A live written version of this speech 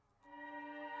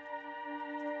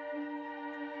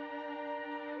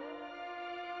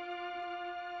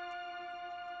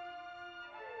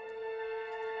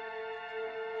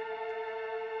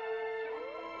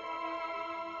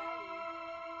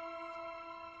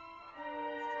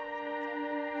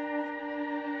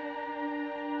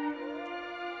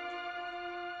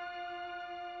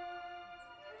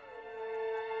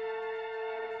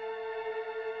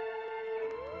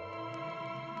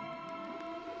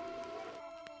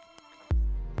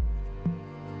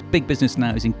big business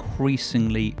now is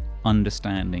increasingly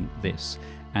understanding this.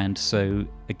 And so,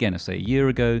 again, I say a year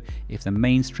ago, if the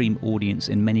mainstream audience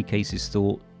in many cases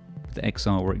thought the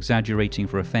XR were exaggerating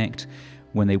for effect,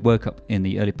 when they woke up in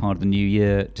the early part of the new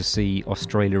year to see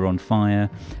Australia on fire,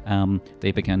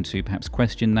 they began to perhaps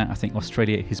question that. I think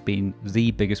Australia has been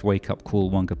the biggest wake-up call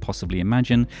one could possibly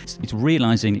imagine. It's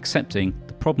realising, accepting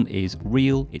the problem is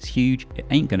real, it's huge, it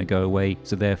ain't going to go away,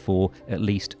 so therefore at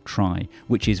least try.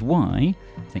 Which is why,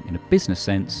 I think in a business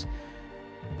sense,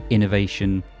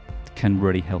 innovation can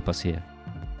really help us here.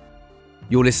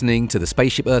 You're listening to the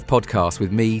Spaceship Earth podcast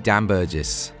with me, Dan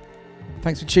Burgess.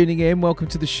 Thanks for tuning in. Welcome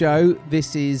to the show.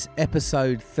 This is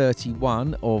episode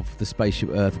 31 of the Spaceship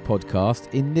Earth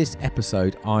podcast. In this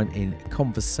episode, I'm in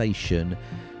conversation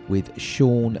with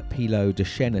Sean Pillot de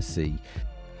Chennecy.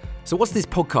 So what's this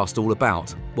podcast all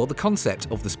about? Well, the concept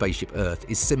of the Spaceship Earth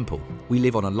is simple. We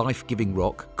live on a life-giving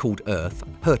rock called Earth,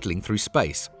 hurtling through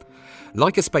space.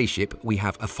 Like a spaceship, we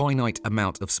have a finite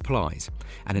amount of supplies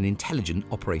and an intelligent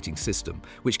operating system,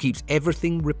 which keeps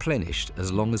everything replenished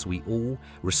as long as we all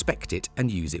respect it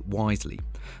and use it wisely.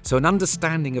 So an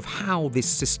understanding of how this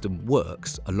system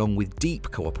works, along with deep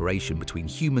cooperation between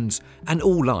humans and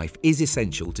all life, is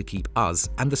essential to keep us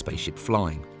and the spaceship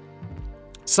flying.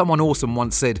 Someone awesome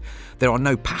once said, "There are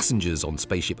no passengers on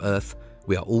Spaceship Earth,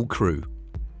 we are all crew."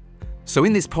 So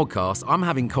in this podcast, I'm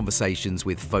having conversations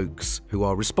with folks who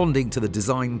are responding to the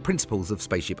design principles of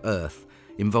Spaceship Earth,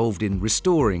 involved in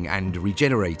restoring and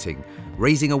regenerating,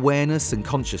 raising awareness and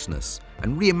consciousness,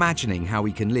 and reimagining how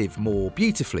we can live more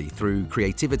beautifully through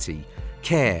creativity,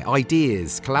 care,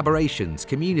 ideas, collaborations,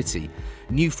 community,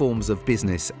 new forms of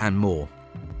business, and more.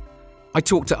 I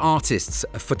talk to artists,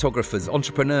 photographers,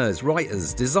 entrepreneurs,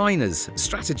 writers, designers,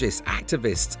 strategists,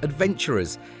 activists,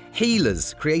 adventurers,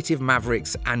 healers, creative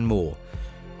mavericks, and more.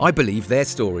 I believe their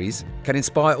stories can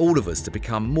inspire all of us to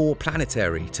become more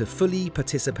planetary, to fully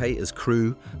participate as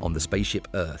crew on the Spaceship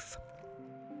Earth.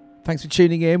 Thanks for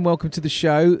tuning in. Welcome to the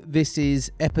show. This is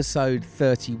episode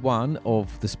 31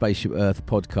 of the Spaceship Earth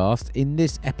podcast. In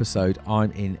this episode,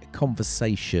 I'm in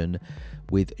conversation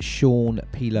with Sean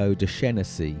Pillot de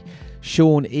Chennecy.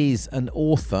 Sean is an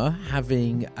author,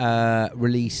 having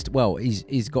released, well,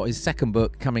 he's got his second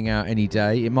book coming out any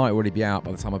day. It might already be out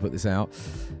by the time I put this out.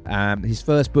 His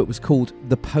first book was called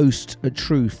The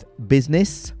Post-Truth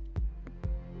Business.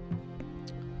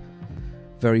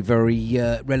 Very, very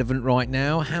relevant right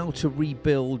now. How to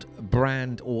rebuild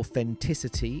brand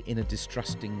authenticity in a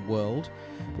distrusting world.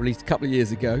 Released a couple of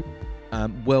years ago.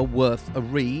 Well worth a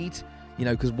read. You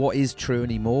know, because what is true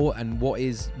anymore and what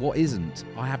isn't,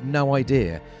 I have no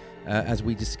idea, as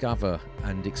we discover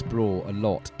and explore a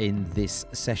lot in this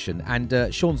session.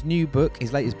 And Sean's new book,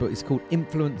 his latest book, is called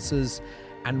Influencers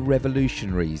and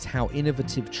Revolutionaries: How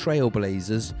Innovative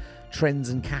Trailblazers, Trends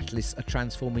and Catalysts Are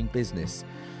Transforming Business.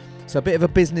 So a bit of a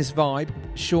business vibe.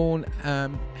 Sean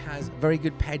has very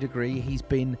good pedigree. He's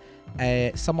been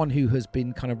someone who has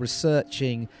been kind of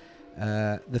researching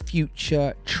the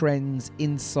future, trends,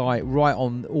 insight,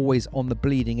 always on the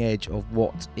bleeding edge of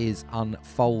what is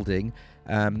unfolding.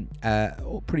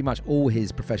 Pretty much all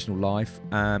his professional life.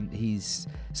 He's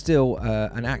still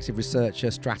an active researcher,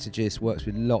 strategist, works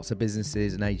with lots of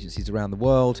businesses and agencies around the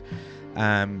world.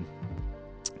 And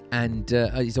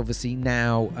he's obviously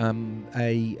now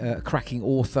a cracking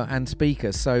author and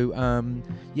speaker. So,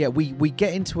 we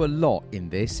get into a lot in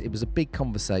this. It was a big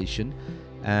conversation.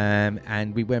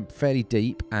 And we went fairly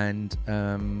deep and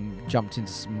jumped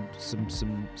into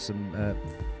some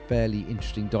fairly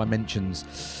interesting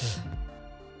dimensions.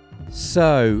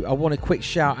 So I want a quick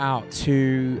shout out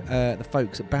to the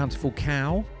folks at Bountiful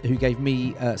Cow who gave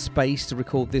me space to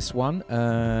record this one,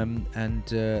 and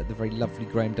the very lovely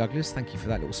Graham Douglas. Thank you for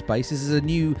that little space. This is a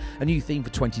new theme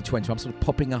for 2020. I'm sort of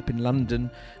popping up in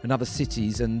London and other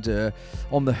cities, and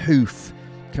on the hoof.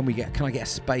 Can I get a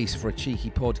space for a cheeky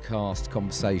podcast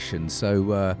conversation?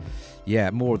 So,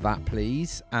 more of that,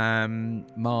 please.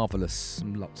 Marvellous.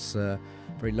 Lots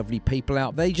very lovely people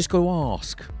out there. You just got to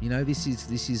ask. You know, this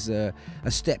is a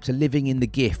step to living in the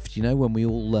gift, you know, when we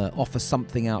all offer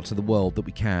something out to the world that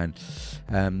we can.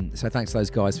 So thanks to those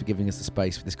guys for giving us the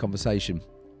space for this conversation.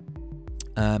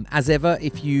 As ever,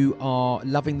 if you are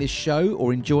loving this show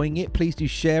or enjoying it, please do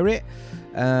share it.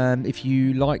 If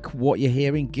you like what you're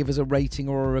hearing, give us a rating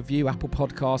or a review, Apple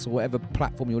Podcasts or whatever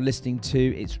platform you're listening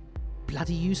to. It's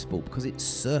bloody useful because it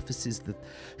surfaces the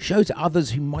show to others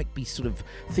who might be sort of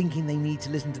thinking they need to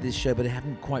listen to this show but they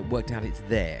haven't quite worked out it's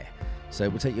there. So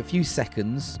it will take you a few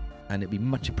seconds and it'd be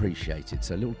much appreciated.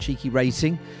 So a little cheeky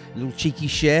rating, a little cheeky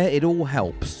share, it all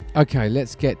helps. Okay,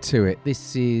 let's get to it.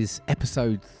 This is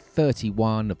episode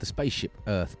 31 of the Spaceship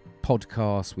Earth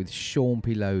podcast with Sean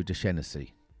Pillot de Chennecy.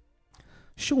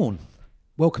 Sean,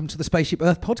 welcome to the Spaceship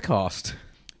Earth podcast.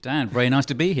 Dan, very nice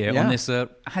to be here on this,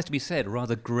 has to be said,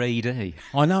 rather grey day.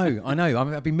 I know.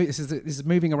 I've been. This is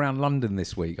moving around London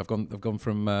this week. I've gone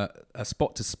from a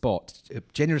spot to spot,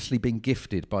 generously being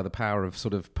gifted by the power of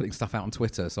sort of putting stuff out on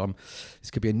Twitter. So this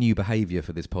could be a new behaviour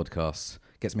for this podcast.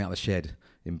 Gets me out of the shed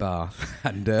in Bath.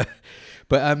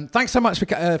 But thanks so much for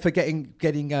getting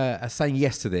saying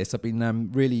yes to this. I've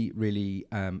been really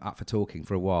up for talking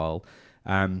for a while.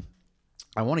 I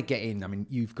want to get in. I mean,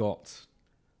 you've got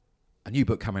a new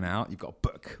book coming out. You've got a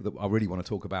book that I really want to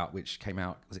talk about, which came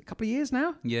out, was it a couple of years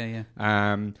now? Yeah.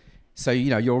 So,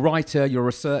 you're a writer, you're a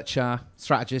researcher,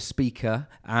 strategist, speaker.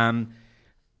 I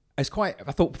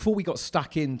thought before we got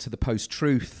stuck into the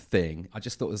post-truth thing, I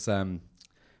just thought it was,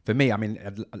 for me, I mean,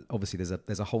 obviously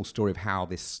there's a whole story of how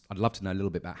this, I'd love to know a little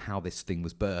bit about how this thing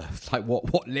was birthed, like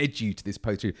what led you to this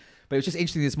post-truth. But it was just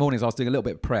interesting this morning as I was doing a little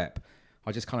bit of prep.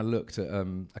 I just kind of looked at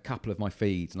a couple of my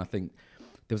feeds, and I think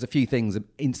there was a few things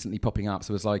instantly popping up.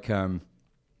 So it was like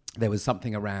there was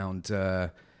something around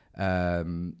the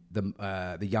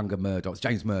younger Murdochs,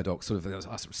 James Murdoch, sort of there was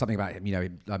something about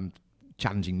him,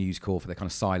 challenging News Corp for their kind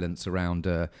of silence around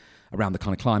the kind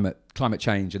of climate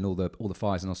change and all the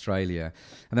fires in Australia.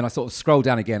 And then I sort of scrolled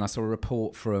down again. I saw a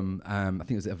report from I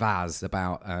think it was Avaz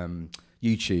about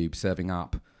YouTube serving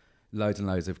up loads and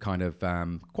loads of kind of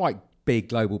quite big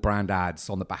global brand ads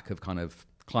on the back of kind of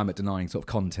climate denying sort of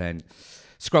content.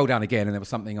 Scroll down again, and there was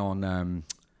something on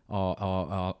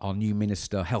our new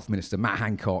minister, health minister, Matt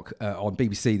Hancock, on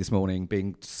BBC this morning,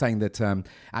 saying that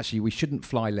actually we shouldn't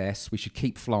fly less, we should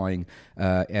keep flying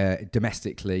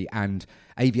domestically, and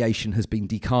aviation has been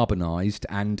decarbonised,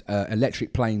 and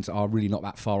electric planes are really not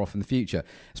that far off in the future.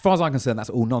 As far as I'm concerned, that's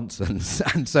all nonsense.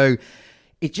 And so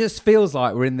it just feels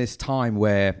like we're in this time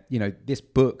where, this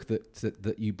book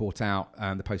that you brought out,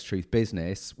 The Post-Truth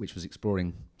Business, which was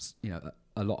exploring,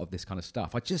 a lot of this kind of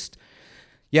stuff. We'll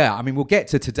get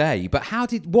to today, but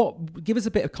give us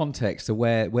a bit of context to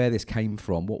where this came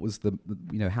from. What was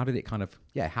how did it come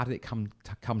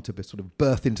to sort of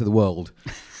birth into the world?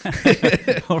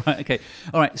 All right.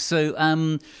 So,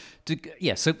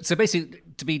 so basically,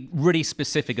 to be really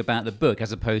specific about the book,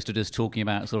 as opposed to just talking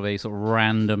about sort of a sort of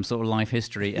random sort of life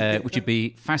history, which would be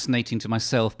fascinating to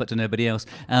myself but to nobody else.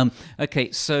 So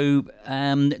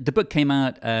the book came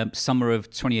out summer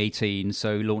of 2018,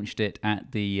 so launched it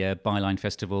at the Byline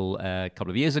Festival a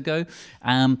couple of years ago,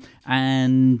 and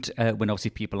when obviously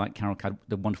people like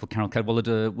the wonderful Carol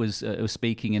Cadwallader was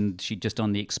speaking, and she'd just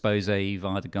done the expose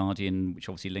via The Guardian, which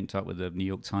obviously linked up with the New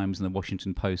York Times and the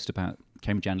Washington Post about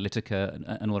Cambridge Analytica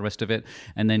and all the rest of it.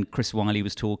 And then Chris Wiley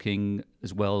was talking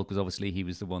as well, because obviously he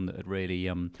was the one that had really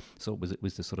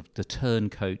was the sort of the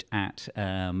turncoat at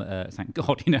thank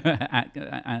God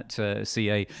at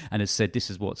CA, and has said this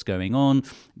is what's going on.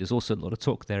 There's also a lot of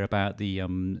talk there about the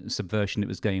subversion that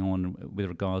was going on with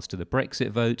regards to the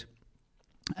Brexit vote.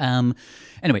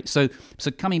 Anyway, so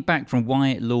coming back from why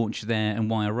it launched there and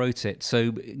why I wrote it.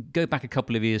 So go back a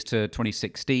couple of years to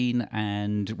 2016,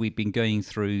 and we've been going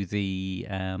through the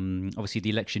obviously the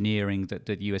electioneering,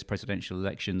 the US presidential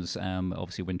elections,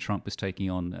 obviously when Trump was taking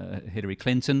on Hillary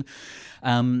Clinton,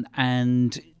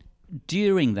 and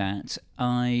during that,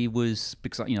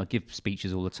 because I give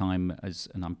speeches all the time,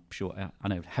 and I'm sure I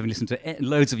know, having listened to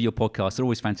loads of your podcasts, they're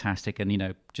always fantastic.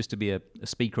 And just to be a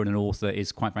speaker and an author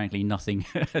is quite frankly nothing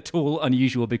at all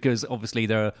unusual, because obviously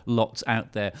there are lots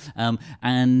out there.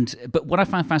 But what I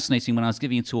found fascinating when I was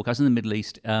giving a talk, I was in the Middle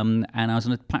East, and I was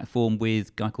on a platform with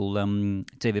a guy called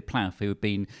David Plouffe, who had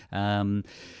been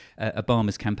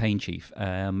Obama's campaign chief,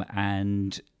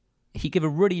 and he gave a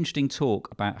really interesting talk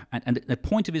about, and the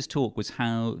point of his talk was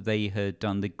how they had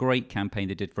done the great campaign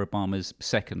they did for Obama's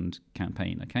second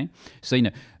campaign. Okay, so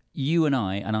you and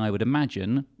I would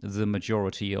imagine the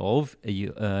majority of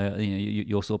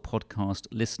your sort of podcast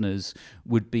listeners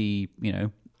would be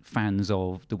fans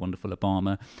of the wonderful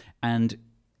Obama, and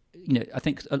I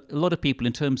think a lot of people,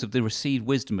 in terms of the received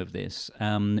wisdom of this,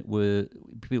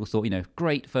 people thought,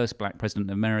 great first black president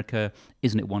of America.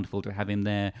 Isn't it wonderful to have him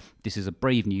there? This is a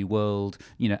brave new world.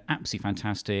 Absolutely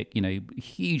fantastic.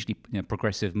 Hugely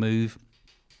progressive move.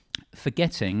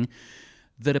 Forgetting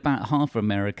that about half of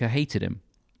America hated him.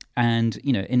 And,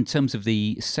 in terms of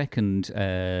the second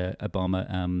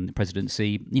Obama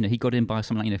presidency, he got in by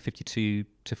something like, 52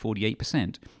 to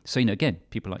 48%. So, again,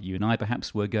 people like you and I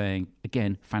perhaps were going,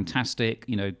 again, fantastic,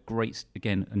 great,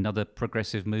 again, another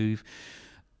progressive move.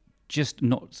 just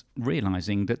not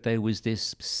realising that there was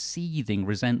this seething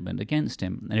resentment against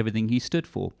him and everything he stood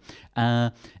for.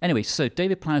 Anyway, so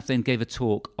David Plouffe then gave a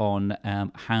talk on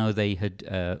how they had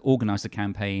organised the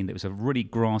campaign. It was a really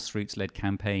grassroots-led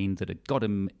campaign that had got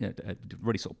him,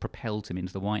 really sort of propelled him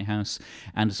into the White House.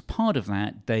 And as part of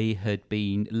that, they had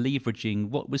been leveraging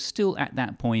what was still at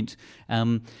that point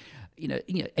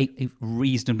a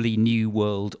reasonably new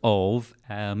world of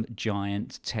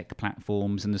giant tech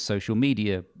platforms and the social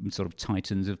media sort of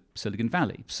titans of Silicon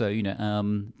Valley. So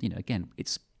again,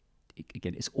 it's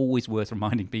always worth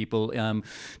reminding people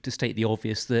to state the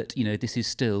obvious that these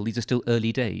are still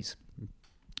early days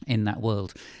in that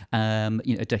world.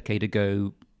 A decade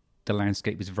ago, the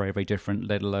landscape was very, very different,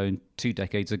 let alone 2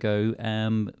 decades ago,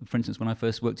 for instance, when I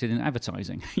first worked in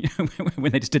advertising,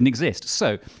 when they just didn't exist.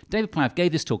 So David Plouffe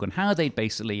gave this talk on how they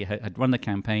basically had run the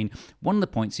campaign. One of the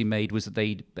points he made was that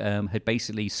they had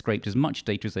basically scraped as much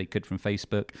data as they could from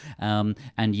Facebook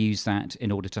and used that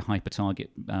in order to hyper-target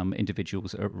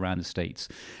individuals around the States.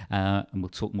 And we'll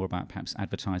talk more about perhaps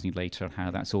advertising later,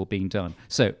 how that's all being done.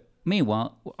 So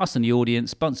meanwhile, us in the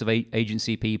audience, bunch of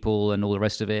agency people and all the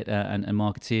rest of it, and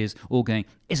marketeers, all going,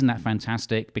 isn't that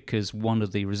fantastic? Because one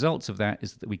of the results of that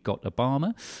is that we got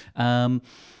Obama.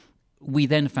 We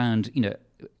then found,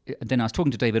 then I was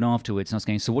talking to David afterwards, and I was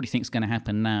going, so what do you think is going to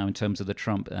happen now in terms of the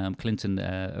Trump-Clinton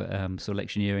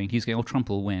electioneering? He's going, Trump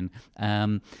will win.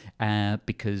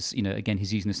 Because, again,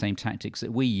 he's using the same tactics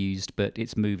that we used, but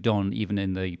it's moved on even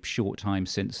in the short time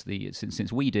since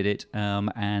we did it,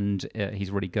 and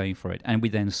he's really going for it. And we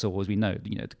then saw, as we know,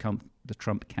 the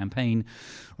Trump campaign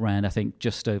ran, I think,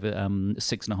 just over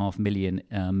 6.5 million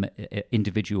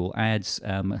individual ads,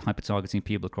 hyper-targeting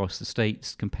people across the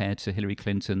states, compared to Hillary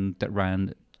Clinton that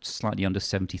ran slightly under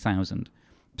 70,000.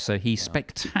 So he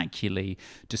spectacularly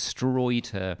destroyed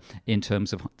her in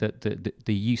terms of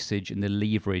the usage and the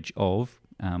leverage of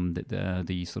the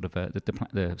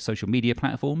social media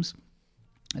platforms.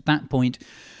 At that point,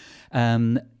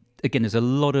 again, there's a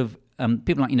lot of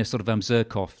people like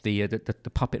Zherkov, the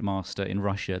puppet master in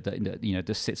Russia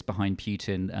that sits behind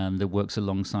Putin, that works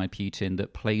alongside Putin,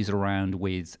 that plays around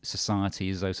with society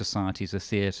as though society is a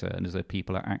theatre and as though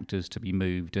people are actors to be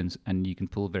moved, and you can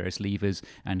pull various levers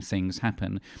and things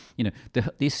happen. The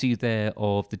issue there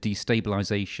of the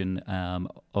destabilization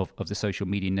of the social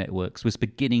media networks was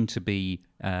beginning to be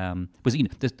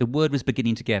the word was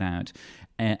beginning to get out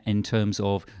in terms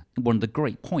of one of the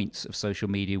great points of social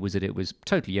media was that it was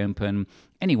totally open.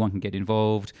 Anyone can get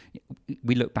involved.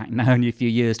 We look back now in a few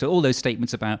years to all those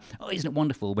statements about, isn't it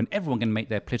wonderful when everyone can make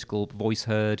their political voice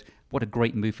heard? What a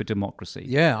great move for democracy.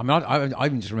 Yeah, I mean, I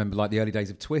even just remember the early days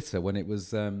of Twitter when it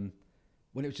was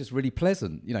just really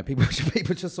pleasant. People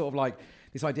just sort of like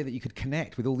this idea that you could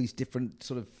connect with all these different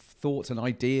sort of thoughts and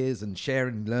ideas and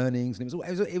sharing learnings, and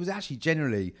it was actually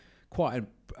generally quite a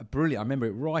brilliant. I remember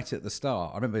it right at the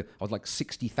start. I remember I was like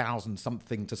 60,000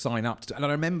 something to sign up to, and I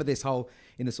remember this whole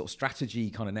in the sort of strategy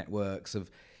kind of networks of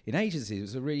in agencies. It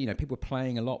was a really people were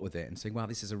playing a lot with it and saying, "Wow,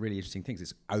 this is a really interesting thing."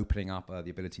 It's opening up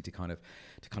the ability to kind of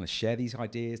share these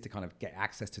ideas, to kind of get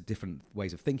access to different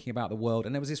ways of thinking about the world,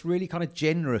 and there was this really kind of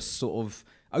generous sort of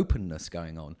openness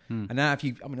going on. And now,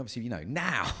 obviously,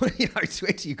 now,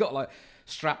 Twitter, you've got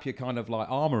strap your kind of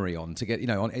armory on to get,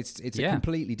 on. It's a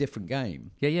completely different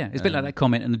game. Yeah. It's a bit like that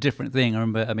comment and a different thing. I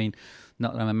remember,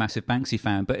 not that I'm a massive Banksy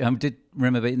fan, but I did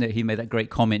remember that he made that great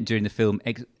comment during the film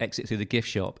Exit Through the Gift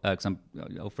Shop, because I'm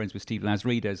old friends with Steve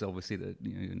Lazarides, obviously,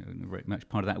 very much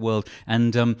part of that world.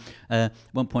 And at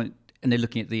one point, and they're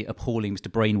looking at the appalling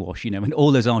Mr. Brainwash, and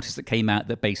all those artists that came out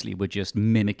that basically were just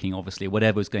mimicking, obviously,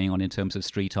 whatever was going on in terms of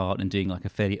street art and doing like a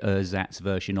fairly ersatz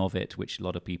version of it, which a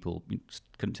lot of people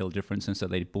couldn't tell the difference, and so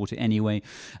they bought it anyway.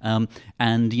 And,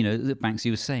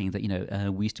 Banksy was saying that,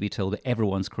 we used to be told that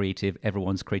everyone's creative,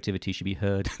 everyone's creativity should be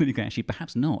heard. Actually,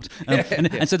 perhaps not.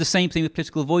 And so the same thing with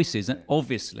political voices. And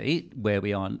obviously, where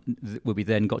we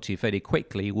then got to fairly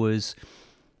quickly was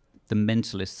the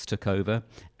mentalists took over,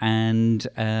 and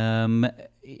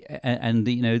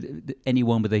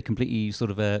anyone with a completely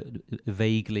sort of a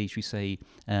vaguely, should we say,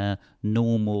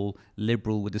 normal,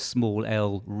 liberal with a small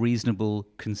L, reasonable,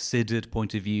 considered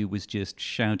point of view was just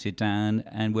shouted down,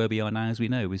 and where we are now, as we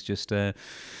know, is just a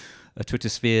Twitter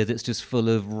sphere that's just full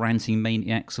of ranting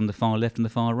maniacs on the far left and the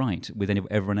far right, with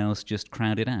everyone else just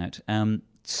crowded out.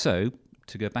 So,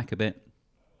 to go back a bit,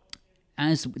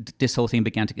 as this whole thing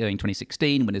began to go in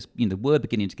 2016, when the word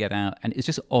beginning to get out, and it's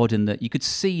just odd in that you could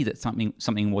see that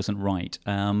something wasn't right,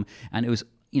 and it was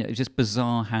it was just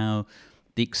bizarre how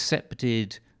the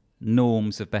accepted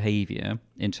norms of behaviour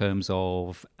in terms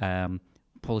of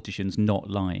politicians not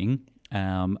lying,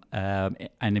 and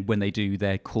when they do,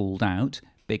 they're called out,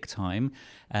 big time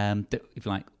that, if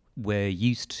you like, we're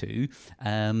used to.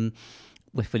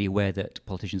 We're fully aware that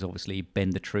politicians obviously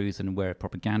bend the truth and wear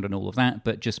propaganda and all of that,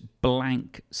 but just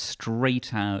blank,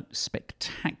 straight out,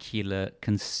 spectacular,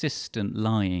 consistent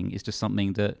lying is just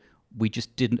something that we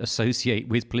just didn't associate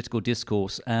with political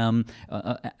discourse.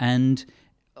 And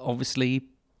obviously,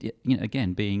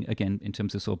 again, in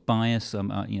terms of sort of bias,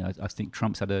 I think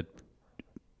Trump's had a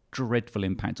dreadful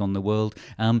impact on the world.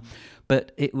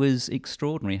 But it was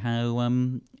extraordinary how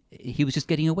he was just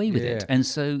getting away with it. And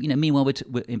so, meanwhile,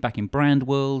 we're back in brand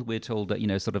world, we're told that,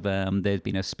 there's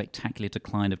been a spectacular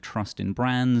decline of trust in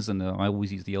brands. And I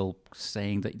always use the old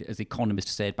saying that, as The Economist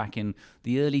said back in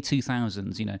the early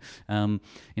 2000s,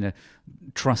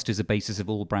 trust is the basis of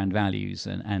all brand values.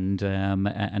 And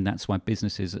that's why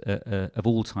businesses of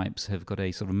all types have got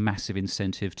a sort of massive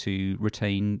incentive to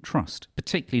retain trust,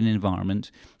 particularly in an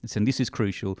environment, and this is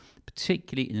crucial,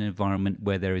 particularly in an environment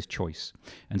where there is choice.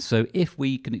 And so if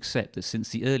we can accept that since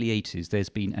the early 80s there's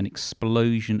been an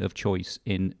explosion of choice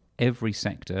in every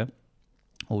sector,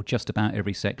 or just about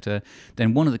every sector,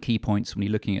 then one of the key points when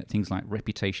you're looking at things like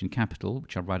reputation capital,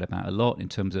 which I write about a lot in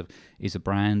terms of is a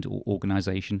brand or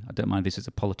organisation, I don't mind if this is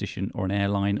a politician or an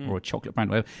airline or a chocolate brand,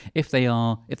 whatever, if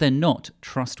they're not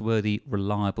trustworthy,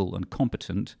 reliable and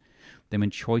competent, then when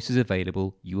choice is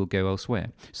available, you will go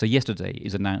elsewhere. So yesterday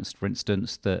is announced, for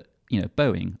instance, that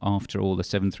Boeing, after all the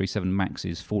 737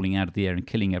 Maxes falling out of the air and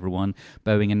killing everyone,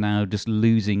 Boeing are now just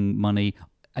losing money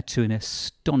to an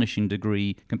astonishing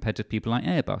degree compared to people like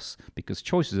Airbus, because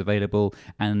choice is available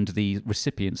and the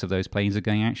recipients of those planes are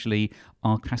going, actually,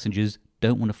 our passengers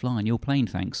don't want to fly on your plane,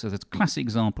 thanks. So that's a classic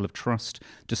example of trust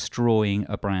destroying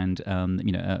a brand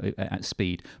at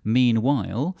speed.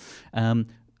 Meanwhile,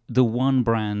 the one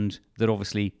brand that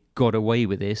obviously got away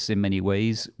with this in many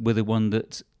ways were the one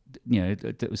that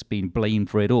that was being blamed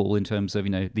for it all in terms of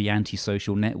the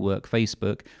anti-social network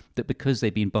Facebook, that because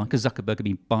Zuckerberg had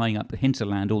been buying up the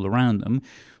hinterland all around them,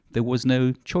 there was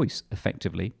no choice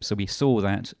effectively. So we saw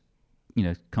that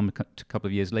come a couple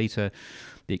of years later,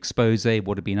 the expose,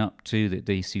 what had been up to,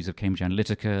 the issues of Cambridge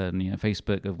Analytica and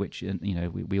Facebook, of which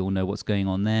we all know what's going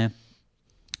on there.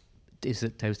 Is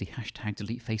that there was the hashtag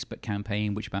delete Facebook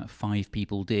campaign, which about 5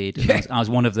 people did. And I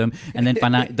was one of them, and then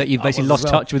found out that you've basically lost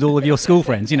touch with all of your school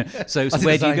friends. So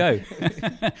where do you go?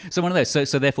 So one of those.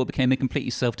 So therefore, it became a completely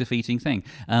self-defeating thing.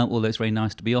 Although it's very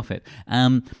nice to be off it.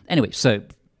 Anyway, so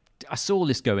I saw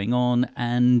this going on,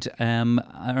 and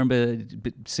I remember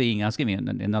seeing. I was giving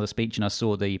another speech, and I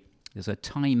saw there's a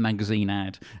Time magazine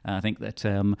ad, I think, that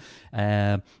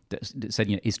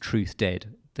said, is truth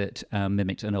dead? That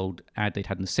mimicked an old ad they'd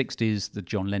had in the 60s, the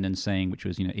John Lennon saying, which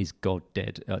was, is God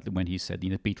dead? When he said,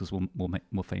 Beatles were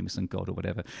more famous than God or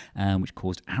whatever, which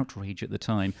caused outrage at the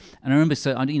time. And I remember,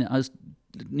 I was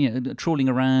trawling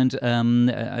around,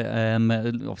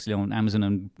 obviously on Amazon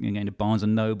and going to Barnes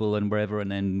and Noble and wherever, and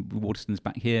then Waterston's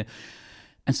back here,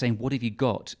 and saying, what have you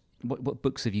got? What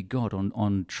books have you got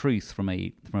on truth from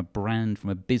a brand,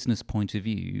 from a business point of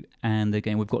view? And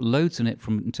again, we've got loads in it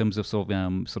in terms of social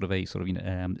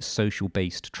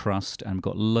based trust, and we've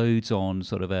got loads on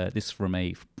this from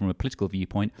a political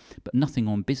viewpoint, but nothing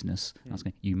on business. I was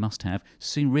going, you must have.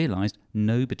 Soon realised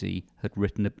nobody had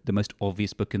written the most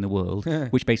obvious book in the world,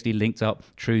 which basically linked up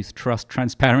truth, trust,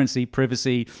 transparency,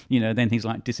 privacy. Then things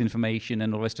like disinformation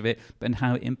and all the rest of it, and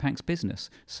how it impacts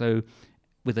business. So,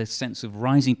 with a sense of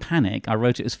rising panic, I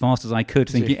wrote it as fast as I could,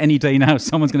 thinking any day now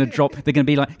someone's going to drop. They're going to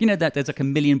be like, that there's like a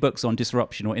million books on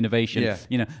disruption or innovation,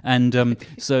 And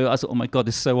so I thought, oh my God,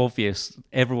 this is so obvious.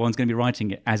 Everyone's going to be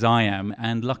writing it as I am,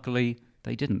 and luckily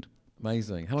they didn't.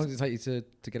 Amazing. How long did it take you to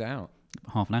get it out?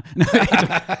 Half an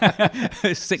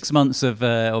hour. 6 months of,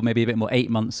 or maybe a bit more, 8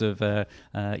 months of,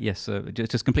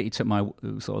 just completely took my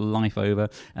sort of life over.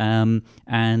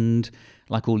 And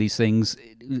like all these things,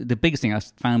 the biggest thing I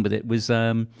found with it was,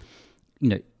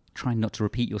 trying not to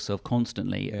repeat yourself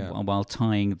constantly while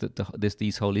tying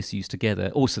these whole issues together.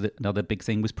 Also, another big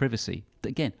thing was privacy.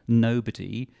 Again,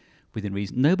 nobody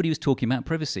was talking about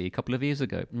privacy a couple of years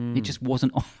ago. It just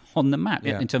wasn't on the map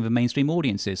in terms of mainstream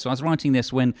audiences. So I was writing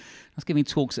this when I was giving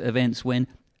talks at events when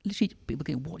literally people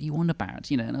go, what are you on about?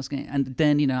 And I was going, and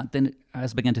then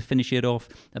as I began to finish it off,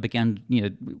 I began,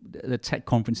 the tech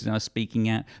conferences I was speaking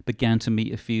at, began to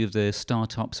meet a few of the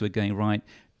startups who were going, right,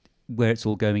 where it's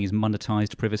all going is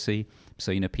monetized privacy.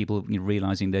 So, people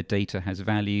realizing their data has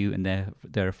value, and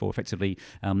therefore effectively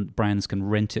brands can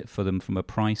rent it for them from a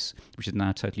price, which is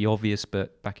now totally obvious.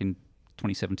 But back in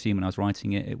 2017 when I was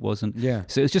writing it, it wasn't. Yeah.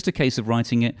 So it was just a case of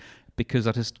writing it because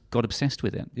I just got obsessed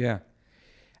with it. Yeah.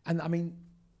 And I mean,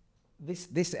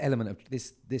 this element of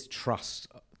this trust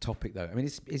topic, though. I mean,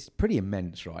 it's pretty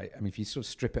immense, right? I mean, if you sort of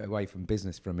strip it away from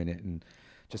business for a minute and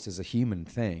just as a human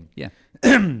thing, Yeah.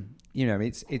 you know,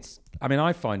 it's. I mean,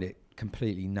 I find it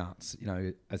completely nuts. You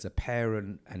know, as a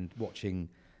parent and watching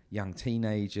young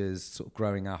teenagers sort of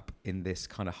growing up in this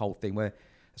kind of whole thing where,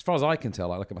 as far as I can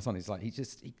tell, I look at my son, he's like,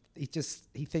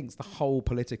 he thinks the whole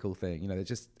political thing, you know, it's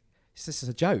just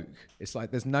a joke. It's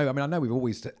like there's no, I mean, I know we've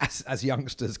always, as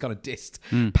youngsters, kind of dissed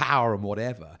power and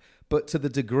whatever, but to the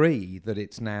degree that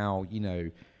it's now, you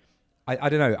know, I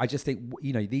don't know, I just think,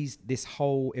 you know, this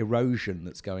whole erosion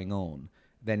that's going on,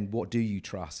 then what do you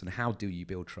trust and how do you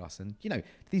build trust? And, you know,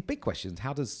 these big questions,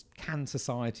 can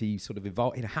society sort of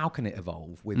evolve, you know, how can it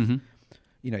evolve with,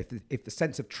 you know, if the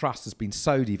sense of trust has been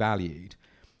so devalued,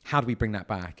 how do we bring that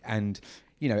back? And,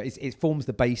 you know, it forms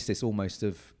the basis almost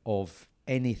of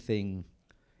anything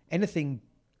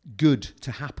good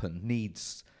to happen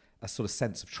needs a sort of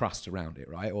sense of trust around it,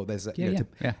 right? Or there's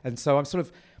and so I'm sort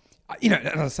of, you know,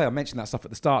 as I say, I mentioned that stuff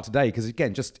at the start today because,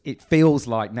 again, just it feels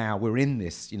like now we're in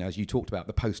this, you know, as you talked about,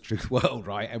 the post-truth world,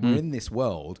 right? And we're in this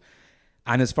world.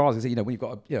 And as far as, you know, when you've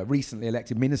got a recently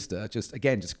elected minister just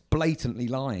blatantly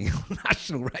lying on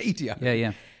national radio. Yeah,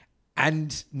 yeah.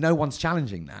 And no one's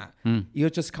challenging that. You're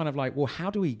just kind of like, well, how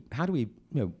do we, you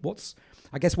know, what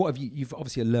have you've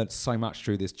obviously learned so much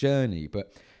through this journey,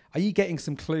 but are you getting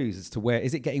some clues as to where,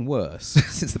 is it getting worse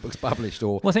since the book's published?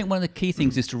 Or well, I think one of the key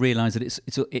things is to realise that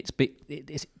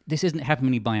this isn't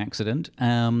happening by accident.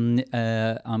 I'm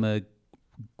a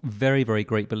very, very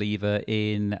great believer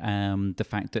in the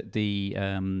fact that the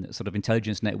sort of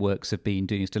intelligence networks have been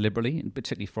doing this deliberately, and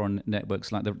particularly foreign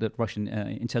networks like the Russian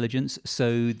intelligence.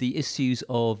 So the issues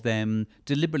of them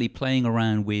deliberately playing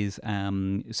around with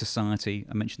society,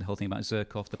 I mentioned the whole thing about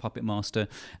Zherkov, the puppet master,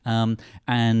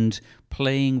 and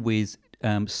playing with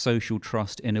social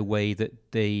trust in a way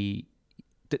that the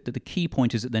key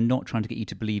point is that they're not trying to get you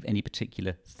to believe any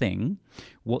particular thing.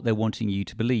 What they're wanting you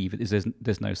to believe is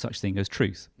there's no such thing as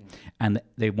truth. And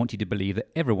they want you to believe that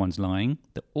everyone's lying,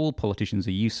 that all politicians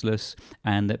are useless,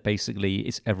 and that basically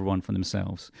it's everyone for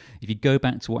themselves. If you go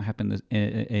back to what happened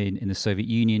in the Soviet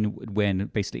Union when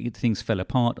basically things fell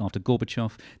apart after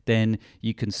Gorbachev, then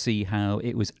you can see how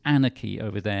it was anarchy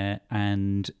over there,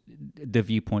 and the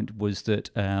viewpoint was that,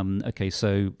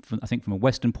 so I think from a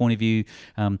Western point of view,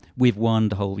 we've won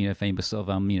the whole, you know, famous sort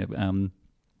of,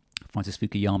 Francis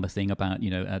Fukuyama thing about, you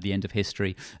know, the end of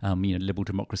history. Liberal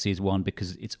democracy is won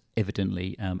because it's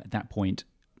evidently at that point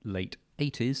late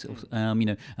 80s,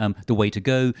 the way to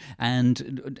go.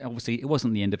 And obviously, it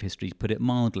wasn't the end of history, to put it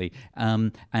mildly.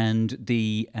 And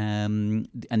the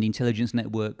intelligence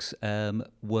networks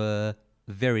were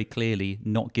very clearly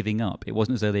not giving up. It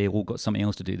wasn't as though they all got something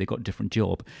else to do. They got a different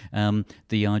job.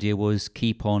 The idea was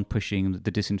keep on pushing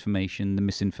the disinformation, the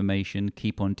misinformation,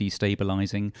 keep on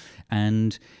destabilizing.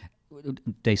 And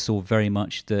they saw very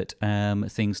much that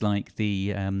things like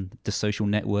the social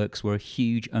networks were a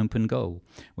huge open goal.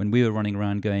 When we were running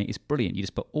around going, it's brilliant, you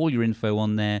just put all your info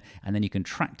on there and then you can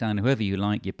track down whoever you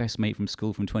like, your best mate from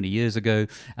school from 20 years ago,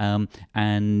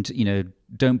 and, you know,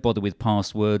 don't bother with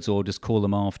passwords or just call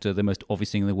them after the most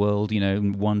obvious thing in the world,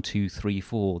 1, 2, 3,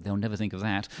 4. They'll never think of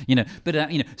that, But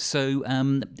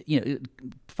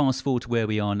fast forward to where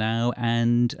we are now,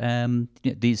 and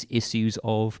these issues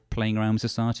of playing around with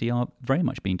society are very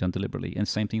much being done deliberately. And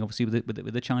same thing, obviously,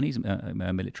 with the Chinese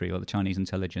military or the Chinese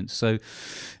intelligence. So.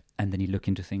 And then you look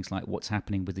into things like what's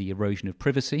happening with the erosion of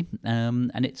privacy,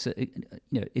 and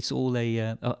it's all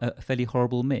a fairly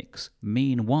horrible mix.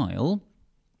 Meanwhile,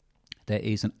 there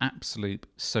is an absolute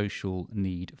social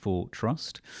need for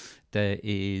trust. There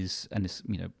is, and this,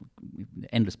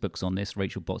 endless books on this.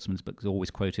 Rachel Botsman's book is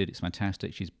always quoted. It's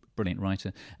fantastic. She's a brilliant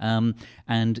writer.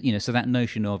 So that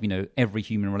notion of, every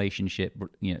human relationship,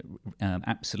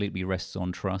 absolutely rests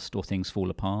on trust, or things fall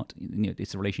apart.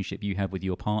 It's a relationship you have with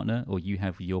your partner, or you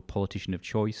have with your politician of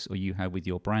choice, or you have with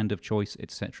your brand of choice,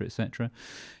 etc., etc.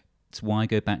 It's why I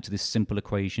go back to this simple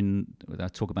equation that I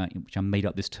talk about, which I made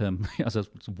up this term as I was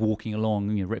walking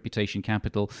along, reputation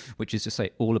capital, which is to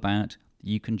say all about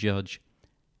you can judge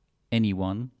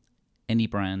anyone, any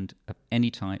brand of any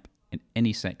type, in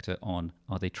any sector on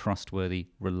are they trustworthy,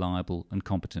 reliable and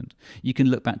competent. You can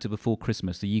look back to before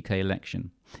Christmas, the UK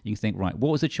election. You can think, right,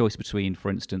 what was the choice between,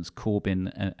 for instance,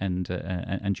 Corbyn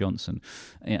and Johnson?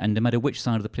 And no matter which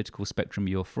side of the political spectrum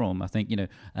you're from, I think,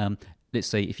 let's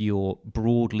say if you're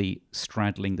broadly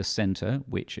straddling the centre,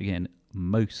 which, again,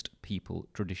 most people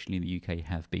traditionally in the UK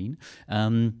have been,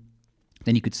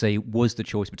 then you could say, was the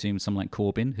choice between someone like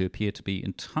Corbyn, who appeared to be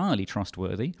entirely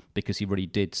trustworthy because he really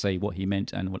did say what he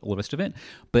meant and all the rest of it,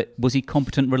 but was he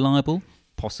competent, reliable?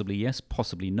 Possibly yes,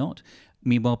 possibly not.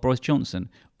 Meanwhile, Boris Johnson,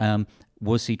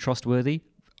 Was he trustworthy?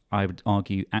 I would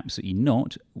argue absolutely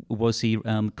not. Was he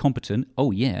competent?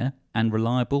 Oh, yeah. And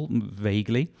reliable?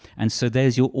 Vaguely. And so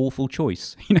there's your awful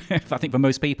choice. I think for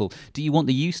most people, do you want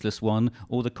the useless one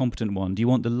or the competent one? Do you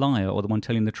want the liar or the one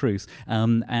telling the truth?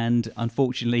 And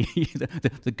unfortunately,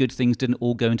 the good things didn't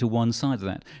all go into one side of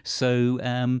that. So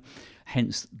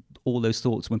hence all those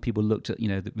thoughts when people looked at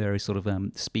the various sort of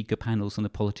speaker panels on the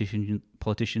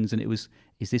politicians, and it was,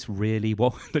 is this really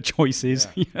what the choice is?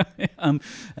 Yeah.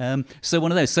 So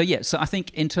one of those. So so I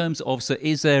think in terms of, so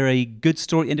is there a good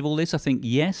story at the end of all this? I think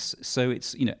yes. So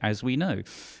it's as we know,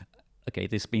 okay,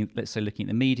 there's been, let's say, looking at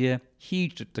the media,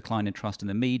 huge decline in trust in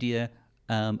the media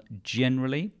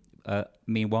generally.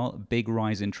 Meanwhile, big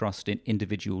rise in trust in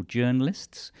individual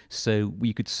journalists. So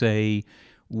we could say,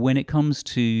 when it comes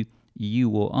to you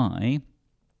or I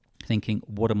thinking,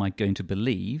 what am I going to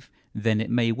believe? Then it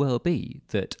may well be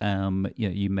that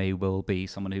you may well be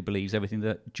someone who believes everything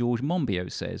that George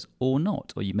Monbiot says, or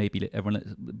not, or you may be everyone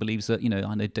that believes that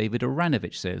I know David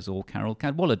Aranovich says, or Carol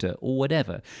Cadwallader, or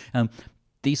whatever.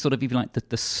 These sort of, if you like,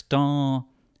 the star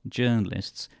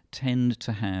journalists tend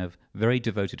to have very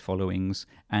devoted followings,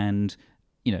 and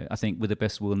I think with the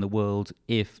best will in the world,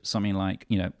 if something like,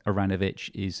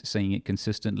 Aranovich is saying it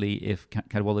consistently, if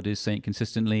Cadwallader is saying it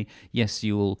consistently, yes,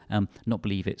 you will not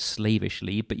believe it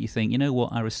slavishly, but you think,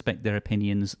 what, I respect their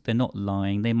opinions. They're not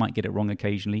lying. They might get it wrong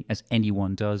occasionally, as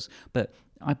anyone does, but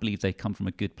I believe they come from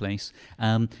a good place.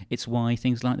 It's why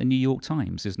things like the New York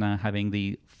Times is now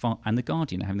having and the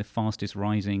Guardian are having the fastest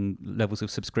rising levels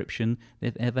of subscription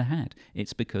they've ever had.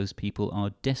 It's because people are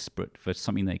desperate for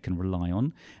something they can rely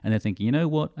on, and they're thinking, you know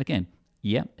what? Again,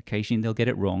 occasionally they'll get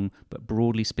it wrong, but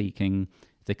broadly speaking,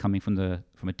 they're coming from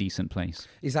a decent place.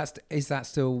 Is that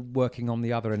still working on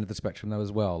the other end of the spectrum though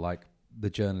as well? Like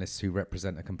the journalists who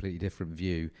represent a completely different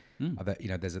view.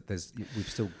 There's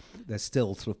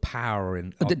still sort of power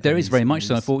in. There is very much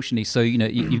so, unfortunately. So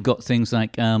you've got things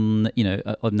like now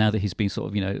that he's been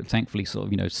sort of thankfully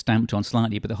sort of stamped on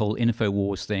slightly, but the whole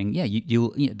InfoWars thing,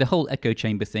 the whole echo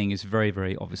chamber thing is very,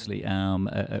 very obviously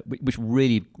which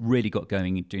really got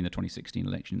going during the 2016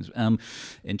 elections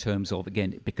in terms of,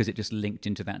 again, because it just linked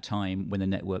into that time when the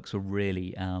networks were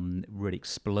really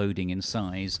exploding in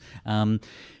size. And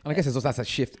I guess that's that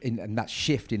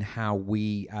shift in how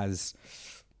we as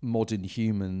modern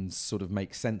humans sort of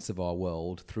make sense of our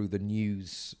world through the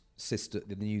news system,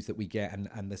 the news that we get,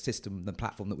 and the system, the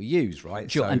platform that we use, right?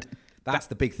 Sure, so and that's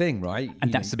the big thing, right?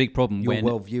 And that's the big problem. Your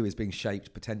worldview is being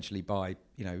shaped potentially by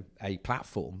a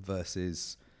platform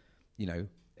versus a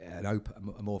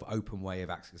more of open way of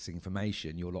accessing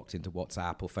information. You're locked into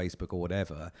WhatsApp or Facebook or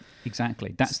whatever.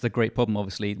 Exactly, that's the great problem.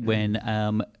 Obviously, when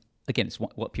again, it's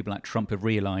what people like Trump have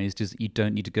realised, is that you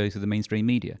don't need to go through the mainstream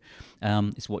media.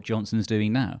 It's what Johnson's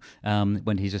doing now.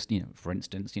 When he's just, for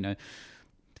instance,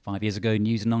 5 years ago,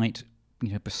 Newsnight,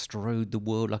 bestrode the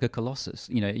world like a colossus.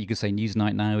 You could say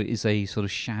Newsnight now is a sort of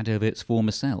shadow of its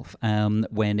former self.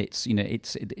 When it's,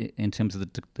 it's in terms of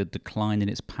the decline in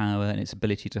its power and its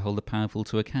ability to hold the powerful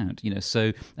to account.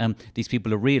 So these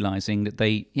people are realising that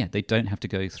they don't have to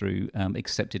go through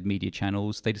accepted media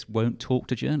channels. They just won't talk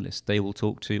to journalists. They'll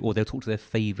talk to their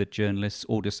favoured journalists,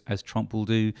 or just, as Trump will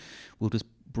do, will just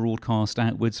broadcast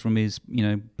outwards from his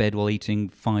bed while eating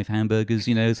 5 hamburgers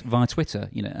via Twitter.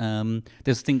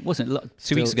 There's a thing, wasn't it,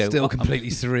 2 weeks ago, still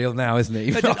completely surreal now, isn't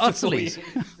he? Utterly.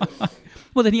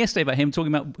 Well, then yesterday about him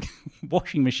talking about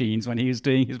washing machines when he was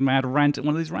doing his mad rant at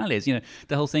one of these rallies.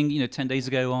 The whole thing, 10 days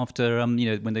ago after, when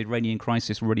the Iranian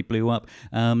crisis really blew up,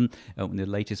 when the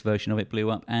latest version of it blew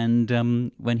up,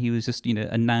 and when he was just,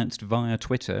 announced via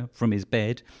Twitter from his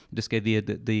bed, just gave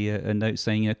the note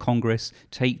saying, Congress,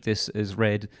 take this as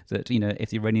read that, if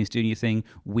the Iranians do anything,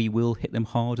 we will hit them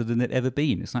harder than they've ever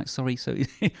been. It's like, sorry, so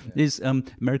is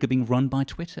America being run by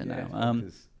Twitter now?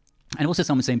 And also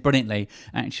someone saying brilliantly,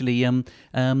 actually, in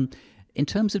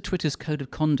terms of Twitter's code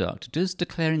of conduct, does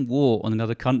declaring war on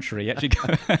another country actually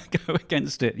go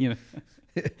against it?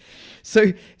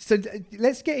 So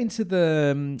let's get into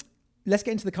the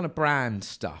kind of brand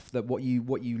stuff, that what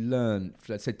you learn.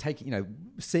 So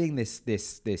seeing this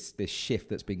shift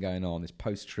that's been going on, this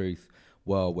post-truth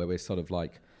world where we're sort of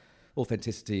like,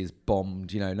 authenticity is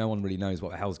bombed. No one really knows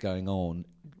what the hell's going on.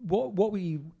 What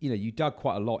you dug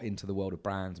quite a lot into the world of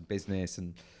brands and business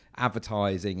and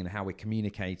advertising and how we're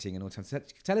communicating and all that. So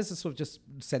tell us a sort of just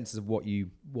sense of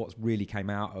what's really came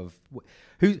out of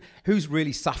who's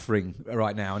really suffering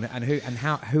right now, and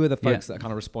who are the folks that are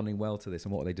kind of responding well to this,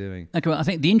 and what are they doing? Okay, well, I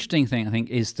think the interesting thing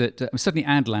is that certainly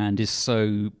Adland is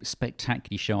so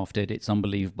spectacularly shafted, it's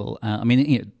unbelievable.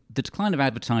 the decline of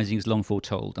advertising is long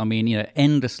foretold. I mean,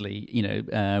 endlessly,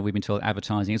 we've been told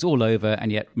advertising is all over,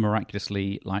 and yet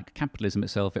miraculously, like capitalism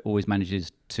itself, it always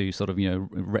manages to sort of,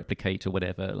 replicate or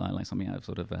whatever, like something out of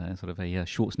sort of a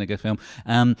Schwarzenegger film.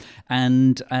 So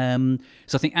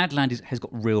I think Adland has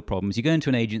got real problems. You go into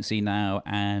an agency now,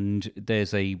 and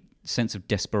there's a sense of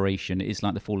desperation. It's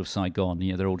like the fall of Saigon.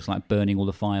 They're all just like burning all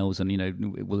the files, and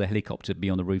will the helicopter be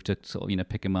on the roof to sort of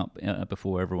pick them up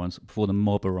before the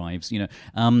mob arrives.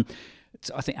 So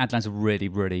I think Adland's a really,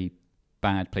 really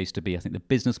bad place to be. I think the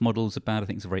business models are bad. I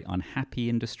think it's a very unhappy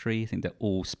industry. I think they're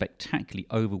all spectacularly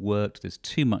overworked. There's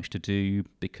too much to do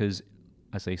because,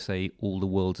 as they say, all the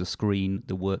world's a screen.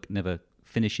 The work never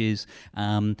finishes.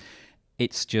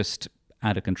 It's just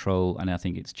out of control, and I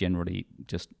think it's generally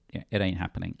just it ain't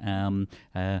happening.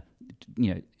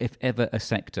 If ever a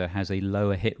sector has a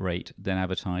lower hit rate than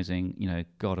advertising,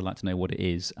 God, I'd like to know what it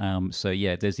is. There's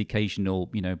the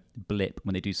occasional blip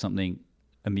when they do something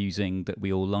amusing that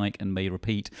we all like and may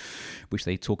repeat, which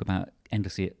they talk about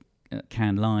endlessly at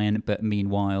Cannes Lion, but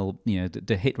meanwhile,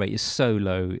 the hit rate is so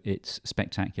low, it's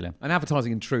spectacular. And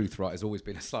advertising, in truth, right, has always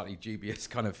been a slightly dubious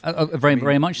kind of...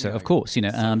 very much so, of course.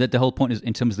 The whole point is,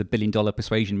 in terms of the billion-dollar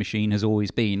persuasion machine, has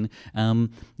always been,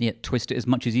 twist it as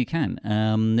much as you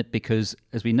can, because,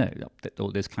 as we know,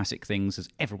 there's classic things, as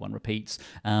everyone repeats.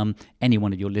 Any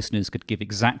one of your listeners could give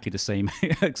exactly the same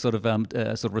sort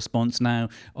of response now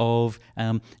of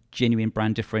genuine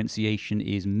brand differentiation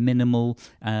is minimal.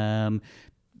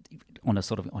 On a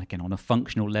sort of, again, on a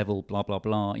functional level, blah, blah,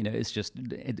 blah. It's just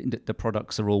the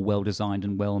products are all well designed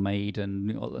and well made,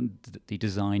 and the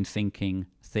design thinking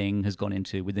thing has gone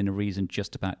into, within a reason,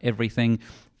 just about everything.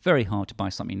 Very hard to buy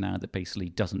something now that basically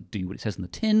doesn't do what it says in the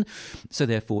tin. So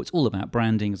therefore, it's all about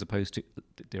branding, as opposed to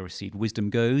the received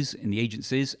wisdom goes in the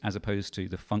agencies, as opposed to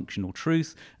the functional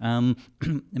truth.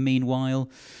 Meanwhile,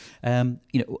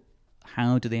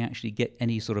 how do they actually get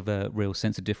any sort of a real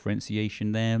sense of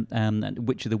differentiation there? And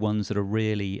which are the ones that are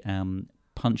really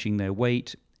punching their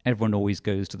weight? Everyone always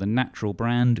goes to the natural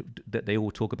brand that they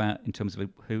all talk about in terms of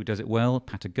who does it well,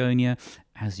 Patagonia,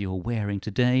 as you're wearing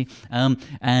today.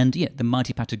 The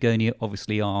mighty Patagonia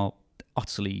obviously are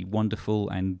utterly wonderful,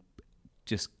 and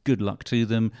just good luck to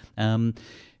them.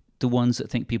 The ones that I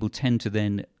think people tend to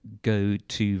then go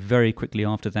to very quickly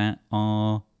after that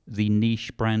are the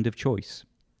niche brand of choice,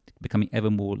 becoming ever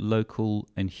more local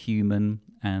and human,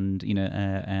 and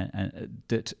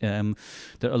that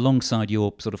alongside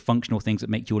your sort of functional things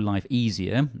that make your life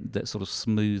easier, that sort of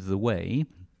smooth the way.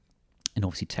 And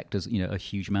obviously tech does a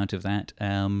huge amount of that.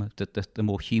 The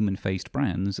more human-faced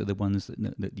brands are the ones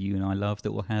that you and I love,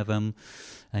 that will have a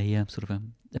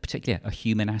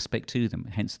human aspect to them.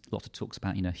 Hence, lots of talks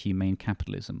about humane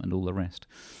capitalism and all the rest.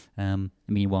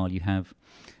 Meanwhile, you have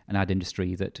an ad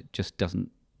industry that just doesn't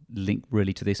link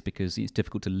really to this, because it's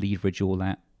difficult to leverage all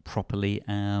that properly.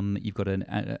 You've got an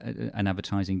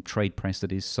advertising trade press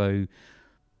that is so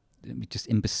just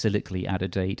imbecilically out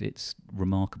of date. It's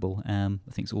remarkable. I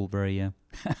think it's all very and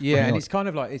it's kind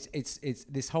of like it's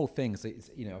this whole thing. So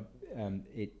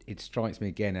it strikes me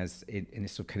again and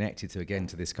it's sort of connected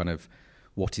to this kind of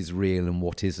what is real and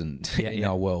what isn't in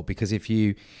our world. Because if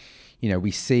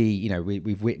we see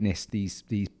we've witnessed these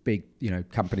big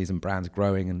companies and brands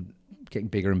growing and getting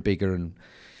bigger and bigger and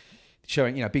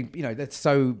showing, that's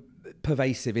so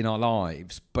pervasive in our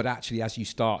lives. But actually, as you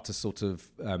start to sort of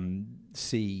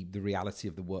see the reality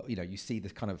of the world, you see the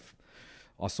kind of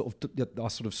our sort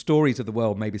of stories of the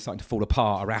world maybe starting to fall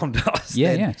apart around us.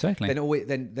 Totally.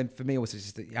 Then for me, also,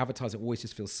 it's just the advertising always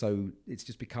just feels so.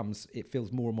 It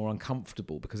feels more and more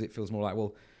uncomfortable, because it feels more like,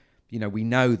 well, we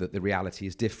know that the reality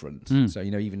is different. So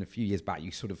even a few years back,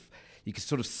 you could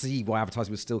sort of see why advertising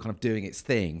was still kind of doing its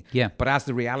thing. Yeah. But as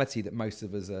the reality that most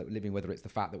of us are living, whether it's the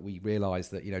fact that we realise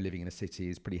that, living in a city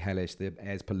is pretty hellish, the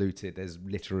air's polluted, there's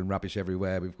litter and rubbish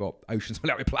everywhere, we've got oceans filled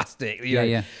out with plastic.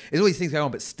 There's all these things going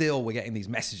on, but still we're getting these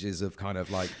messages of kind of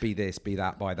like, be this, be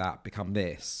that, buy that, become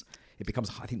this. It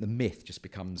becomes, I think the myth just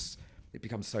becomes... It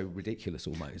becomes so ridiculous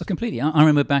almost. Completely. I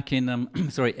remember back in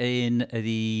in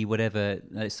the whatever,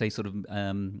 let's say sort of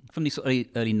from the sort of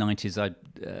early 90s. At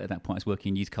that point I was working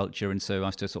in youth culture, and so I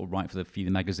used to sort of write for a few of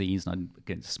the magazines. And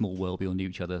again, small world, we all knew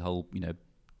each other. The whole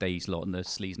Days lot and the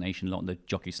Sleaze Nation lot and the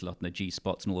Jockey slot and the G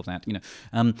spots and all of that.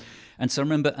 And so I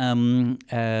remember,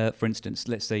 for instance,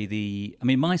 let's say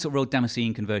my sort of real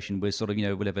Damascene conversion was sort of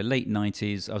late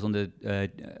 90s. I was on the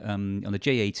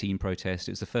J18 protest.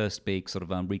 It was the first big sort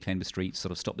of reclaim the streets,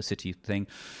 sort of stop the city thing.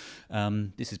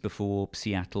 This is before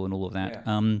Seattle and all of that.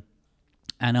 Yeah.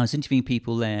 And I was interviewing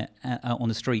people there on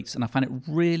the streets, and I found it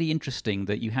really interesting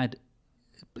that you had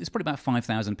it's probably about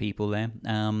 5,000 people there,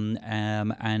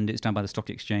 and it's done by the stock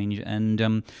exchange,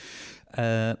 and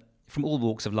from all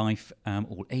walks of life,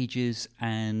 all ages,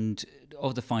 and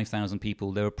of the 5,000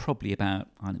 people, there were probably about,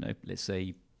 I don't know, let's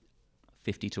say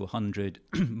 50 to 100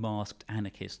 masked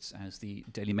anarchists, as the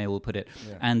Daily Mail will put it,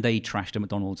 and they trashed a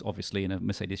McDonald's, obviously, in a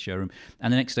Mercedes showroom.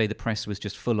 And the next day, the press was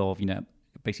just full of,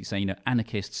 basically saying,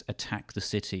 anarchists attack the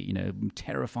city,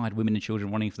 terrified women and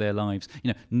children running for their lives.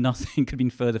 Nothing could have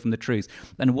been further from the truth.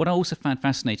 And what I also found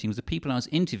fascinating was the people I was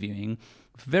interviewing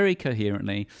very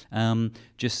coherently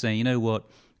just saying, you know what,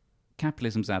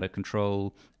 capitalism's out of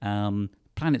control,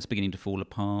 planet's beginning to fall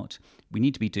apart, we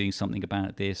need to be doing something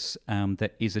about this,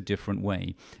 there is a different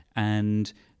way.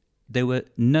 And there were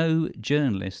no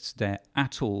journalists there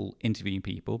at all interviewing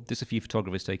people, just a few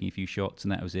photographers taking a few shots,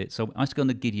 and that was it. So I used to go on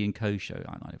the Gideon Coe show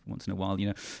once in a while,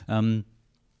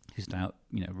 who's now,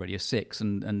 Radio 6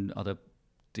 and other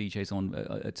DJs on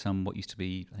at what used to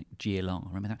be GLR.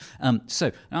 Remember that?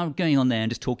 So I'm going on there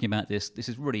and just talking about this. This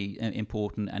is really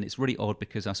important, and it's really odd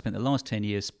because I spent the last 10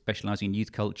 years specialising in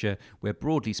youth culture, where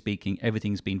broadly speaking,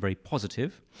 everything's been very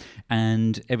positive,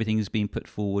 and everything has been put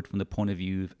forward from the point of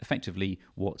view of effectively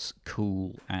what's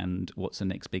cool and what's the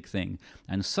next big thing.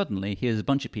 And suddenly, here's a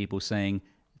bunch of people saying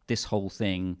this whole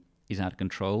thing is out of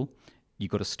control. You've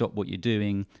got to stop what you're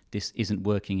doing. This isn't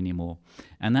working anymore.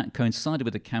 And that coincided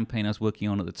with the campaign I was working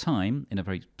on at the time in a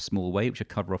very small way, which I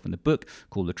cover off in the book,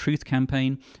 called the Truth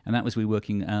Campaign. And that was the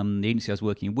agency I was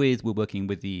working with. We're working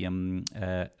with the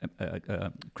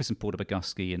Chris and Porter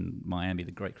Bogusky in Miami, the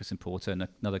great Chris and Porter, and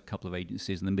another couple of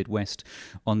agencies in the Midwest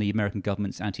on the American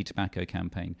government's anti-tobacco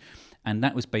campaign. And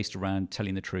that was based around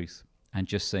telling the truth and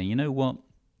just saying, you know what,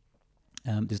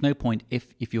 there's no point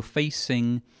if you're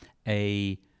facing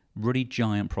a really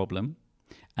giant problem,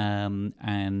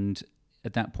 and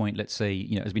at that point, let's say,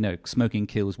 as we know, smoking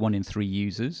kills 1 in 3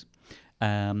 users.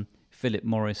 Philip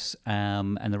Morris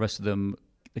and the rest of them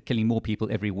are killing more people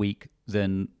every week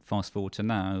than, fast forward to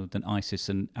now, than ISIS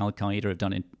and Al Qaeda have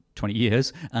done in 20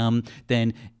 years.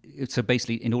 So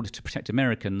basically, in order to protect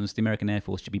Americans, the American Air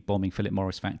Force should be bombing Philip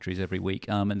Morris factories every week,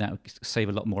 and that would save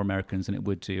a lot more Americans than it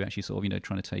would to actually sort of,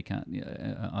 trying to take out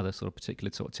other sort of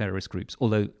particular sort of terrorist groups.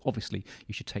 Although obviously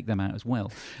you should take them out as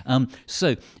well.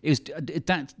 So it was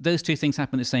that those two things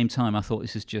happened at the same time. I thought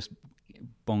this is just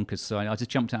bonkers. So I just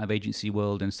jumped out of agency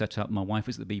world and set up. My wife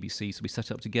was at the BBC, so we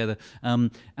set up together, and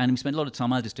we spent a lot of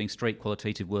time either just doing straight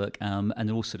qualitative work, and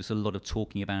then also just a lot of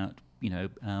talking about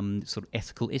sort of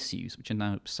ethical issues, which are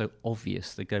now so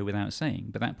obvious they go without saying.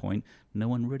 But at that point, no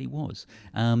one really was.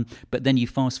 But then you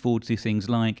fast forward to things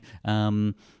like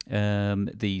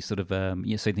the sort of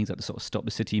say things like the sort of Stop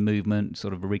the City movement,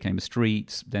 sort of reclaim the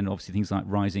streets. Then obviously things like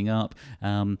Rising Up.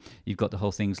 You've got the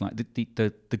whole things like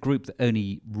the group that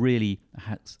only really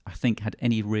had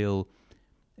any real.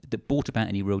 That brought about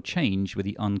any real change with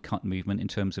the Uncut movement in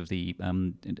terms of the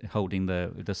holding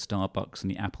the Starbucks and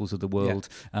the Apples of the world,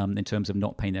 in terms of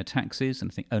not paying their taxes.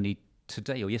 And I think only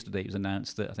today or yesterday it was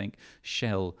announced that I think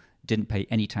Shell didn't pay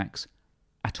any tax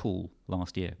at all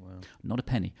last year. Wow. Not a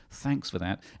penny. Thanks for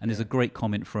that. And there's a great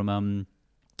comment from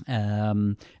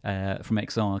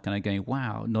XR kind of going,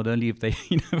 wow, not only have they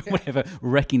whatever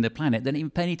wrecking the planet, they don't even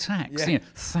pay any tax,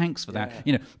 thanks for that.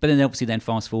 But then obviously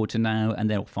fast forward to now, and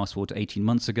then fast forward to 18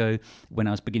 months ago when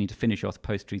I was beginning to finish off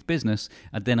post-truth business,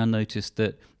 and then I noticed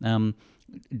that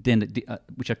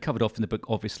which I covered off in the book,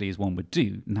 obviously, as one would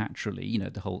do naturally,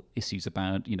 the whole issues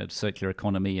about the circular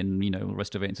economy and the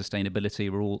rest of it, and sustainability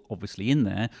were all obviously in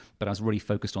there, but I was really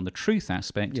focused on the truth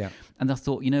aspect. And I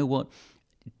thought, you know what,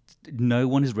 no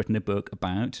one has written a book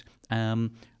about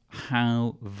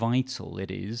how vital it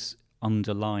is,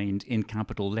 underlined in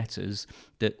capital letters,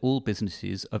 that all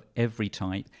businesses of every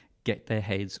type get their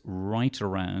heads right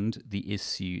around the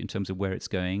issue in terms of where it's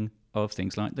going, of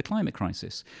things like the climate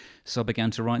crisis. So I began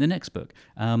to write the next book,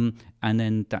 and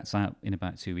then that's out in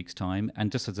about 2 weeks' time.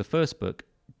 And just as the first book,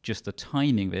 just the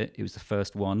timing of it was the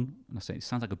first one. And I say it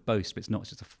sounds like a boast, but it's not. It's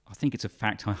just I think it's a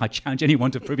fact. I challenge anyone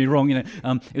to prove me wrong. It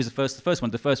was the first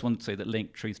one, say that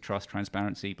linked truth, trust,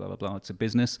 transparency, blah blah blah, to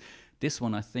business. This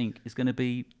one, I think, is going to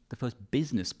be the first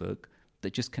business book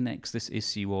that just connects this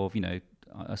issue of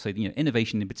I say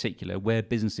innovation in particular, where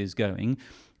business is going,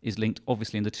 is linked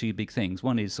obviously in the two big things.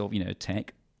 One is sort of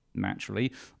tech,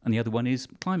 naturally, and the other one is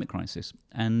climate crisis.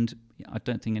 And I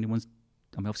don't think anyone's.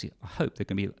 Obviously, I hope they're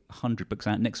going to be 100 books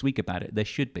out next week about it. There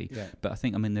should be. But I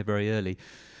think I'm in there very early,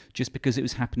 just because it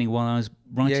was happening while I was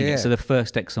writing it. So the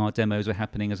first XR demos were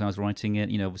happening as I was writing it.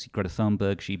 Obviously, Greta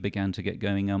Thunberg, she began to get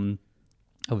going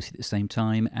obviously at the same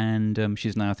time. And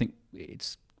she's now, I think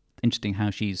it's interesting how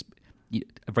she's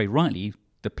very rightly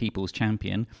the people's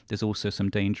champion, there's also some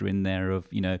danger in there of,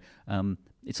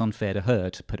 it's unfair to her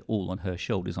to put it all on her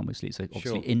shoulders, obviously. So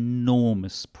obviously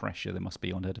enormous pressure there must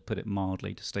be on her, to put it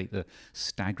mildly, to state the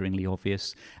staggeringly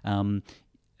obvious. And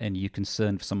you're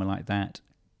concerned for someone like that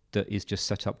is just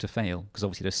set up to fail, because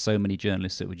obviously there's so many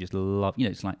journalists that would just love,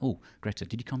 it's like, oh, Greta,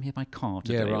 did you come here by car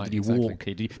today? Yeah, right, or did you walk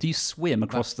here? Do you swim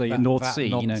across the North Sea?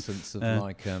 Nonsense of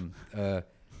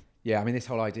I mean, this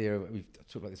whole idea, we've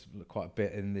talked about this quite a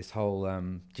bit, in this whole,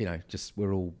 just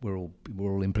we're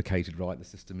all implicated, right? The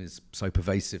system is so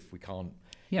pervasive, we can't,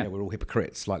 we're all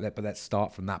hypocrites like that. But let's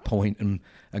start from that point and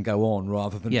go on,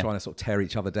 rather than trying to sort of tear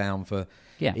each other down for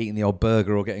eating the old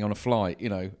burger or getting on a flight,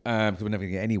 because we're never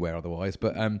going to get anywhere otherwise.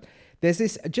 But there's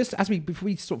this, just before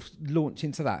we sort of launch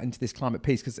into this climate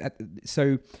piece, because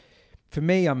so. For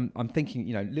me, I'm thinking,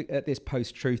 look at this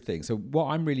post-truth thing. So what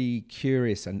I'm really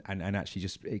curious and actually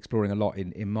just exploring a lot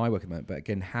in my work at the moment, but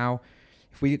again, how,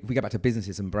 if we go back to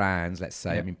businesses and brands, let's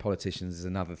say, I mean, politicians is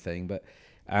another thing, but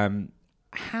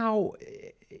how,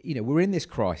 we're in this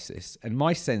crisis, and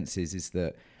my sense is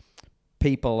that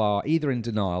people are either in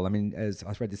denial. I mean, as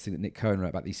I read this thing that Nick Cohen wrote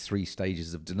about these 3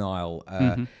 stages of denial,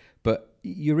 but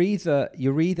you're either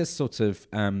sort of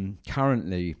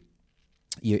currently...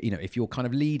 if you're kind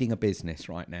of leading a business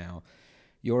right now,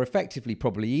 you're effectively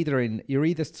probably either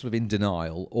sort of in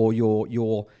denial, or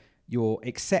you're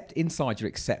accepting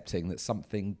that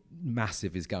something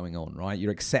massive is going on, right?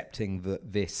 You're accepting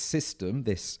that this system,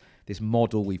 this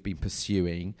model we've been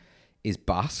pursuing, is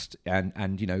bust, and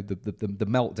the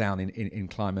meltdown in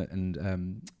climate and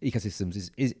ecosystems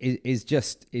is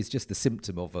just the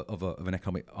symptom of an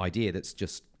economic idea that's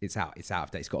just it's out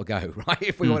of date. It's got to go, right?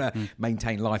 If we want to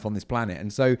maintain life on this planet.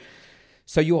 And so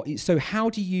how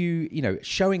do you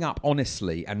showing up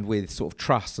honestly and with sort of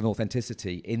trust and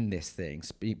authenticity in this thing,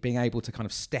 being able to kind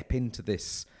of step into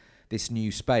this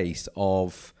new space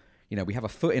of, we have a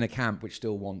foot in a camp which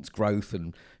still wants growth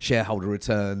and shareholder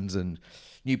returns and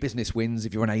new business wins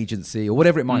if you're an agency or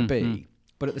whatever it might be.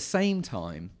 But at the same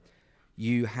time,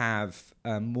 you have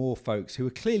more folks who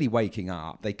are clearly waking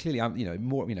up. They clearly are,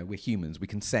 more, we're humans, we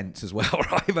can sense as well,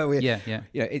 right? But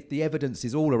the evidence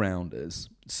is all around us.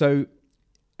 So,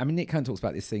 I mean, Nick Cohen talks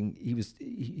about this thing.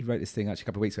 He wrote this thing actually a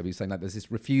couple of weeks ago. He was saying that there's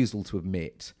this refusal to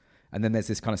admit, and then there's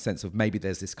this kind of sense of maybe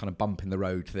there's this kind of bump in the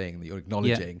road thing that you're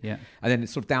acknowledging. And then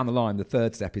it's sort of down the line, the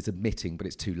third step is admitting, but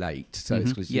it's too late. So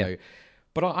it's because,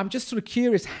 but I'm just sort of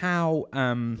curious how,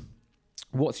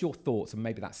 what's your thoughts, and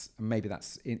maybe that's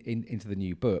into the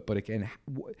new book. But again,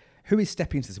 who is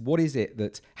stepping into this? What is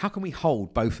it how can we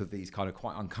hold both of these kind of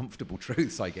quite uncomfortable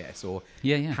truths, I guess, or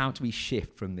how do we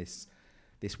shift from this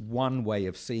one way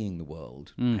of seeing the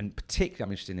world? And particularly,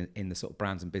 I'm interested in the sort of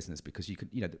brands and business, because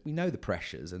we know the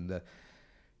pressures and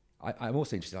I'm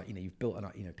also interested, you've built,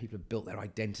 people have built their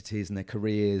identities and their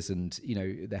careers, and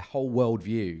their whole world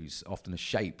views often are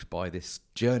shaped by this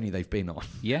journey they've been on.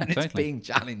 Yeah, and totally. It's being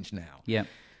challenged now. Yeah.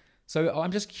 So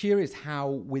I'm just curious how,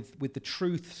 with the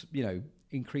truth,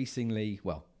 increasingly,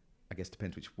 well, I guess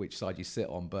depends which side you sit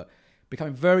on, but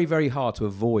becoming very, very hard to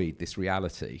avoid this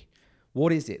reality.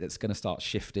 What is it that's going to start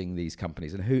shifting these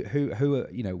companies, and who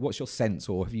are, what's your sense,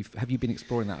 or have you been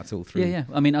exploring that at all through? Yeah.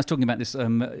 I mean, I was talking about this the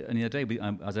other day.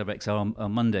 I was over XR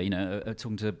on Monday,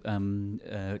 talking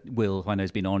to Will, who I know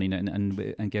has been on,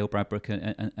 and Gail Bradbrook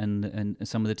and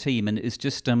some of the team, and it's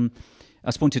just I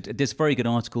was pointed to this very good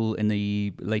article in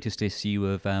the latest issue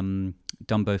of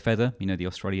Dumbo Feather, the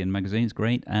Australian magazine. It's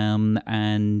great, and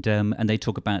they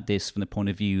talk about this from the point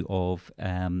of view of,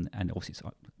 and obviously it's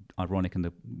ironic and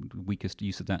the weakest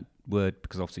use of that word,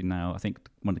 because obviously now I think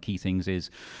one of the key things is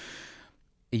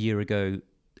a year ago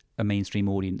a mainstream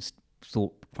audience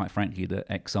thought, quite frankly, that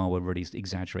XR were really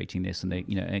exaggerating this, and they,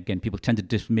 again, people tend to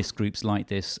dismiss groups like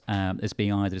this as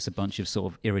being either just a bunch of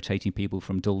sort of irritating people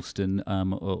from Dalston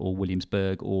or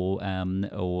Williamsburg, or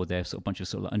they're sort of a bunch of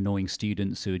sort of annoying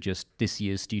students who are just this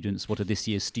year's students. What are this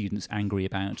year's students angry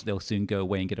about? They'll soon go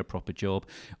away and get a proper job,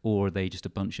 or are they just a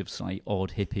bunch of slightly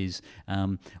odd hippies,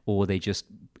 or they just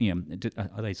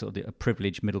are they sort of a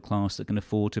privileged middle class that can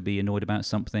afford to be annoyed about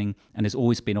something? And there's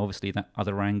always been obviously that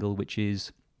other angle, which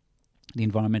is the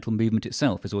environmental movement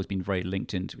itself has always been very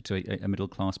linked into a middle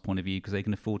class point of view, because they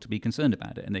can afford to be concerned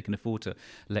about it, and they can afford to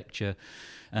lecture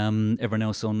everyone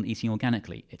else on eating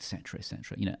organically, etc.,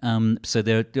 etc. So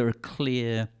there are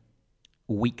clear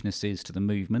weaknesses to the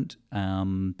movement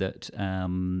that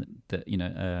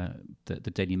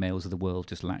the Daily Mails of the world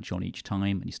just latch on each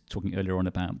time. And he's talking earlier on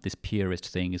about this purist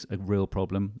thing is a real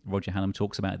problem. Roger Hallam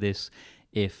talks about this.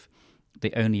 If they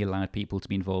only allowed people to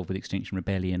be involved with Extinction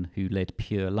Rebellion who led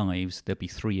pure lives, there'd be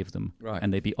 3 of them, right,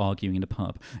 and they'd be arguing in a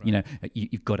pub. Right.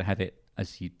 You've got to have it,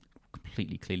 as you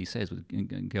completely clearly says with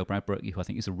Gail Bradbrook, who I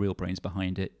think is the real brains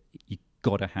behind it, you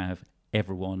got to have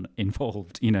everyone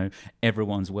involved.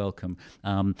 Everyone's welcome.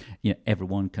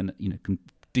 Everyone can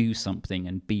do something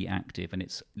and be active, and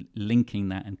it's linking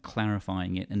that and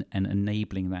clarifying it and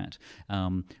enabling that,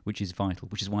 which is vital,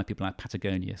 which is why people like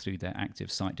Patagonia through their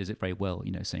active site does it very well,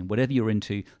 saying whatever you're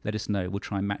into, let us know, we'll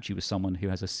try and match you with someone who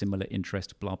has a similar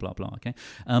interest, blah blah blah. Okay.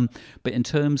 But in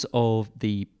terms of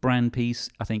the brand piece,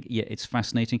 I think it's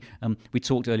fascinating. We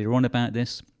talked earlier on about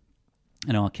this,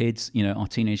 and our kids, our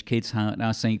teenage kids, how I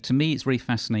was saying, to me it's very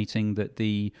fascinating that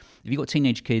if you've got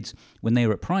teenage kids, when they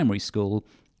were at primary school,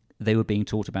 they were being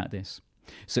taught about this.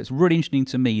 So it's really interesting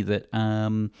to me that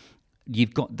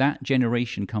you've got that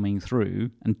generation coming through,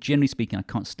 and generally speaking, I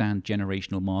can't stand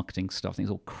generational marketing stuff. I think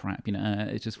it's all crap,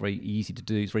 it's just very easy to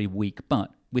do, it's very weak. But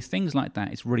with things like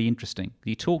that, it's really interesting.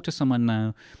 You talk to someone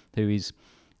now who is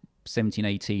 17,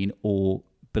 18 or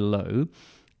below,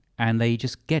 and they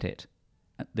just get it.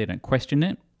 They don't question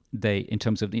it. They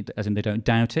don't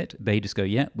doubt it. They just go,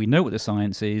 yeah, we know what the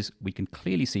science is. We can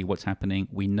clearly see what's happening.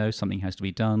 We know something has to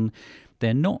be done.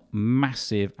 They're not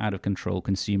massive, out of control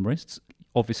consumerists.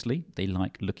 Obviously, they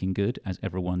like looking good, as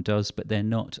everyone does, but they're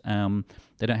not.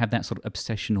 They don't have that sort of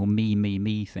obsession or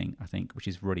me thing, I think, which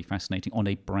is really fascinating on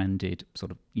a branded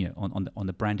sort of, on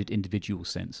the branded individual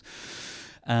sense.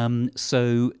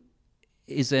 So,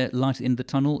 is there light in the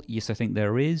tunnel? Yes, I think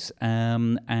there is,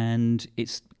 and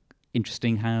it's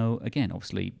interesting how, again,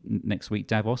 obviously next week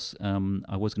Davos,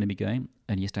 I was going to be going,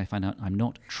 and yesterday I found out I'm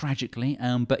not, tragically.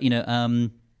 But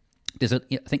there's I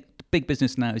think big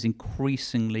business now is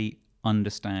increasingly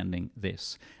understanding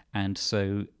this, and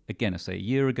so again, I say a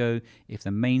year ago, if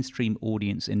the mainstream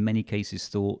audience in many cases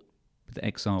thought the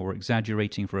XR were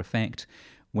exaggerating for effect,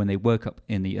 when they woke up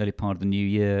in the early part of the new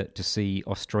year to see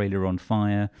Australia on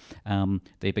fire,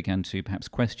 they began to perhaps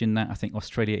question that. I think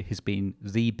Australia has been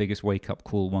the biggest wake-up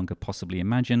call one could possibly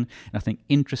imagine. And I think,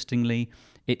 interestingly,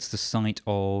 it's the site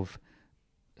of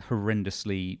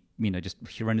horrendously, just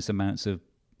horrendous amounts of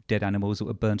dead animals that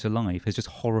were burnt alive. Has just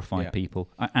horrified people.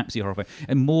 Absolutely horrified.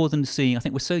 And more than seeing, I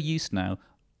think we're so used now,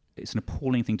 it's an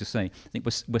appalling thing to say, I think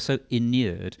we're so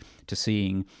inured to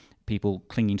seeing people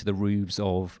clinging to the roofs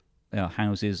of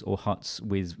houses or huts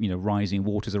with rising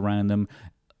waters around them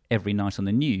every night on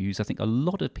the news. I think a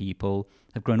lot of people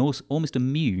have grown almost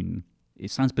immune.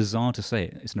 It sounds bizarre to say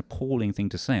it. It's an appalling thing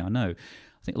to say, I know.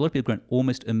 I think a lot of people have grown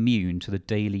almost immune to the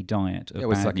daily diet of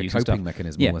bad it's like news a coping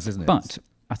mechanism almost, isn't it? But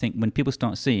I think when people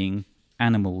start seeing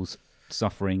animals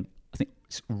suffering, I think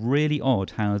it's really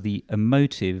odd how the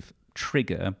emotive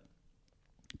trigger,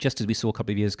 just as we saw a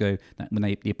couple of years ago, that when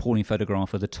the appalling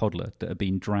photograph of the toddler that had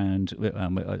been drowned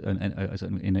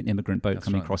in an immigrant boat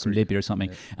coming across from Libya or something,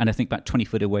 and I think about 20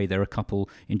 foot away there are a couple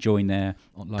enjoying their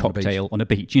cocktail on a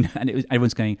beach, and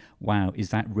everyone's going, "Wow, is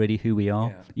that really who we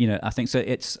are?" Yeah. I think so.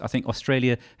 I think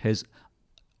Australia has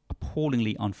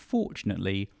appallingly,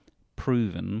 unfortunately,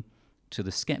 proven to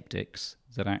the skeptics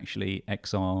that actually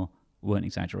XR weren't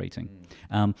exaggerating.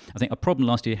 I think a problem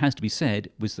last year, has to be said,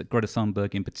 was that Greta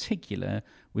Thunberg in particular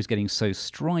was getting so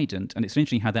strident, and it's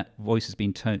interesting how that voice has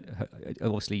been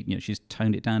obviously, she's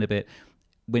toned it down a bit.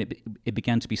 When it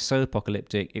began to be so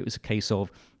apocalyptic, it was a case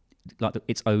of, like,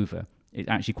 it's over. It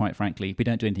actually, quite frankly, if we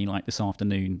don't do anything like this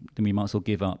afternoon, then we might as well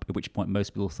give up, at which point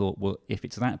most people thought, well, if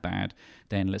it's that bad,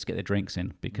 then let's get the drinks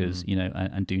in, because,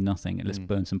 and do nothing, and let's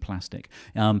burn some plastic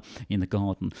in the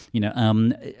garden.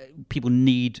 People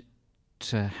need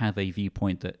to have a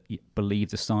viewpoint that believe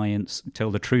the science,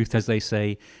 tell the truth, as they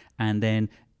say, and then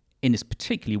in this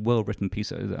particularly well-written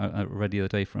piece I read the other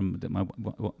day from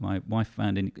what my wife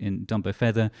found in Dumbo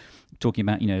Feather, talking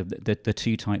about the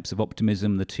two types of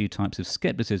optimism, the two types of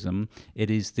skepticism. It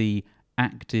is the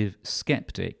active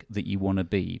skeptic that you want to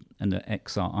be, and the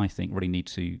XR, I think, really need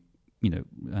to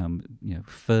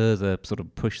further sort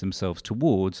of push themselves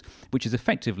towards, which is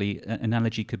effectively, an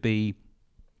analogy could be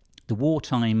the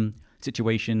wartime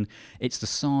situation. It's the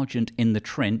sergeant in the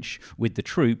trench with the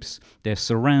troops. They're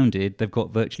surrounded. They've got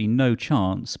virtually no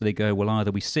chance, but they go, well,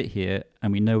 either we sit here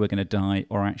and we know we're going to die,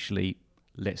 or actually,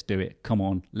 let's do it. Come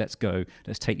on, let's go.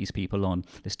 Let's take these people on.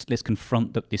 Let's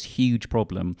confront this huge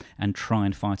problem and try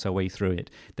and fight our way through it.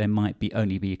 There might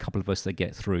only be a couple of us that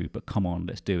get through, but come on,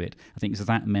 let's do it. I think it's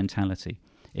that mentality.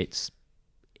 It's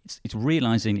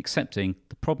realizing, accepting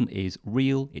the problem is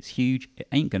real, it's huge, it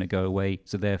ain't going to go away,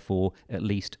 so therefore at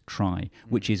least try.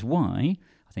 Which is why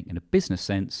I think in a business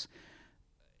sense,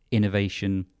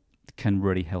 innovation can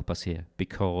really help us here,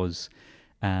 because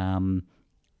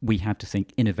we have to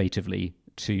think innovatively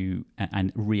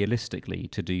and realistically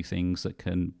to do things that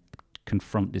can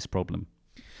confront this problem.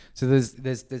 So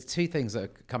there's two things that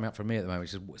are coming up for me at the moment.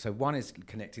 Which is, so one is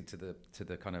connected to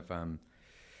the kind of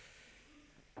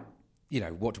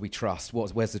what do we trust?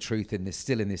 Where's the truth in this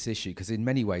issue? Because in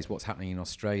many ways, what's happening in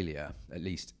Australia, at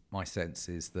least my sense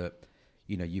is that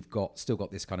you've still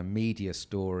got this kind of media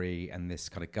story and this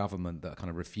kind of government that are kind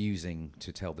of refusing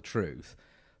to tell the truth.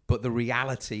 But the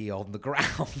reality on the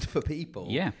ground for people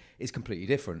is completely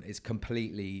different. It's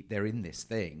completely, they're in this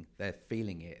thing, they're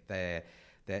feeling it,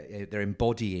 they're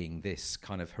embodying this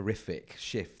kind of horrific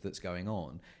shift that's going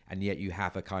on, and yet you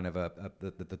have a kind of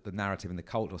the narrative in the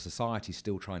cult or society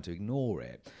still trying to ignore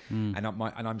it. And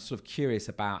I'm sort of curious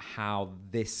about how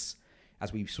this,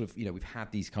 as we sort of we've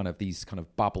had these kind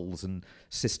of bubbles and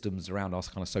systems around us,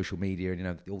 kind of social media,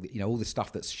 and all the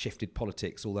stuff that's shifted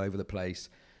politics all over the place.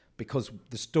 Because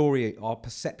the story, our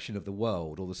perception of the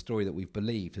world, or the story that we've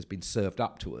believed, has been served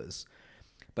up to us.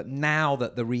 But now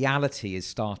that the reality is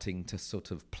starting to sort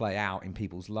of play out in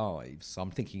people's lives, so I'm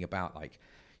thinking about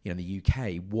in the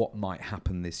UK, what might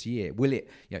happen this year? Will it,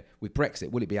 with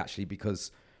Brexit, will it be actually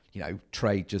because,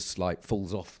 trade just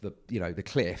falls off the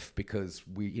cliff because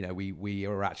we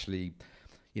are actually,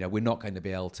 we're not going to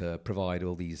be able to provide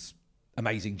all these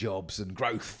amazing jobs and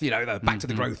growth, back to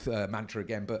the growth mantra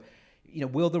again, but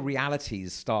will the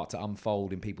realities start to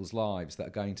unfold in people's lives that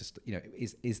are going to,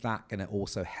 is that going to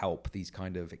also help these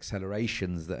kind of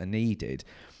accelerations that are needed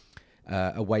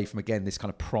away from, again, this kind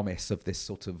of promise of this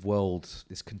sort of world,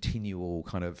 this continual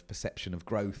kind of perception of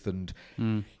growth and,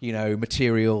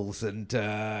 materials and,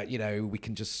 we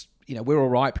can just, we're all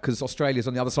right because Australia's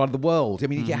on the other side of the world. I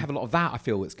mean, you have a lot of that, I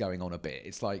feel, that's going on a bit.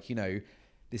 It's like,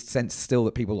 this sense still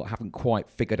that people haven't quite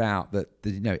figured out that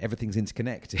everything's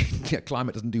interconnected.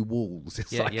 Climate doesn't do walls.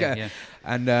 It's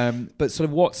and but sort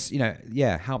of what's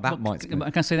how that might. I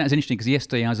can say that's interesting because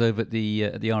yesterday I was over at the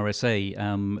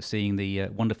RSA seeing the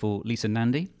wonderful Lisa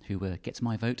Nandy, who gets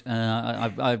my vote.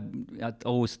 I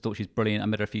always thought she's brilliant. I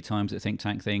met her a few times at think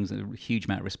tank things. A huge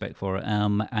amount of respect for her.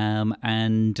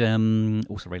 And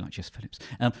also really like Jess Phillips.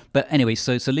 But anyway,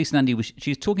 so Lisa Nandy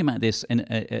she's talking about this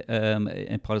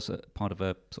in part of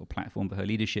a sort of platform for her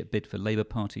leadership bid for Labour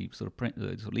Party sort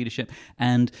of leadership,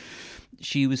 and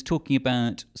she was talking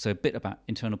about a bit about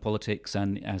internal politics,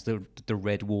 and as the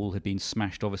red wall had been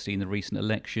smashed obviously in the recent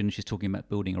election, she's talking about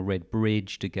building a red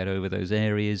bridge to get over those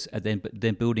areas, and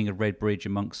then building a red bridge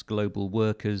amongst global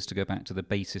workers to go back to the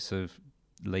basis of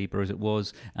Labour as it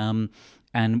was, and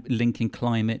linking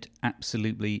climate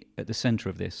absolutely at the centre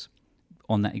of this,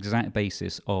 on that exact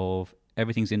basis of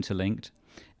everything's interlinked,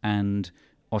 and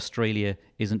Australia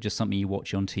isn't just something you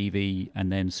watch on TV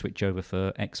and then switch over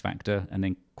for X Factor and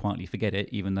then quietly forget it,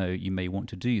 even though you may want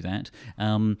to do that.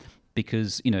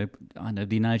 Because, I know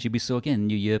the analogy we saw again,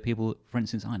 New Year, people, for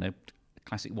instance, I know,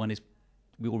 classic one is,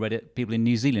 we all read it, people in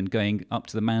New Zealand going up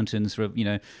to the mountains for,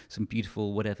 some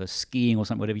beautiful, skiing or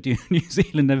something, whatever you do in New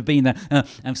Zealand, never been there,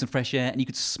 have some fresh air, and you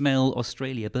could smell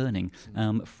Australia burning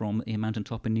from a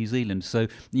mountaintop in New Zealand. So,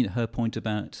 her point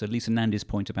about, Lisa Nandy's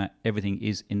point about everything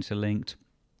is interlinked,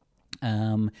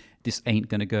 this ain't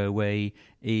going to go away,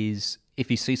 is if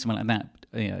you see someone like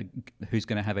that who's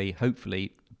going to have a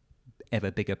hopefully ever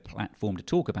bigger platform to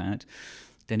talk about,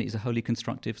 then it is a wholly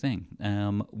constructive thing,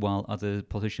 while other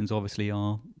politicians obviously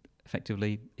are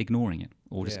effectively ignoring it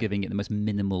or just giving it the most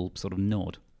minimal sort of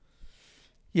nod.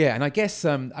 Yeah, and I guess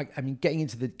I mean getting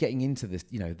into this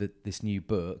this new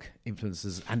book,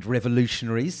 Influencers and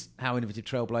Revolutionaries: How Innovative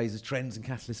Trailblazers, Trends and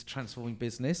Catalysts Transforming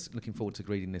Business. Looking forward to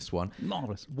reading this one.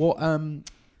 Marvelous. What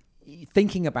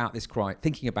thinking about this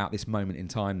moment in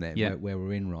time then, where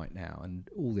we're in right now, and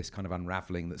all this kind of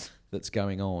unraveling that's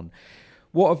going on.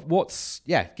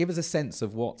 Give us a sense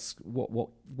of what's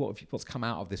come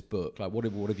out of this book. Like what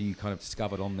have you kind of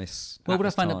discovered on this? Well, what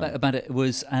I found about it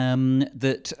was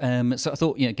that so I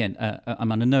thought, again,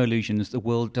 I'm under no illusions. The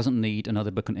world doesn't need another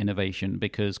book on innovation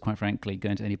because, quite frankly,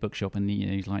 going to any bookshop and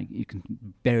you can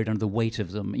bear it under the weight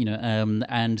of them,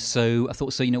 and so I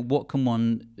thought, what can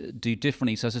one do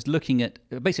differently? So I was just looking at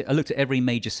I looked at every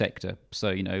major sector.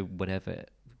 So whatever.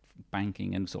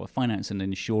 Banking and sort of finance and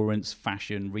insurance,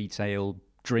 fashion, retail,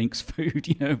 drinks, food,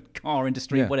 car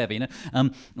industry, whatever,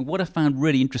 What I found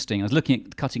really interesting, I was looking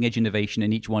at cutting edge innovation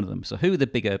in each one of them. So who are the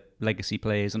bigger legacy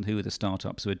players and who are the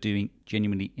startups who are doing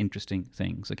genuinely interesting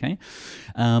things, okay?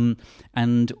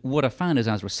 And what I found as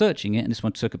I was researching it, and this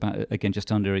one took about, again, just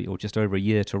over a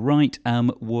year to write,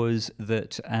 was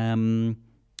that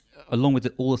along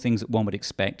with all the things that one would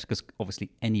expect, because obviously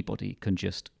anybody can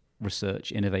just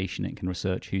research innovation and can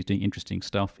research who's doing interesting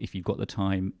stuff if you've got the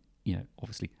time,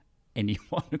 obviously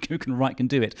anyone who can write can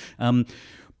do it,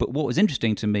 But what was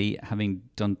interesting to me, having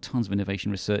done tons of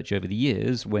innovation research over the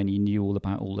years, when you knew all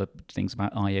the things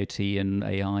about IoT and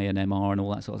AI and MR and all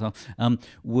that sort of stuff,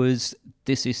 was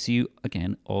this issue,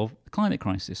 again, of the climate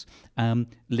crisis,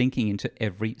 linking into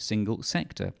every single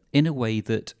sector in a way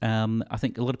that I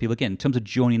think a lot of people, again, in terms of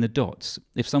joining the dots,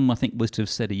 if someone, I think, was to have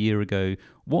said a year ago,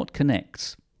 what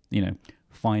connects,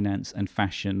 finance and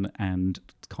fashion and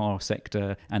car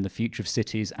sector and the future of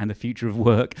cities and the future of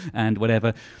work and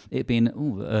whatever, it'd been,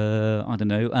 I don't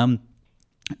know.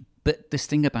 But this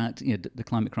thing about the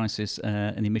climate crisis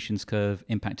and the emissions curve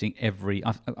impacting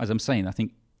as I'm saying, I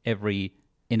think every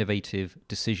innovative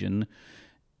decision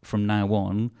from now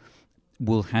on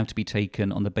will have to be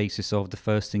taken on the basis of the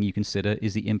first thing you consider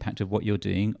is the impact of what you're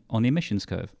doing on the emissions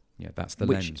curve. Yeah, that's the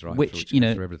lens, right? Which,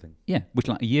 through everything. Yeah, which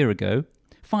like a year ago,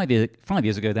 5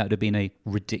 years ago, that would have been a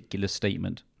ridiculous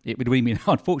statement. It would really mean,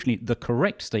 unfortunately, the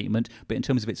correct statement, but in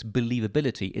terms of its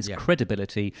believability, its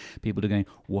credibility, people are going,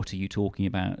 what are you talking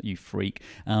about, you freak?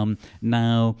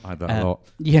 Now, I had that a lot.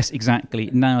 Yes,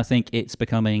 exactly. Now I think it's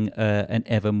becoming an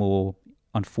ever more,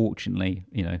 unfortunately,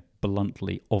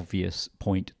 bluntly obvious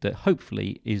point that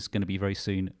hopefully is going to be very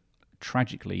soon.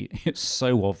 Tragically, it's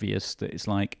so obvious that it's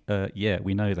like, yeah,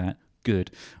 we know that.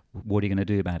 Good. What are you going to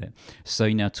do about it?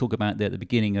 So talk about at the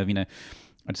beginning of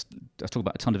I talk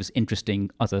about a ton of this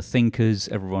interesting other thinkers.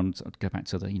 Everyone go back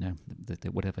to the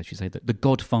whatever you say, the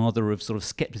godfather of sort of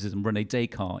skepticism, René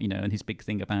Descartes, and his big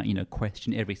thing about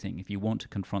question everything if you want to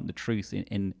confront the truth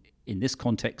in this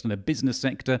context in a business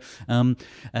sector,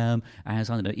 as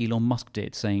I don't know, Elon Musk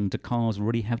did, saying do cars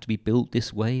really have to be built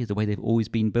this way, the way they've always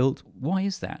been built? Why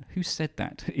is that? Who said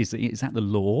that? Is that the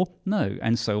law? No.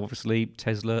 And so obviously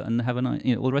Tesla and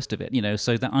all the rest of it.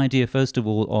 So that idea, first of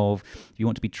all, of if you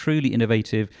want to be truly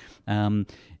innovative on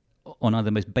either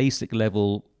the most basic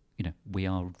level, we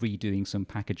are redoing some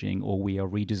packaging or we are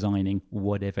redesigning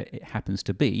whatever it happens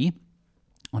to be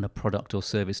on a product or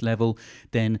service level,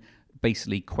 then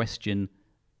basically question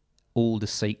all the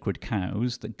sacred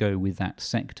cows that go with that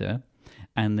sector,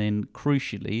 and then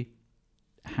crucially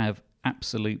have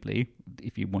absolutely,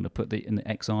 if you want to put it in the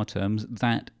XR terms,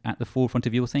 that at the forefront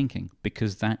of your thinking,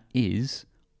 because that is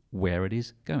where it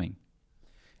is going.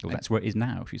 Well, that's where it is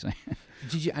now, should you say.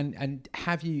 Did you and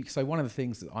have you? So one of the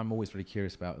things that I'm always really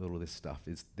curious about with all of this stuff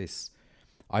is this.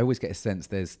 I always get a sense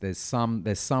there's some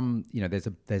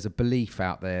there's a belief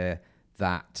out there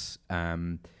that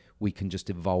we can just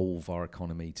evolve our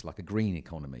economy to like a green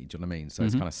economy. Do you know what I mean? So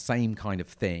it's kind of same kind of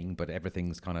thing, but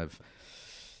everything's kind of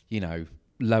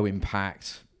low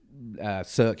impact,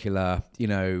 circular.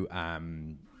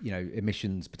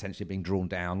 Emissions potentially being drawn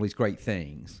down. All these great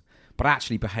things. But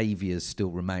actually behaviours still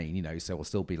remain, so we'll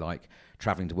still be like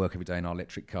travelling to work every day in our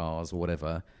electric cars or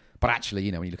whatever. But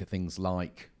actually, when you look at things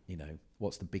like,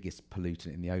 what's the biggest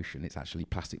pollutant in the ocean? It's actually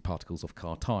plastic particles off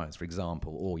car tyres, for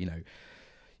example. Or,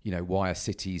 why are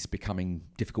cities becoming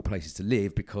difficult places to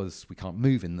live? Because we can't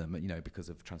move in them, because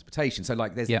of transportation. So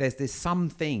like there's some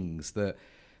things that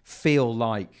feel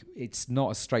like it's not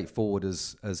as straightforward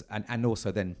as and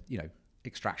also then,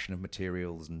 extraction of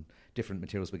materials and different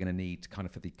materials we're going to need kind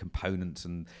of for the components,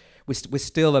 and it's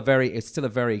still a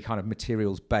very kind of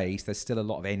materials based. There's still a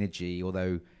lot of energy,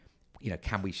 although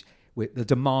the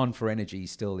demand for energy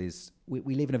still is.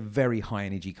 We live in a very high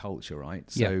energy culture, right?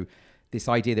 So this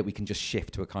idea that we can just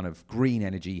shift to a kind of green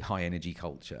energy, high energy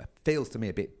culture feels to me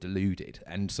a bit deluded,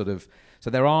 and sort of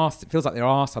it feels like there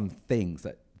are some things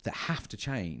that have to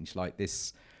change, like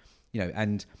this,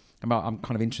 and I'm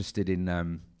kind of interested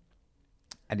in.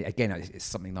 And again, it's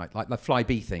something like the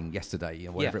Flybe thing yesterday,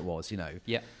 whatever it was,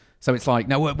 Yeah. So it's like,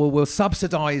 no, we'll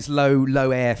subsidise low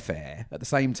airfare. At the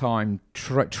same time,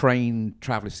 train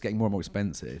travel is getting more and more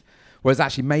expensive. Whereas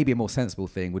actually maybe a more sensible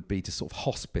thing would be to sort of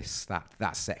hospice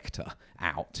that sector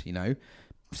out,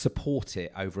 support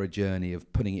it over a journey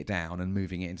of putting it down and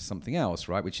moving it into something else,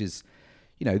 right? Which is,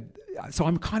 so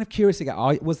I'm kind of curious again,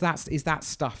 is that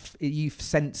stuff, are you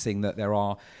sensing that there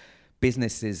are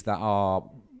businesses that are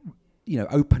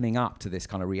opening up to this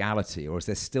kind of reality, or is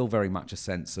there still very much a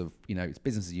sense of, it's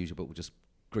business as usual, but we'll just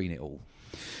green it all?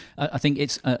 I think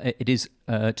it is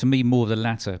to me more of the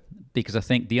latter, because I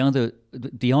think the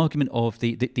argument of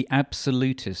the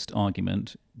absolutist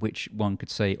argument, which one could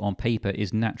say on paper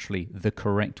is naturally the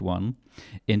correct one,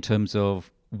 in terms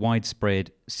of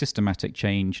widespread systematic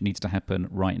change needs to happen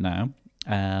right now.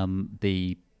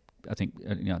 I think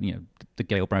the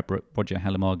Gail Bradbrook, Roger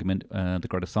Hallam argument, the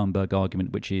Greta Thunberg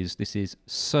argument, which is this is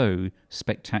so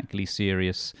spectacularly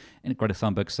serious. And Greta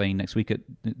Thunberg saying next week at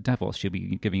Davos she'll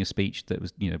be giving a speech that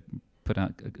was put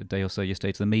out a day or so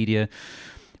yesterday to the media.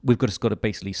 We've got to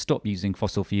basically stop using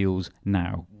fossil fuels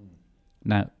now.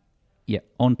 Now,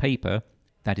 on paper,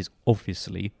 that is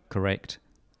obviously correct,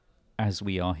 as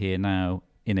we are here now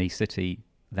in a city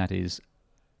that is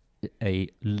a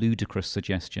ludicrous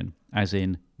suggestion, as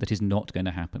in that is not going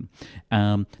to happen.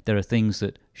 There are things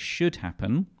that should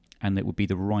happen and that would be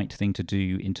the right thing to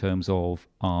do in terms of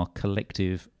our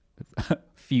collective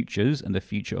futures and the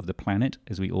future of the planet,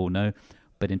 as we all know.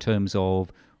 But in terms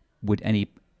of would any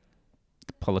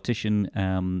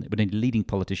leading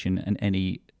politician and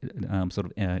any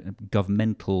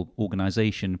governmental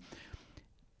organisation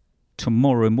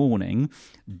tomorrow morning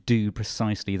do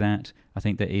precisely that, I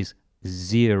think there is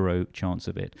zero chance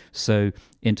of it. So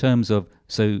in terms of,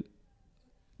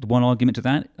 the one argument to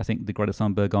that, I think the Greta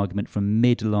Thunberg argument from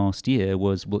mid last year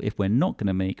was, well, if we're not going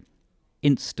to make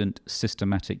instant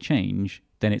systematic change,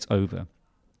 then it's over.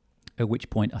 At which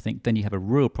point, I think then you have a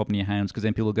real problem in your hands, because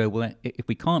then people go, well, if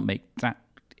we can't make that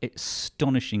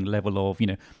astonishing level of,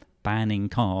 banning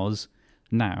cars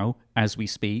now as we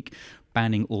speak,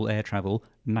 banning all air travel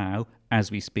now as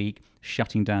we speak,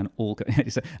 shutting down all,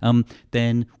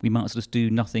 then we might as well just do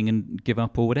nothing and give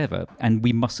up or whatever. And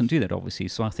we mustn't do that, obviously.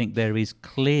 So I think there is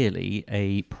clearly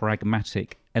a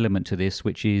pragmatic element to this,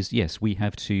 which is, yes, we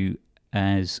have to,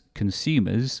 as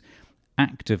consumers,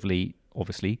 actively,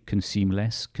 obviously, consume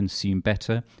less, consume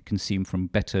better, consume from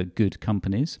better, good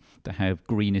companies that have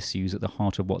green issues at the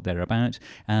heart of what they're about.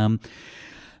 And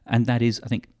that is, I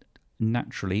think,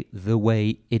 naturally the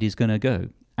way it is going to go.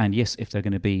 And yes, if they're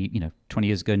going to be, 20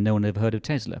 years ago, no one ever heard of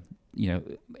Tesla,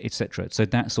 etc. So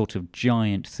that sort of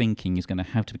giant thinking is going to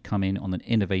have to come in on an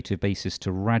innovative basis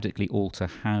to radically alter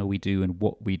how we do and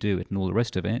what we do it and all the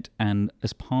rest of it. And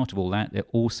as part of all that, there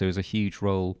also is a huge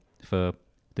role for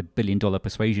the billion-dollar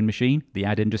persuasion machine, the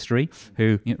ad industry,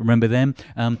 who, remember them,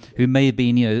 who may have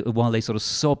been, while they sort of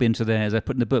sob into their, as I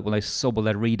put in the book, while they sob while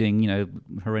they're reading,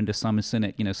 horrendous Simon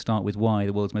Sinek, Start With Why,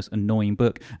 the world's most annoying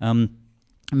book.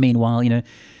 Meanwhile,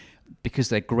 because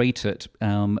they're great at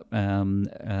enabling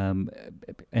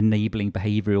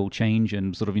behavioural change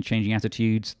and sort of changing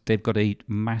attitudes, they've got a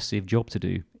massive job to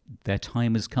do. Their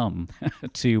time has come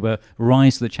to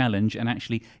rise to the challenge and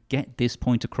actually get this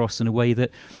point across in a way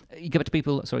that you give it to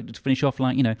people. Sorry, to finish off,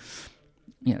 like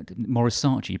Morris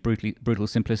Sarchi, brutal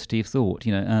simplicity of thought.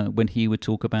 When he would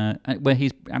talk about, where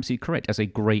he's absolutely correct as a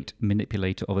great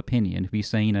manipulator of opinion. He's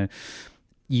saying,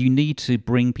 you need to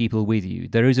bring people with you.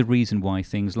 There is a reason why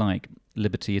things like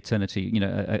liberty, eternity,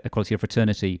 equality, or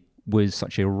fraternity was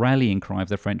such a rallying cry of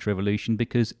the French Revolution,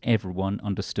 because everyone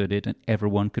understood it and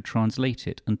everyone could translate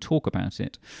it and talk about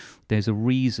it. There's a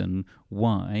reason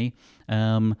why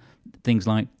things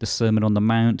like the Sermon on the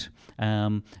Mount,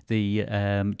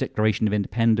 the Declaration of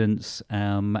Independence,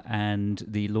 and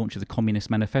the launch of the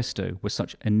Communist Manifesto were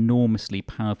such enormously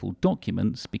powerful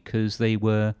documents, because they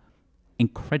were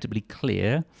incredibly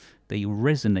clear, they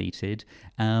resonated,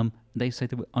 they say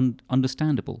they were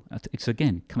understandable. It's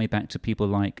again coming back to people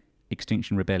like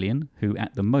Extinction Rebellion, who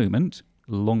at the moment,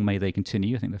 long may they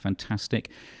continue, I think they're fantastic,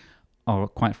 are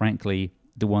quite frankly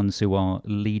the ones who are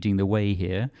leading the way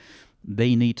here.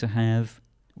 They need to have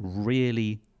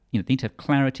really, they need to have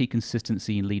clarity,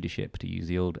 consistency, and leadership, to use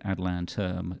the old Adlan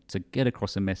term, to get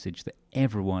across a message that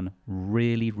everyone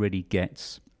really, really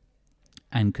gets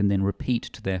and can then repeat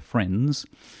to their friends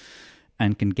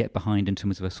and can get behind in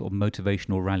terms of a sort of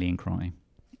motivational rallying cry.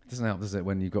 It doesn't help, does it,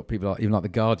 when you've got people even like The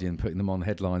Guardian putting them on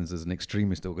headlines as an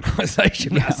extremist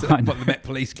organisation, but the Met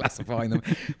Police classifying them.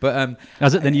 But I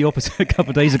was at the New Office a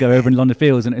couple of days ago over in London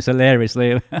Fields, and it's hilarious.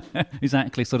 They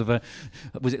exactly sort of the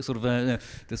sort of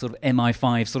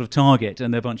MI5 sort of target,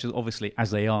 and they're a bunch of, obviously,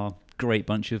 as they are, great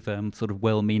bunch of sort of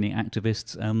well-meaning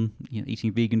activists,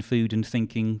 eating vegan food and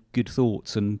thinking good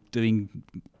thoughts and doing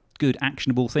good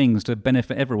actionable things to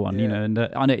benefit everyone. And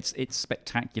I know it's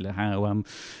spectacular how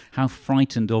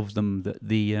frightened of them that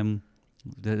the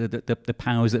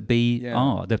powers that be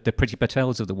are, the Priti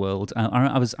Patels of the world.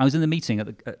 I was in the meeting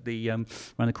at the around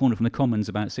the corner from the Commons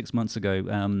about 6 months ago.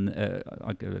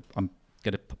 I'm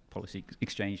get a policy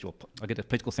exchange, or I get a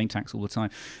political think tanks all the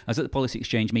time. I was at the policy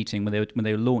exchange meeting when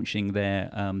they were launching their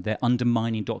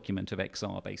undermining document of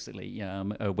XR, basically.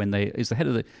 When they is the head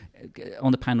of the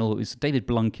on the panel is David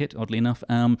Blunkett, oddly enough,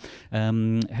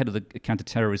 head of the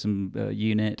counter-terrorism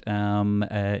unit,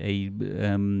 a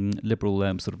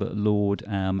liberal sort of a lord,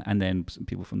 and then some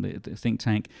people from the think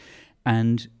tank,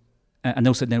 and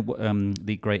also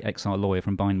the great XR lawyer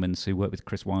from Bindmans who worked with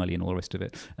Chris Wiley and all the rest of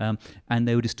it. And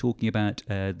they were just talking about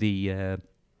the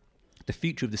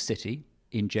future of the city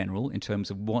in general, in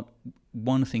terms of what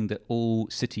one thing that all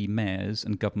city mayors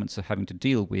and governments are having to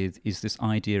deal with is this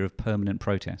idea of permanent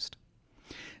protest.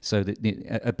 So that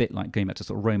a bit like going back to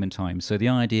sort of Roman times. So the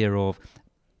idea of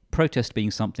protest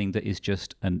being something that is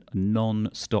just a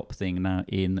non-stop thing now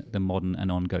in the modern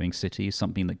and ongoing city, is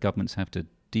something that governments have to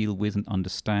deal with and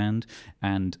understand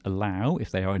and allow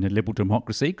if they are in a liberal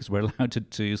democracy, because we're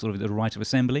allowed to sort of the right of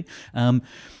assembly.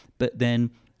 But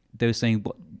then they were saying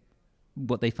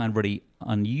what they found really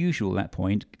unusual at that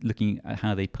point, looking at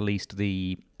how they policed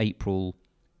the April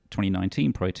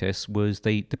 2019 protests, was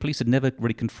the police had never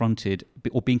really confronted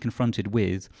or been confronted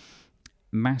with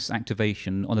mass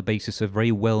activation on the basis of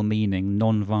very well-meaning,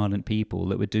 non-violent people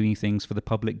that were doing things for the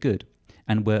public good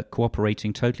and were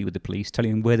cooperating totally with the police,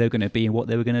 telling them where they were going to be and what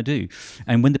they were going to do.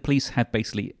 And when the police have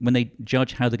basically, when they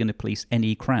judge how they're going to police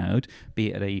any crowd,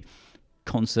 be it at a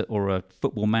concert or a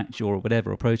football match or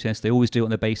whatever, or protest, they always do it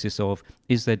on the basis of,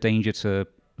 is there danger to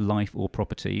life or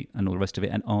property and all the rest of it,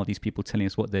 and are these people telling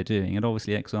us what they're doing? And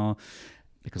obviously XR,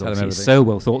 because obviously it's so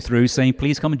well thought through, saying,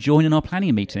 please come and join in our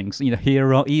planning meetings. Here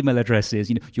are our email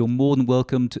addresses. You're more than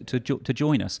welcome to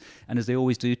join us. And as they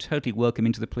always do, totally welcome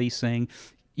into the police, saying,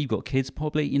 you've got kids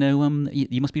probably,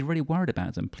 you must be really worried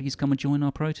about them. Please come and join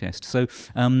our protest. So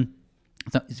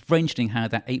it's very interesting how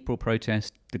that April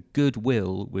protest, the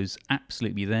goodwill was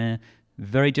absolutely there.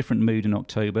 Very different mood in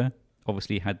October.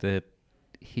 Obviously had the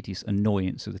hideous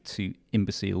annoyance of the two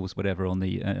imbeciles, whatever, on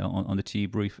the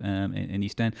tube roof in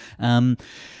East End,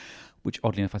 which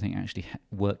oddly enough I think actually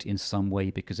worked in some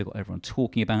way, because they got everyone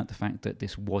talking about the fact that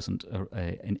this wasn't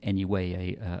in any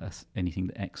way anything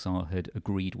that XR had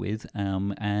agreed with,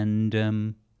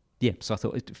 so I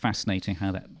thought it fascinating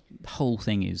how that whole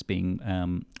thing is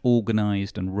being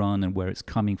organised and run, and where it's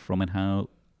coming from, and how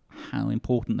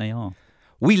important they are.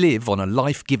 We live on a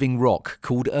life-giving rock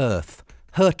called Earth,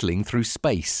 hurtling through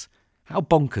space. How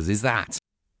bonkers is that?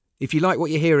 If you like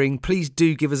what you're hearing, please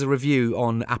do give us a review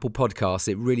on Apple Podcasts.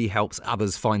 It really helps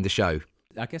others find the show.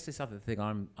 I guess this other thing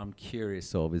I'm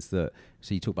curious of is that,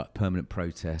 so you talk about permanent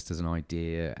protest as an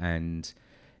idea, and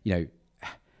I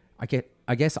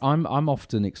guess I'm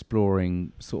often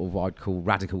exploring sort of what I'd call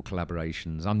radical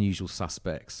collaborations, unusual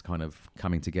suspects kind of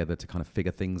coming together to kind of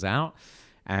figure things out.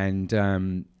 And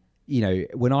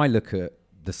when I look at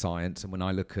the science, and when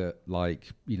I look at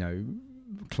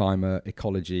climate,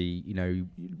 ecology,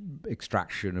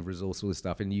 extraction of resource, all this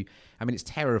stuff, and it's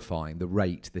terrifying the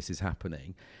rate this is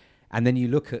happening. And then you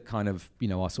look at kind of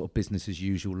our sort of business as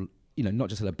usual, not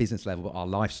just at a business level, but our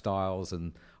lifestyles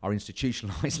and our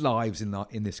institutionalized lives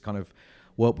in this kind of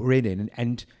world we're in,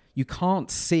 and you can't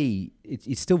see.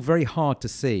 It's still very hard to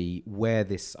see where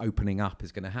this opening up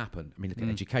is going to happen. I mean, look at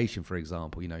education, for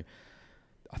example.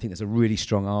 I think there's a really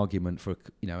strong argument for,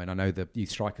 and I know the youth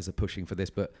strikers are pushing for this,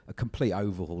 but a complete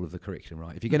overhaul of the curriculum,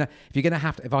 right?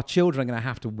 If our children are going to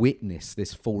have to witness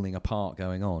this falling apart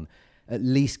going on, at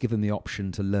least give them the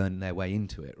option to learn their way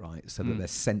into it, right? So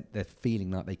that they're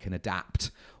feeling like they can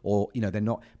adapt, or they're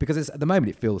not, because at the moment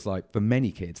it feels like for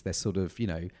many kids they're sort of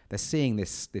they're seeing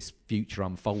this future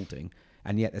unfolding,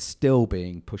 and yet they're still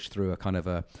being pushed through a kind of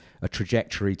a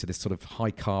trajectory to this sort of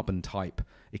high carbon type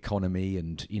economy,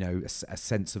 and a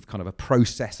sense of kind of a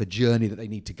process, a journey that they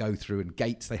need to go through, and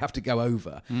gates they have to go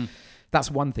over. That's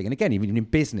one thing. And again, even in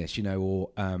business, the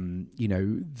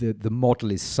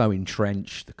model is so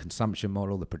entrenched, the consumption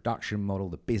model, the production model,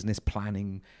 the business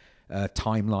planning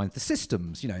timelines, the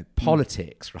systems,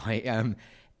 politics, right?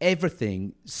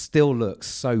 Everything still looks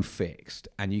so fixed,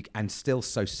 and still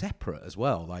so separate as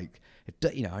well.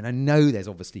 And I know there's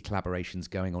obviously collaborations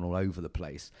going on all over the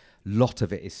place. A lot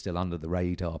of it is still under the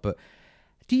radar. But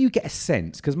do you get a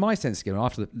sense? Because my sense, again,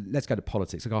 let's go to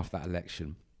politics, after that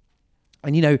election.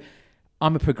 And,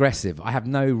 I'm a progressive. I have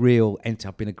no real entity.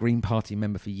 I've been a Green Party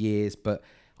member for years, but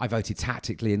I voted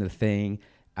tactically in the thing.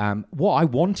 What I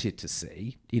wanted to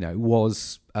see,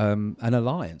 was an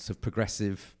alliance of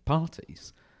progressive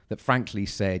parties that frankly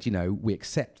said, we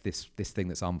accept this thing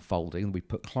that's unfolding, and we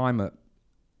put climate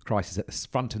crisis at the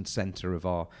front and center of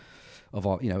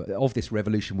of this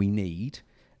revolution we need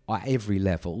at every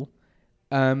level.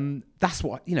 That's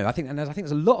what I think, and I think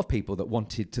there's a lot of people that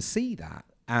wanted to see that.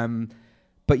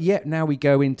 But yet now we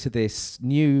go into this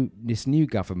new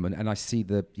government, and I see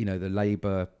the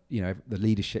Labour, the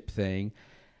leadership thing,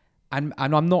 and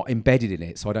I'm not embedded in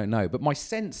it, so I don't know. But my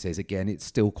sense is, again, it's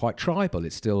still quite tribal.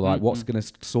 It's still like what's going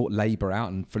to sort Labour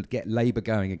out and get Labour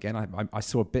going again. I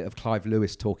saw a bit of Clive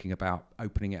Lewis talking about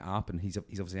opening it up, and he's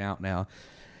obviously out now.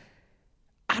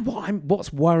 And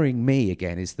what's worrying me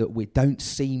again is that we don't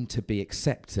seem to be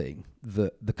accepting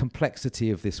that the complexity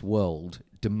of this world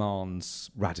demands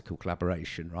radical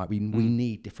collaboration, right? We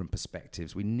need different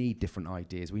perspectives. We need different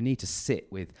ideas. We need to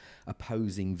sit with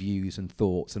opposing views and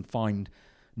thoughts and find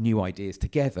new ideas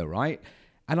together, right?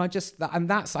 And I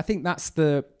think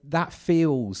that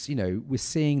feels, we're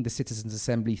seeing the Citizens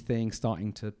Assembly thing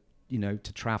starting to,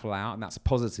 to travel out, and that's a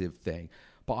positive thing.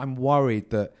 But I'm worried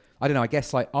that, I don't know, I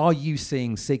guess, like, are you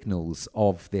seeing signals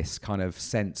of this kind of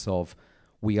sense of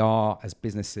we are, as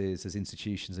businesses, as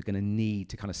institutions, are going to need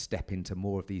to kind of step into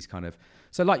more of these kind of,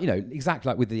 so like, exactly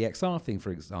like with the XR thing,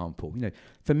 for example,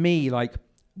 for me, like,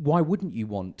 why wouldn't you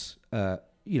want,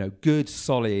 good,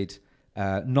 solid,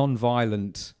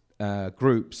 non-violent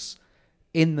groups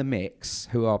in the mix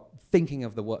who are thinking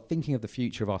of the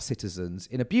future of our citizens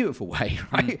in a beautiful way,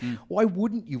 right? Mm-hmm. Why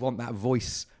wouldn't you want that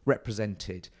voice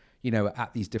represented,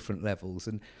 at these different levels?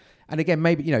 And again,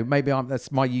 maybe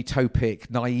that's my utopic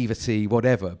naivety,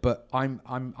 whatever. But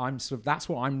I'm sort of, that's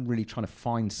what I'm really trying to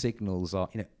find signals are.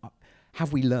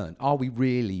 Have we learned? Are we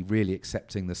really, really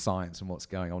accepting the science and what's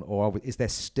going on, or is there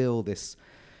still this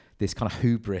kind of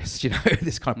hubris,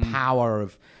 this kind of power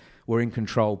of we're in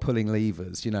control, pulling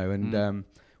levers, And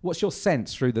what's your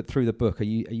sense through the book? Are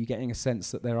you getting a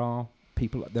sense that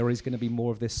there is going to be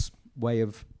more of this way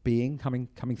of being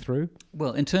coming through?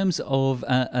 Well, in terms of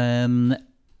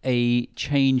a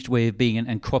changed way of being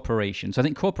and cooperation. So I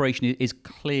think cooperation is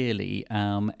clearly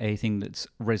a thing that's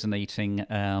resonating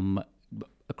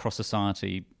across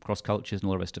society, across cultures and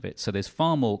all the rest of it. So there's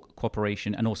far more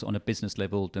cooperation, and also on a business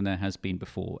level, than there has been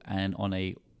before. And on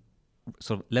a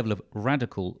sort of level of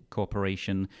radical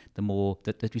cooperation, the more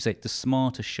that we say, the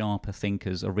smarter, sharper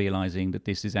thinkers are realizing that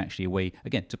this is actually a way,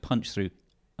 again, to punch through.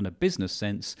 On a business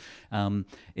sense,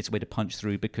 it's a way to punch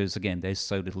through because, again, there's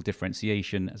so little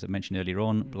differentiation, as I mentioned earlier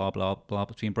on, blah, blah, blah,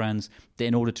 between brands, that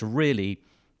in order to really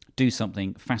do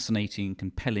something fascinating,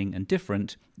 compelling and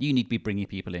different, you need to be bringing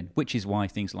people in, which is why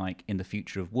things like in the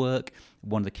future of work,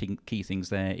 one of the key things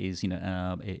there is,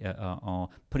 are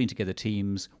putting together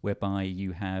teams whereby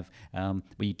you have, where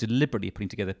you deliberately putting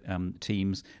together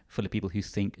teams full of people who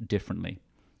think differently.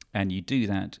 And you do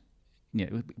that,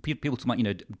 people talk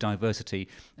about, diversity,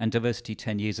 and diversity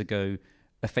 10 years ago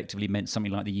effectively meant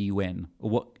something like the UN,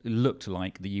 or what looked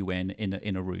like the UN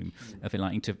in a room, of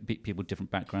allowing to people with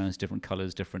different backgrounds, different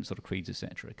colours, different sort of creeds,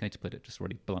 etc. Okay, to put it just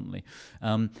really bluntly.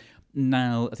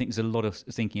 Now, I think there's a lot of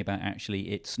thinking about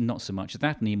actually it's not so much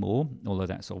that anymore, although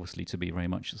that's obviously to be very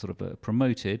much sort of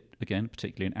promoted, again,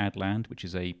 particularly in ad land, which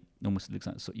is almost looks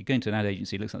like, so you go into an ad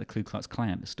agency, it looks like the Ku Klux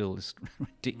Klan. It's still just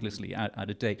ridiculously out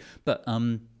of date. But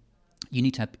you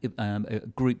need to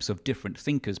have groups of different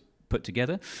thinkers put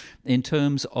together. In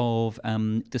terms of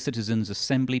the Citizens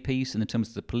Assembly piece and in terms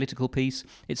of the political piece,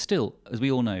 it's still, as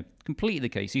we all know, completely the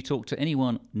case. You talk to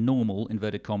anyone normal,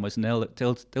 inverted commas, and they'll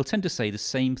tend to say the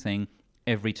same thing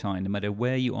every time, no matter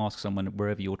where you ask someone,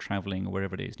 wherever you're traveling or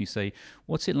wherever it is. And you say,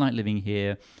 what's it like living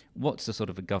here? What's the sort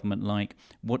of a government like?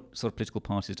 What sort of political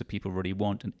parties do people really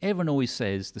want? And everyone always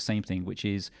says the same thing, which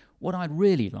is, what I'd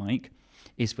really like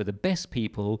is for the best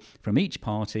people from each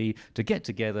party to get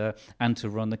together and to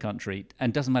run the country.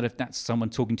 And it doesn't matter if that's someone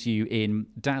talking to you in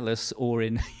Dallas or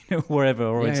in wherever,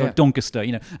 or it's like Doncaster,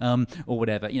 or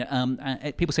whatever.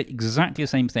 People say exactly the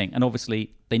same thing, and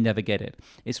obviously they never get it.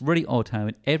 It's really odd how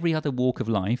in every other walk of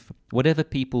life, whatever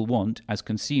people want as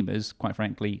consumers, quite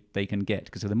frankly, they can get,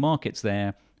 because if the market's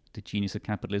there, the genius of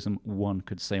capitalism, one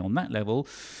could say on that level,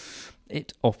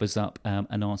 it offers up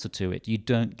an answer to it. You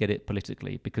don't get it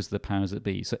politically because of the powers that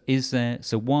be. So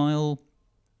while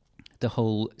the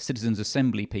whole Citizens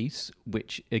Assembly piece,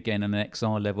 which again on an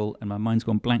XR level, and my mind's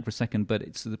gone blank for a second, but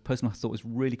it's the person I thought was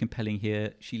really compelling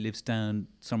here. She lives down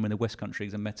somewhere in the West Country,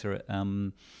 because I met her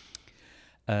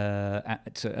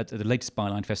at the latest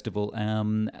Byline Festival.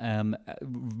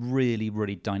 Really,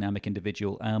 really dynamic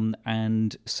individual.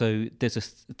 And so there's a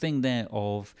thing there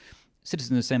of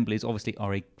Citizen Assemblies obviously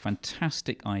are a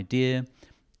fantastic idea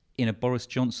in a Boris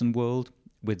Johnson world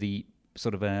with the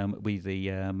sort of with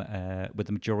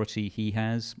the majority he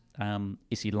has.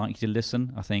 Is he likely to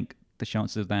listen? I think the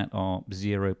chances of that are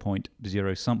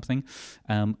 0.0 something.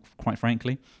 Quite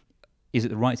frankly, is it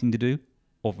the right thing to do?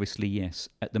 Obviously, yes.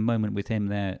 At the moment with him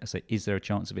there, I say, is there a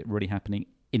chance of it really happening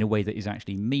in a way that is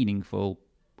actually meaningful?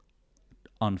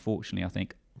 Unfortunately, I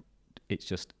think it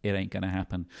ain't going to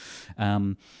happen.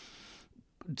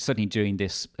 Certainly during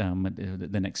this,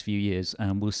 the next few years,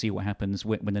 we'll see what happens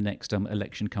when the next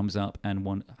election comes up, and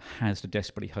one has to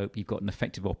desperately hope you've got an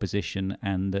effective opposition,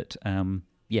 and that,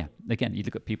 again, you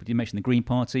look at people, you mentioned the Green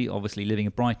Party, obviously living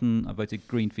in Brighton, I voted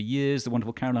Green for years, the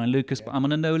wonderful Caroline Lucas, but I'm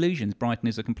under no illusions. Brighton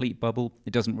is a complete bubble.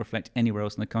 It doesn't reflect anywhere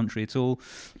else in the country at all.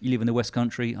 You live in the West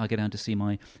Country, I go down to see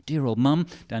my dear old mum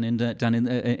down in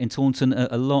Taunton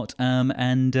a lot, down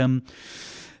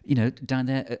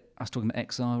there, I was talking about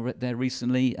XR there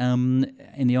recently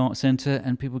in the art centre,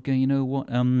 and people go, you know what,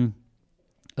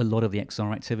 a lot of the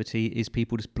XR activity is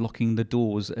people just blocking the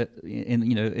doors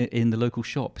in the local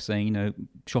shop, saying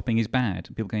shopping is bad.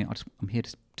 People going, I'm here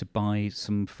to buy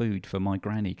some food for my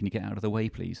granny. Can you get out of the way,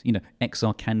 please?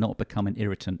 XR cannot become an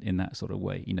irritant in that sort of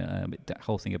way. That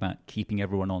whole thing about keeping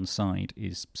everyone on side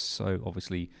is so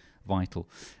obviously vital,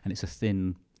 and it's a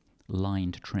thin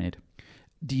line to tread.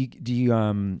 Do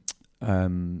you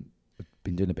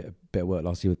been doing a bit of work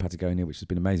last year with Patagonia, which has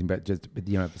been amazing, but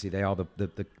obviously they are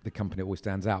the company that always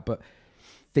stands out. But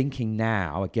thinking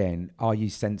now, again, are you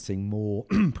sensing more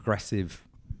progressive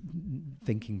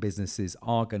thinking businesses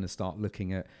are going to start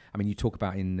looking at, I mean, you talk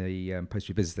about in the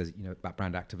post-trade business, there's, about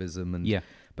brand activism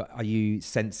but are you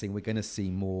sensing we're going to see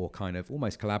more kind of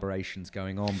almost collaborations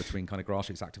going on between kind of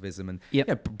grassroots activism and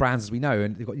brands, as we know,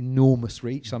 and they've got enormous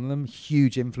reach, some of them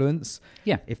huge influence.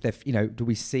 If they're, do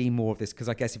we see more of this? Because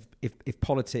I guess if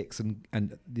politics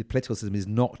and the political system is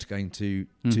not going to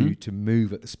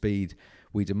move at the speed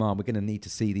we demand, we're going to need to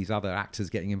see these other actors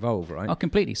getting involved, right? Oh,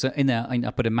 completely. So in there,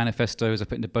 I put a manifesto, as I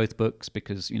put into both books,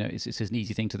 because it's an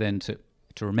easy thing to then to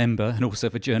remember, and also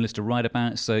for journalists to write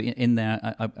about. So in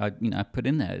there, I put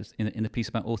in there in the piece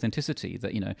about authenticity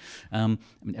that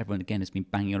everyone again has been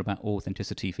banging on about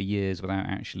authenticity for years without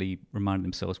actually reminding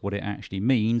themselves what it actually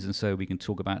means, and so we can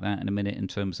talk about that in a minute in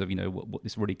terms of what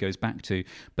this really goes back to.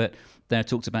 But there it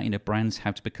talks about brands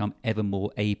have to become ever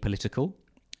more apolitical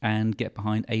and get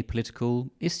behind apolitical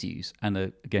issues. And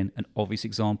again, an obvious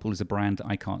example is a brand that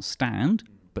I can't stand,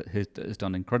 but has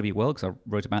done incredibly well, because I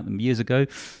wrote about them years ago.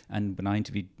 And when I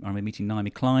remember meeting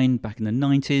Naomi Klein back in the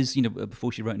 90s,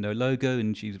 before she wrote No Logo,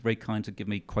 and she was very kind to give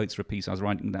me quotes for a piece I was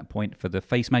writing at that point for the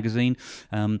Face magazine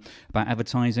about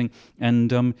advertising.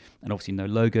 And obviously No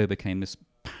Logo became this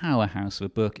powerhouse of a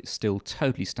book. It still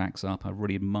totally stacks up. I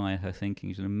really admire her thinking.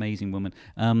 She's an amazing woman,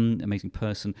 amazing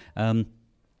person.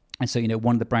 And so,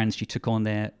 one of the brands she took on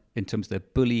there in terms of their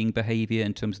bullying behaviour,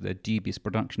 in terms of their dubious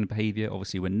production behaviour,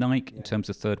 obviously were Nike, in terms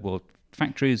of third world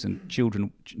factories and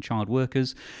child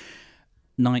workers.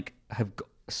 Nike have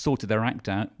sorted their act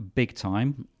out big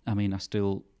time. I mean, I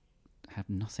still have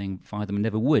nothing for them and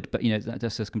never would, but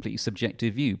that's a completely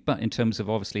subjective view. But in terms of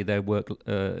obviously their work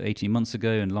 18 months ago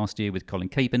and last year with Colin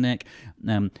Kaepernick,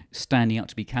 standing up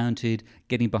to be counted,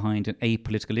 getting behind an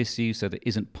apolitical issue so that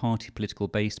isn't party political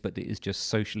based, but that is just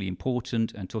socially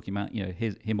important, and talking about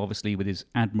him obviously with his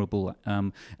admirable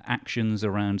actions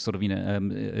around sort of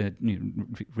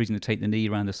reason to take the knee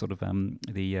around the sort of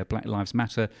the Black Lives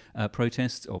Matter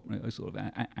protests or sort of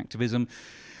activism,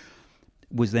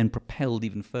 was then propelled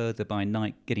even further by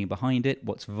Nike getting behind it.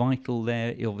 What's vital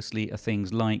there, obviously, are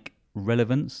things like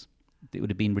relevance. It would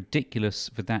have been ridiculous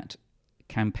for that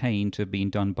campaign to have been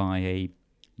done by a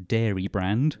dairy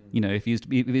brand. If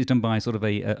it was done by sort of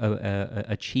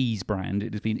a cheese brand,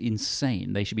 it has been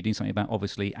insane. They should be doing something about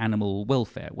obviously animal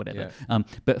welfare, whatever.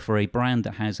 But for a brand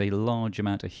that has a huge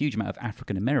amount of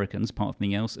African Americans, apart from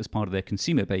anything else, as part of their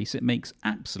consumer base, it makes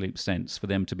absolute sense for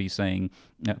them to be saying,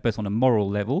 both on a moral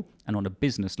level and on a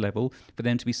business level, for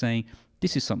them to be saying,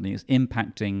 this is something that's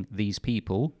impacting these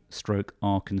people,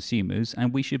 our consumers,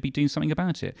 and we should be doing something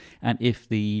about it. And if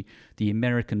the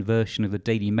American version of the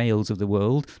Daily Mails of the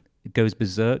world goes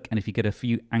berserk, and if you get a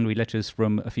few angry letters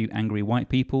from a few angry white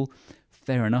people,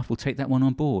 fair enough, we'll take that one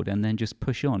on board and then just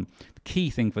push on. The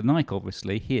key thing for Nike,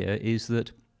 obviously, here is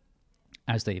that,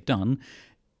 as they've done,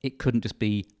 it couldn't just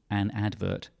be an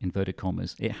advert, inverted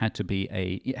commas. It has to be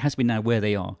now where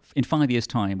they are. In 5 years'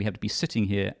 time, we have to be sitting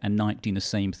here and Nike doing the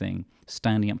same thing,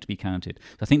 standing up to be counted.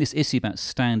 So I think this issue about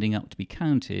standing up to be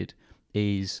counted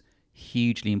is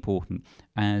hugely important,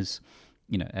 as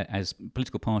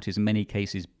political parties in many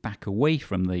cases back away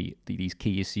from these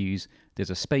key issues. There's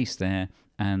a space there,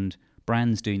 and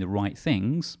brands doing the right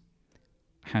things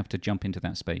have to jump into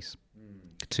that space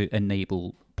to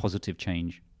enable positive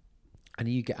change. And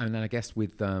then I guess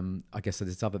with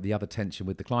the other tension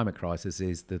with the climate crisis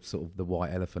is the sort of the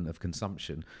white elephant of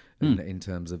consumption, in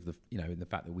terms of in the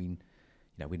fact that we're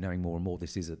knowing more and more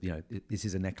this is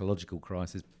an ecological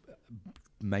crisis,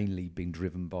 mainly being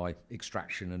driven by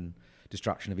extraction and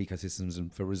destruction of ecosystems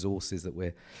and for resources that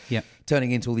we're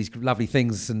turning into all these lovely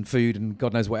things and food and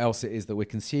God knows what else it is that we're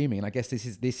consuming. And I guess this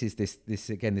is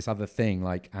again this other thing,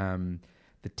 like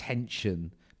the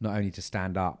tension, not only to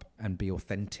stand up and be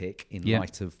authentic in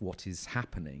light of what is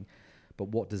happening, but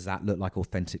what does that look like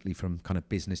authentically from kind of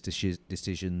business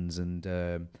decisions and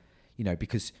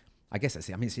because I guess that's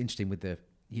it. I mean, it's interesting with the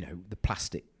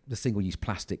single-use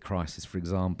plastic crisis, for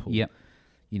example.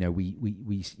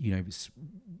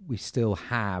 We still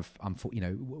have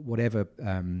whatever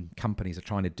companies are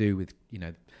trying to do with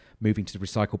moving to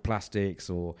recycled plastics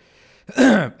or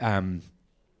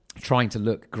trying to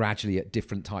look gradually at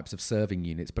different types of serving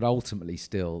units, but ultimately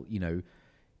still,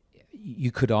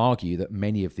 you could argue that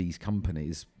many of these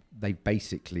companies, they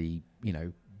basically,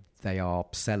 they are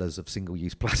sellers of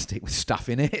single-use plastic with stuff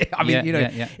in it. I mean,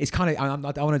 it's kind of,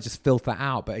 I don't want to just filter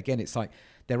out, but again, it's like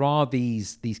there are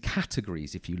these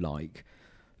categories, if you like,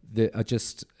 that are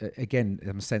just, again,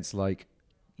 in a sense, like,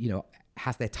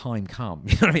 has their time come?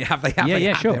 You know what I mean? Have they had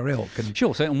their ilk?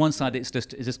 Sure. So on one side, it's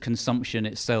just consumption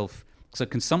itself. So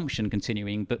consumption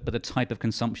continuing, but the type of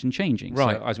consumption changing.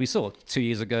 Right. So as we saw 2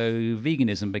 years ago,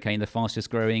 veganism became the fastest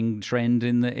growing trend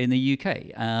in the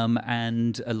UK,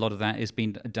 and a lot of that has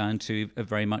been down to a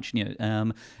very much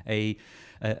a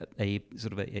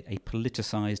sort of a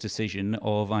politicized decision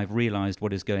of I've realized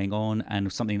what is going on,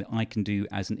 and something that I can do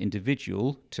as an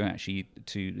individual to actually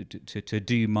to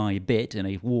do my bit in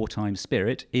a wartime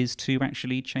spirit is to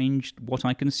actually change what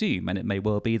I consume. And it may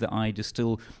well be that I just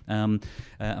still I'm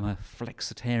a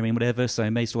flexitarian, whatever, so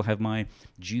I may still have my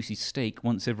juicy steak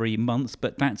once every month,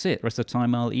 but that's it. The rest of the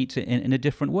time I'll eat it in a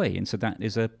different way, and so that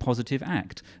is a positive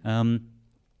act. And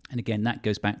again, that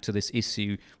goes back to this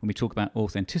issue when we talk about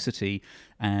authenticity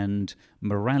and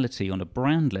morality on a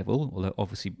brand level, although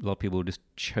obviously a lot of people will just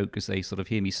choke as they sort of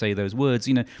hear me say those words.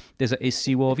 There's an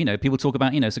issue of, people talk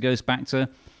about, so it goes back to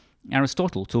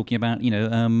Aristotle talking about,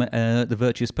 the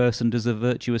virtuous person does a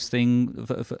virtuous thing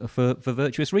for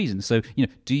virtuous reasons. So,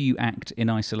 do you act in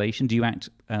isolation? Do you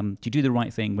do the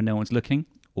right thing when no one's looking?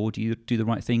 Or do you do the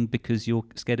right thing because you're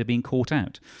scared of being caught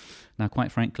out? Now,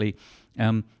 quite frankly,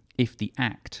 if the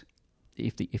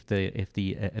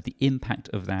impact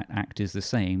of that act is the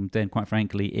same, then quite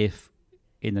frankly, if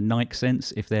in the Nike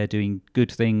sense, if they're doing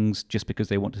good things just because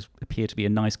they want to appear to be a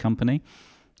nice company,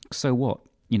 so what?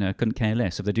 Couldn't care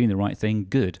less. If they're doing the right thing,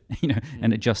 good.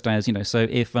 And it just as, so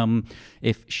if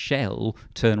Shell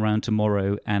turn around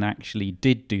tomorrow and actually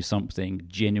did do something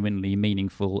genuinely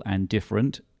meaningful and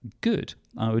different, good.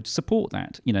 I would support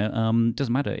that.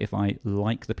 Doesn't matter if I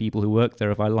like the people who work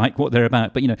there, if I like what they're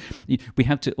about. But, we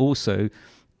have to also,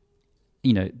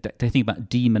 they think about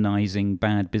demonizing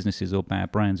bad businesses or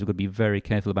bad brands. We've got to be very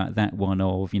careful about that one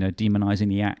of, demonizing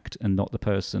the act and not the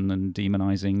person, and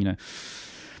demonizing,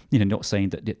 not saying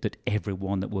that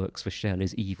everyone that works for Shell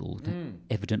is evil.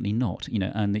 Evidently not.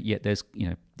 And yet there's,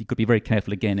 you've got to be very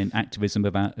careful again in activism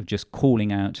about just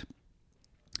calling out,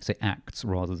 say, acts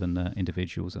rather than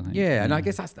individuals, I think. Yeah, and I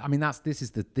guess this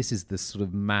is the sort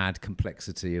of mad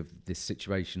complexity of this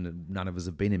situation that none of us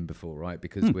have been in before, right?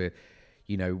 Because we're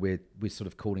sort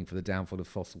of calling for the downfall of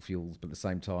fossil fuels, but at the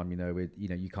same time,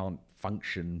 you can't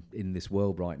function in this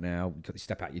world right now. You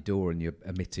step out your door and you're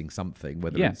emitting something,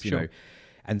 whether it's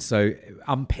and so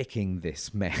unpicking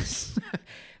this mess,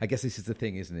 I guess this is the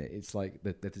thing, isn't it? It's like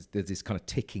there's this kind of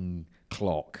ticking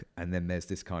clock, and then there's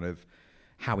this kind of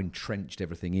how entrenched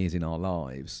everything is in our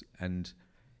lives, and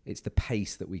it's the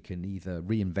pace that we can either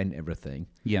reinvent everything.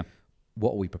 Yeah.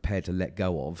 What are we prepared to let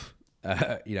go of?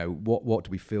 What do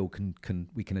we feel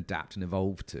we can adapt and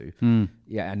evolve to?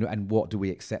 Yeah, and what do we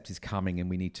accept is coming, and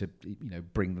we need to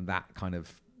bring that kind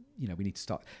of we need to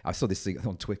start. I saw this thing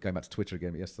on Twitter, going back to Twitter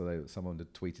again yesterday. Someone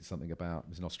had tweeted something about, it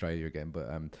was in Australia again, but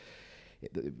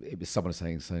it was someone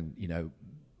saying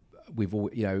we've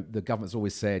all the government's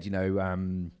always said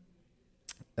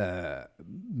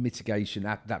mitigation,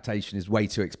 adaptation is way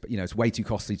too it's way too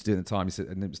costly to do at the time.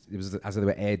 And it was as though they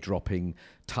were airdropping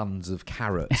tons of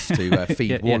carrots to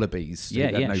feed wallabies who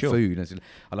had no food. And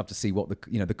I'd love to see what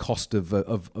the cost of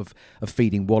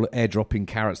feeding airdropping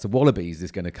carrots to wallabies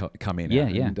is going to come in.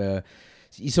 And,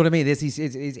 you sort of mean there's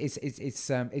it's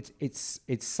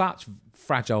such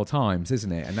fragile times,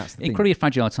 isn't it? And that's the incredibly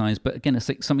fragile times. But again, it's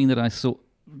like something that I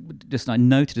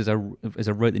noted as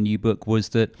I wrote the new book was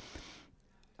that,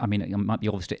 I mean, it might be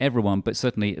obvious to everyone, but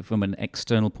certainly from an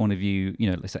external point of view,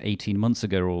 let's say 18 months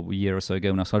ago or a year or so ago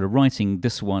when I started writing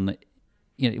this one,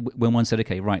 when one said,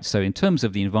 okay, right, so in terms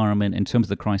of the environment, in terms of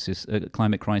the crisis,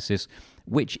 climate crisis,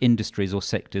 which industries or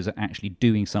sectors are actually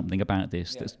doing something about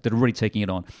this, that are really taking it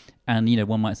on? And,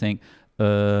 one might think,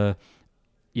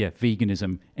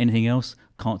 veganism. Anything else?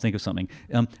 Can't think of something.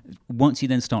 Once you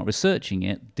then start researching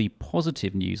it, the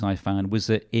positive news I found was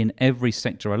that in every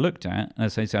sector I looked at,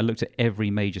 as I say, I looked at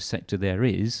every major sector there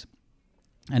is,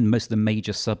 and most of the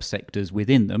major subsectors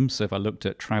within them. So if I looked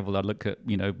at travel, I'd look at,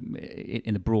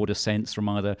 in a broader sense from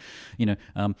either,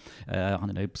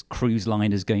 cruise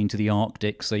liners going to the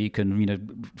Arctic so you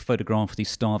can, photograph these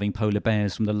starving polar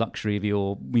bears from the luxury of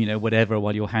your, whatever,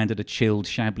 while you're handed a chilled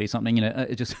Chablis, something,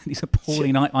 just these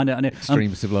appalling, I know.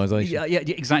 Extreme civilization. Yeah,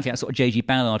 exactly. That sort of J.G.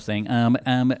 Ballard thing.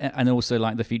 And also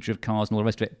like the future of cars and all the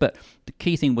rest of it. But the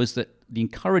key thing was that the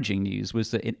encouraging news was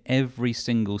that in every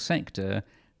single sector,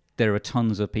 there are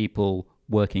tons of people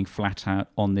working flat out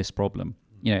on this problem.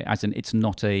 As in, it's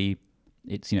not a,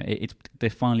 it's they're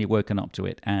finally woken up to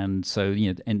it, and so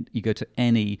and you go to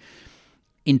any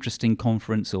interesting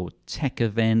conference or tech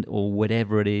event or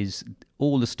whatever it is,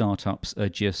 all the startups are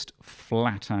just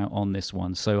flat out on this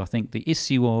one. So I think the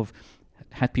issue of,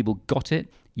 have people got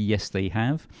it? Yes, they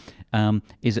have.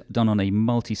 Is it done on a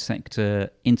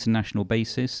multi-sector international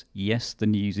basis? Yes, the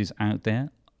news is out there.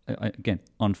 Again,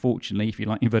 unfortunately, if you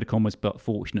like inverted commas, but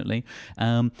fortunately,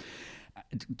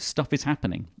 stuff is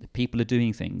happening. People are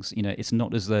doing things. It's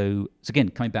not as though. So again,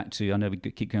 coming back to, I know we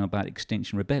keep going about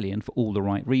Extinction Rebellion for all the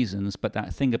right reasons, but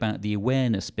that thing about the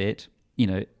awareness bit,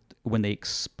 when they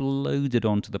exploded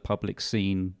onto the public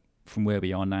scene from where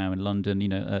we are now in London,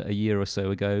 a year or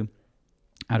so ago,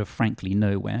 out of frankly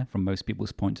nowhere, from most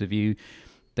people's point of view,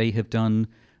 they have done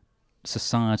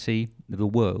society, the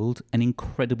world, an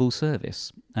incredible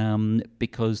service,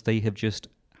 because they have just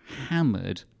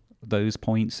hammered those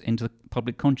points into the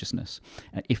public consciousness.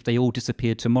 If they all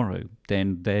disappeared tomorrow,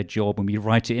 then their job, when we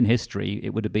write it in history,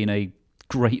 it would have been a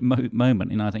great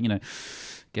moment. I think,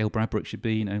 Gail Bradbrook should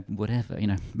be, whatever,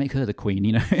 make her the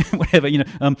queen, whatever,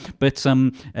 but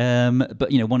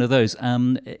one of those.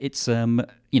 It's so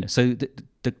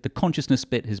the consciousness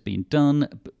bit has been done.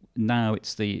 Now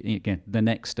it's the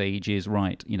next stage is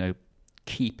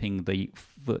keeping the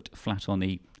foot flat on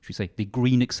the, should we say, the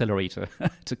green accelerator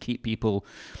to keep people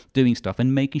doing stuff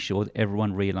and making sure that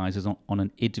everyone realizes on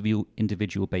an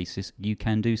individual basis you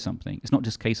can do something. It's not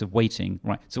just a case of waiting,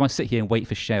 right? So I sit here and wait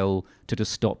for Shell to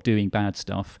just stop doing bad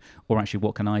stuff, or actually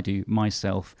what can I do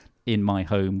myself in my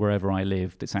home, wherever I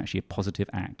live, that's actually a positive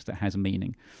act that has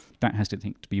meaning. That has to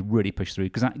be really pushed through,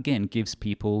 because that, again, gives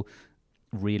people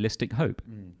realistic hope.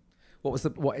 What was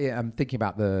I'm thinking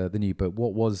about the new book.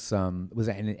 What was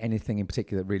there anything in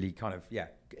particular that really kind of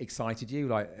excited you,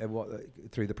 like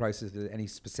through the process? Any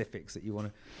specifics that you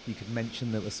could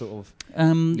mention that were sort of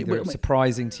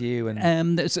surprising to you?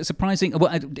 And surprising.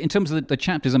 Well, in terms of the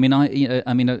chapters, so one of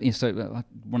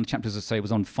the chapters I say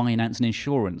was on finance and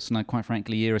insurance. And quite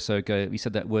frankly, a year or so ago, you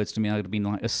said that words to me, I would have been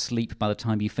like asleep by the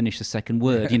time you finished the second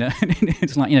word.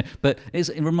 It's like but it's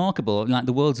remarkable. Like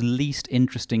the world's least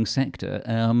interesting sector.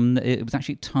 It was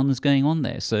actually tons going on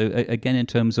there. So again, in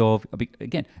terms of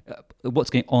what's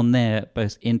going on there,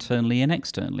 both internally and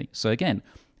externally. So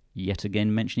yet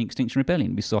again mentioning Extinction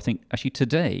Rebellion. We saw, I think, actually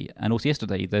today and also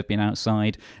yesterday, they've been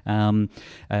outside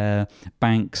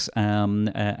banks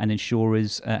and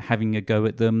insurers having a go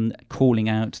at them, calling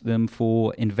out them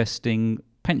for investing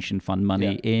pension fund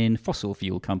money in fossil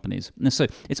fuel companies. And so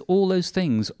it's all those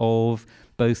things of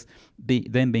both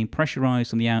them being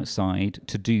pressurized from the outside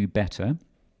to do better,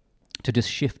 to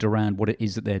just shift around what it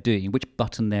is that they're doing, which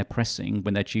button they're pressing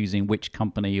when they're choosing which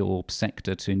company or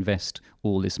sector to invest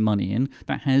all this money in.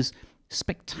 That has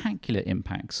spectacular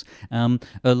impacts,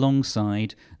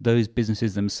 alongside those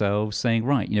businesses themselves saying,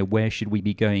 right, where should we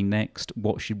be going next?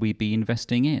 What should we be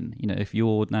investing in? If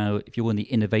you're in the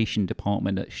innovation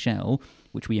department at Shell,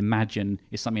 which we imagine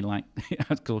is something like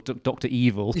called Dr.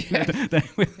 Evil,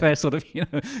 with their sort of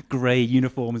grey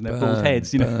uniforms and their bald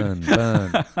heads,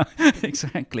 burn.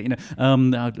 Exactly.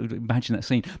 I'd imagine that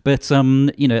scene, but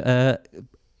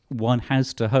one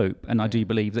has to hope, and I do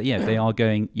believe that they are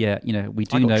going. We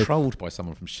do know. I got trolled by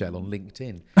someone from Shell on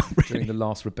LinkedIn during the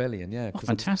last rebellion.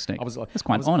 Fantastic! I was like, that's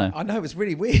quite an honour. I know, it was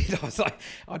really weird. I was like,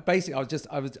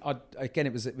 again,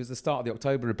 it was the start of the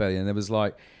October Rebellion. There was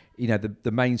like,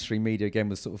 the mainstream media again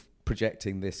was sort of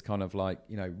projecting this kind of like,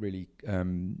 really,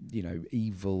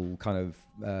 evil kind of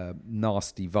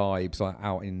nasty vibes, like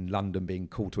out in London being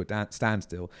called to a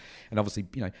standstill. And obviously,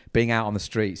 being out on the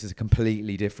streets is a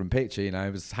completely different picture. I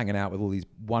was hanging out with all these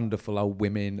wonderful old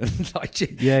women and like,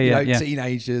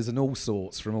 teenagers and all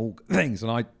sorts from all things.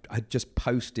 And I just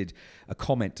posted a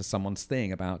comment to someone's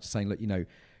thing about saying, look,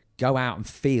 go out and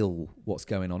feel what's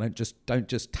going on. Don't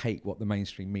just take what the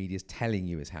mainstream media is telling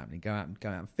you is happening. Go out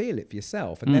and feel it for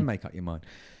yourself, and then make up your mind.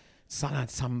 So I had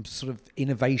some sort of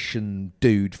innovation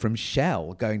dude from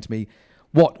Shell going to me,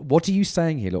 What are you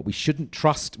saying here? Look, we shouldn't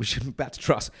trust. We shouldn't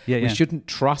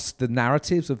trust the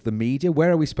narratives of the media.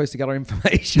 Where are we supposed to get our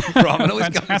information from? And all this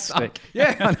kind of stuff.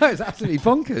 Yeah, I know, it's absolutely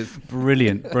bonkers.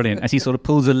 Brilliant. As he sort of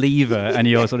pulls a lever and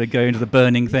you're sort of going to the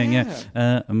burning thing.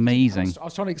 Amazing. I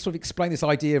was trying to sort of explain this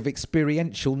idea of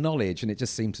experiential knowledge, and it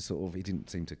just seemed to he didn't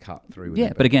seem to cut through.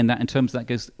 But again, that in terms of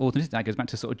that goes back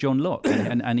to sort of John Locke,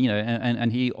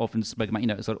 and he often spoke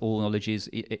about sort of all knowledge is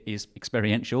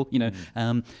experiential.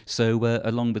 So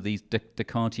along with these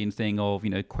Descartesian thing of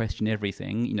question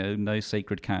everything, no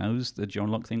sacred cows. The John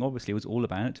Locke thing obviously was all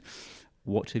about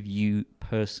what have you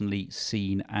personally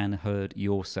seen and heard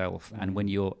yourself? And when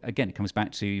you're, again, it comes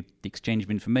back to the exchange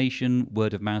of information.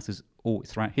 Word of mouth has all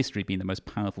throughout history been the most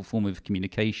powerful form of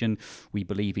communication. We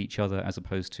believe each other as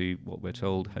opposed to what we're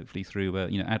told, hopefully through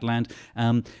Adland.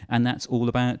 And that's all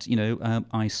about,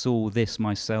 I saw this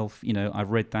myself, I've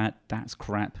read that's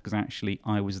crap because actually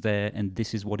I was there and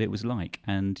this is what it was like.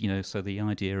 And so the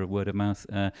idea of word of mouth,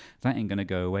 that ain't going to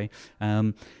go away.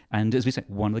 And as we said,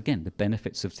 the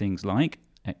benefits of things like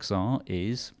XR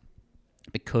is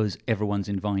because everyone's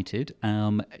invited.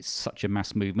 It's such a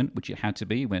mass movement, which it had to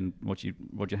be when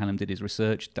Roger Hallam did his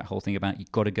research. That whole thing about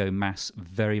you've got to go mass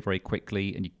very, very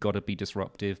quickly and you've got to be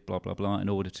disruptive, blah, blah, blah, in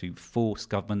order to force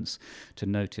governments to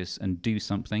notice and do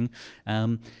something.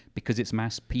 Because it's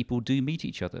mass, people do meet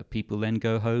each other. People then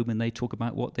go home and they talk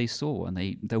about what they saw and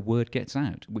the word gets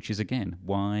out, which is, again,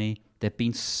 why they've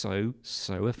been so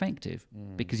effective.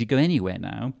 Because you go anywhere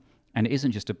now and it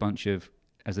isn't just a bunch of,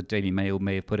 as the Daily Mail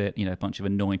may have put it, a bunch of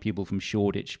annoying people from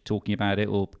Shoreditch talking about it,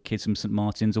 or kids from St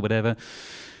Martin's or whatever.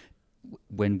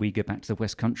 When we go back to the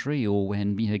West Country, or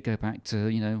when go back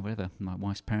to whatever, my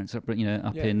wife's parents up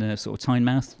in sort of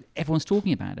Tynemouth, everyone's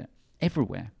talking about it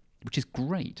everywhere, which is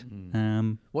great.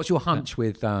 What's your hunch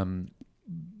with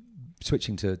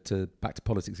switching to back to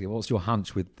politics again? What's your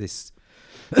hunch with this?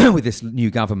 With this new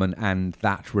government and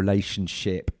that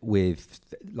relationship with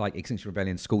like Extinction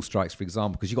Rebellion, school strikes, for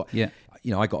example, because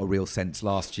I got a real sense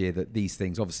last year that these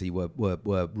things obviously were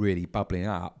really bubbling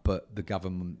up, but the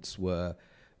governments were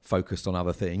focused on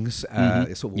other things.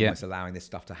 It's sort of almost allowing this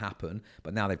stuff to happen,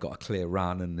 but now they've got a clear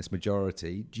run and this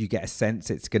majority. Do you get a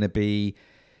sense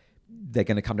they're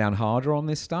going to come down harder on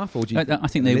this stuff, or do you? I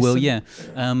think they will. Yeah,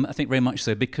 I think very much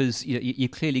so, because you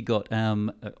clearly got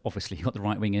obviously you got the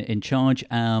right wing in charge,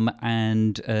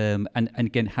 and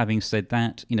again, having said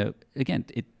that, again,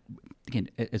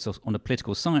 it's on a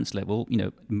political science level.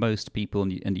 Most people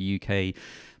in the UK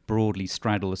broadly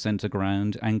straddle the centre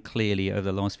ground, and clearly over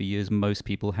the last few years most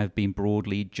people have been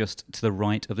broadly just to the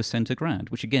right of the centre ground,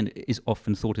 which again is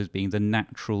often thought as being the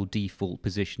natural default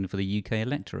position for the UK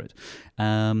electorate.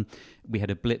 We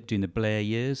had a blip during the Blair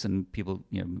years, and people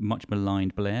much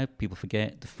maligned Blair. People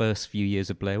forget the first few years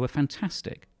of Blair were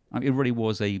fantastic. I mean, it really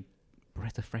was a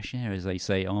breath of fresh air, as they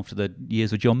say, after the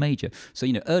years of John Major. So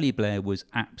early Blair was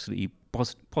absolutely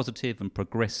positive and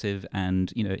progressive,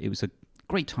 and it was a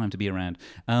great time to be around.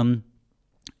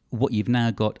 What you've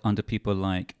now got under people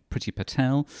like Priti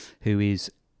Patel, who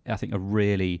is, I think, a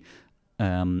really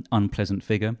unpleasant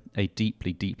figure, a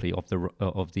deeply of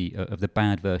the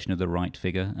bad version of the right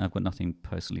figure. I've got nothing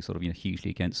personally sort of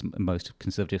hugely against most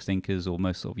conservative thinkers or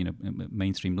most sort of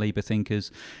mainstream Labour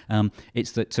thinkers.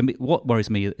 It's that, to me, what worries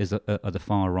me is are the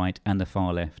far right and the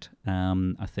far left.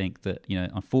 I think that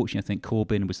unfortunately, I think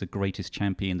Corbyn was the greatest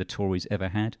champion the Tories ever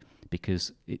had,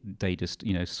 because they just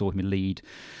saw him lead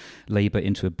Labour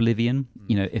into oblivion.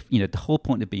 If the whole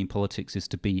point of being politics is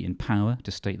to be in power, to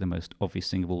state the most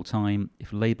obvious thing of all time.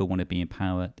 If Labour want to be in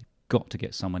power, they've got to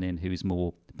get someone in who is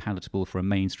more palatable for a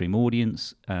mainstream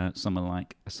audience. Someone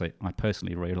like, I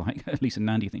personally really like Lisa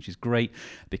Nandy. I think she's great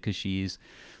because she is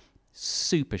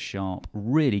super sharp,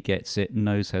 really gets it,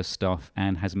 knows her stuff,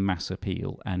 and has mass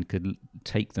appeal, and could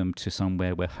take them to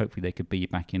somewhere where hopefully they could be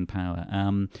back in power.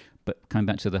 But coming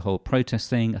back to the whole protest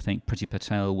thing, I think Priti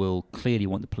Patel will clearly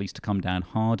want the police to come down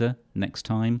harder next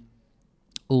time.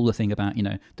 All the thing about,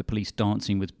 the police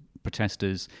dancing with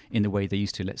protesters in the way they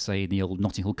used to, let's say, in the old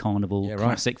Notting Hill Carnival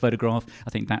classic photograph,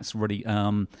 I think that's really,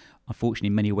 unfortunately,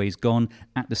 in many ways gone.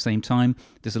 At the same time,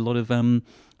 there's a lot of,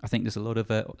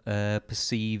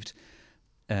 perceived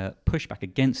pushback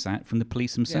against that from the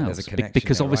police themselves,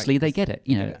 because obviously they get it,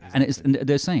 and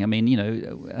they're saying, I mean,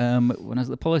 when I was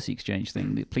at the policy exchange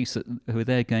thing, the police who are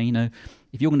there going,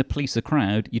 if you're going to police a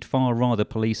crowd, you'd far rather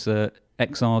police a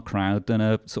XR crowd than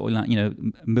a sort of like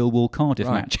Millwall Cardiff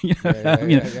match,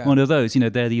 one of those,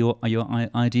 they're your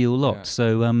ideal lot. Yeah.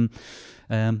 So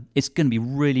it's going to be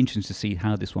really interesting to see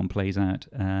how this one plays out.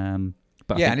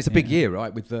 But and it's a big year,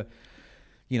 right, with the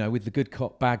with the good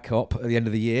cop, bad cop at the end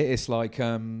of the year. It's like,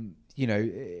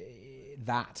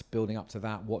 that building up to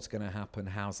that, what's going to happen?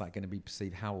 How's that going to be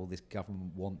perceived? How will this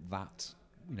government want that?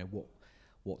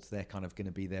 What's their kind of going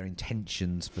to be their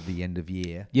intentions for the end of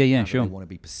year? How sure. They want to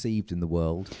be perceived in the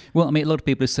world. Well, I mean, a lot of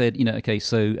people have said,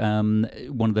 so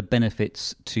one of the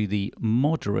benefits to the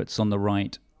moderates on the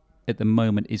right at the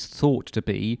moment is thought to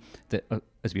be that,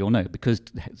 as we all know, because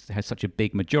it has such a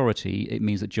big majority, it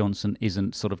means that Johnson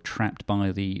isn't sort of trapped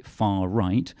by the far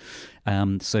right.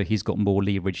 So he's got more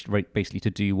leverage basically to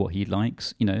do what he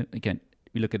likes. Again,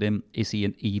 you look at him, is he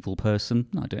an evil person?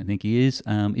 No, I don't think he is.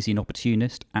 Is he an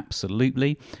opportunist?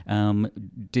 Absolutely.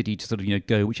 Did he sort of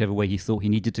go whichever way he thought he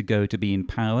needed to go to be in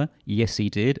power? Yes, he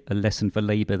did. A lesson for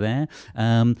Labour there.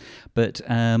 But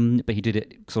he did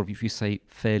it sort of, if you say,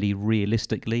 fairly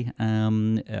realistically.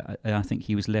 I think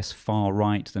he was less far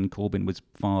right than Corbyn was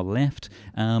far left.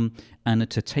 And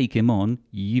to take him on,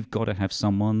 you've got to have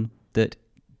someone that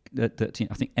I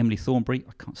think Emily Thornberry,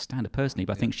 I can't stand her personally,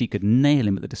 but I think she could nail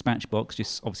him at the dispatch box.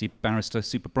 Just obviously barrister,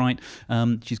 super bright.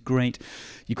 She's great.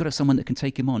 You've got to have someone that can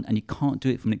take him on, and you can't do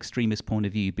it from an extremist point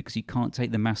of view because you can't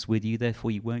take the mass with you.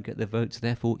 Therefore, you won't get the votes.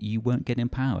 Therefore, you won't get in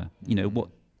power. What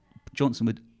Johnson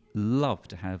would love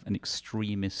to have an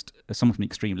extremist, someone from the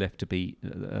extreme left to be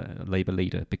a Labour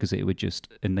leader because it would just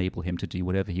enable him to do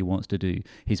whatever he wants to do.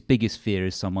 His biggest fear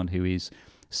is someone who is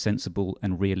sensible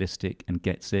and realistic and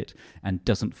gets it and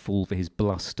doesn't fall for his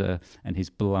bluster and his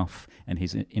bluff and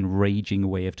his enraging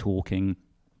way of talking,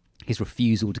 his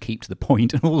refusal to keep to the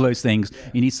point and all those things.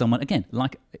 You need someone, again,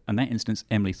 like in that instance,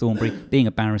 Emily Thornberry, being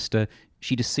a barrister,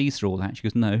 she just sees through all that. She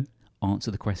goes, no,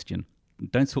 answer the question.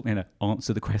 Don't talk me,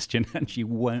 answer the question, and she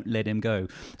won't let him go.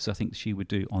 So I think she would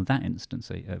do, on that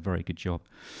instance, a very good job.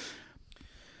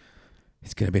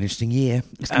 It's going to be an interesting year.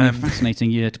 It's going to be a fascinating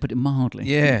year, to put it mildly.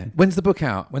 Yeah. When's the book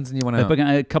out? When's the new one out?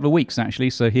 A couple of weeks, actually.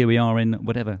 So here we are in,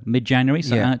 mid-January.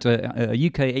 So Yeah. at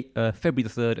UK, February the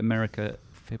 3rd, America,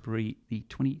 February the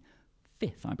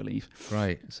 25th, I believe.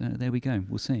 Right. So there we go.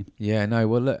 We'll see. Yeah, no,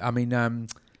 well, look, I mean,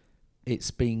 it's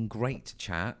been great to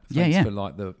chat. Thanks Yeah.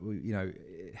 for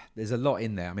there's a lot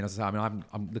in there. I mean, as I say,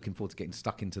 I'm looking forward to getting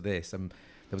stuck into this. There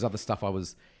was other stuff I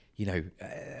was,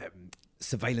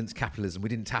 surveillance capitalism. We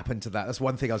didn't tap into that. That's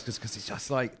one thing I was just, because it's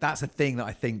just like, that's a thing that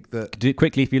I think that... Do it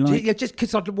quickly if you like. Yeah, just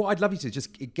because what I'd love you to,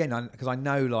 just again, because I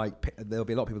know like there'll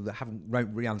be a lot of people that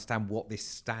won't really understand what this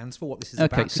stands for, what this is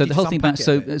about. Okay, so the whole thing about,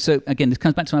 so again, this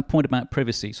comes back to my point about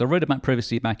privacy. So I wrote about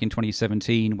privacy back in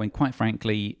 2017 when, quite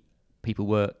frankly, people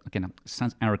were, again, it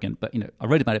sounds arrogant, but I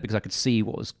wrote about it because I could see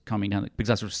what was coming down,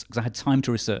 because I had time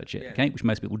to research it, okay, which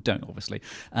most people don't, obviously.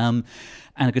 And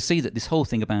I could see that this whole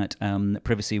thing about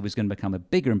privacy was going to become a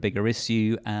bigger and bigger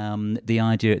issue. The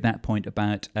idea at that point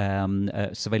about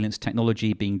surveillance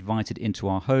technology being invited into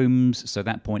our homes. So at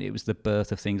that point, it was the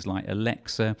birth of things like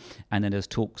Alexa, and then there's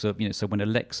talks of, so when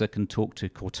Alexa can talk to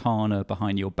Cortana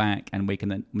behind your back, and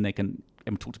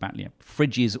and we talked about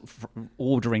fridges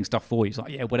ordering stuff for you. It's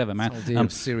like, yeah, whatever, man. This idea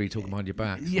of Siri talking behind your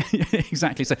back. Yeah,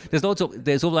 exactly. So there's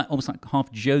all that almost like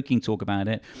half joking talk about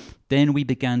it. Then we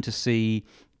began to see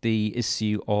the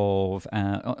issue of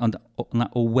on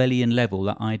that Orwellian level,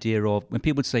 that idea of when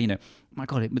people would say, my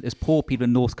God, there's poor people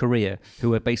in North Korea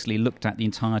who are basically looked at the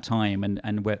entire time and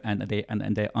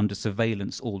they're under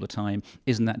surveillance all the time.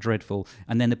 Isn't that dreadful?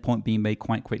 And then the point being made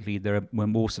quite quickly, there were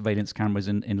more surveillance cameras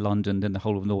in London than the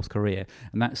whole of North Korea,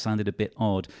 and that sounded a bit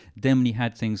odd. Then when you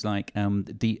had things like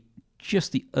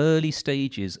just the early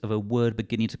stages of a word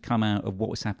beginning to come out of what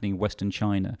was happening in Western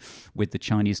China, with the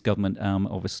Chinese government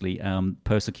obviously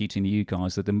persecuting the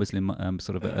Uyghurs, the Muslim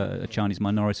a Chinese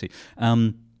minority.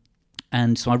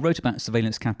 And so I wrote about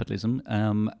surveillance capitalism.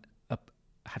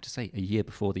 I have to say, a year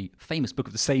before the famous book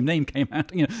of the same name came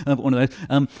out, one of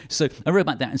those. So I wrote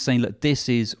about that and saying, look, this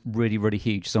is really, really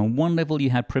huge. So on one level, you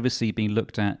had privacy being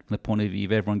looked at from the point of view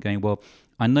of everyone going, well,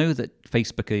 I know that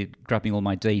Facebook are grabbing all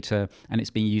my data and it's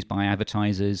being used by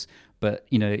advertisers, but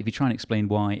if you try and explain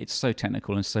why it's so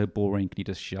technical and so boring, can you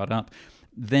just shut up?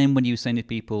 Then when you were saying to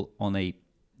people on a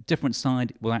different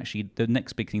side, well, actually, the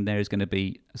next big thing there is going to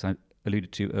be, as I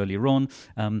alluded to earlier on,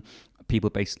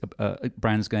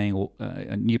 brands going, or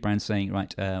new brands saying,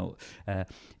 right,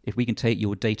 if we can take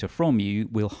your data from you,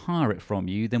 we'll hire it from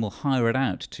you, then we'll hire it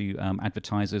out to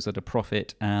advertisers at a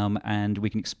profit, and we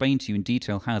can explain to you in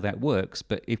detail how that works.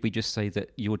 But if we just say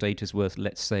that your data is worth,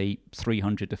 let's say,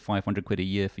 300 to 500 quid a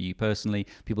year for you personally,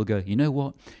 people go, you know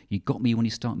what, you got me when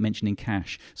you start mentioning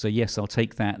cash. So yes, I'll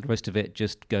take that. The rest of it,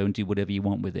 just go and do whatever you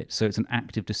want with it. So it's an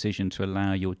active decision to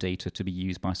allow your data to be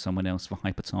used by someone else for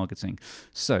hyper-targeting.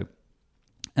 So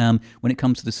when it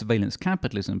comes to the surveillance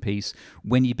capitalism piece,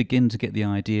 when you begin to get the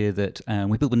idea that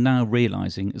when people are now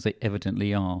realizing, as they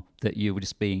evidently are, that you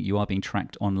are being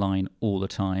tracked online all the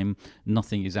time,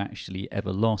 nothing is actually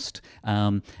ever lost,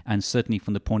 and certainly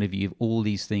from the point of view of all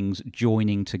these things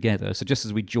joining together. So just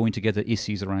as we join together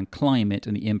issues around climate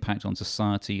and the impact on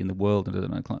society and the world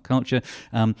and culture,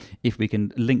 if we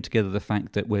can link together the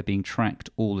fact that we're being tracked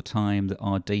all the time, that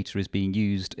our data is being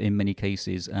used in many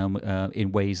cases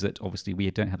in ways that obviously we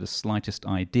don't have the slightest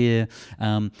idea,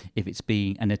 if it's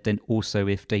being, and then also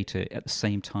if data at the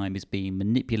same time is being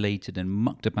manipulated and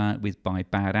mucked about with by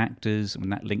bad actors, when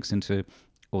that links into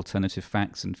alternative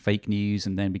facts and fake news,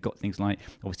 and then we got things like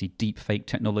obviously deep fake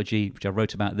technology, which I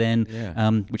wrote about then,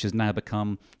 which has now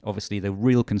become obviously the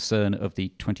real concern of the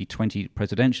 2020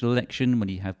 presidential election, when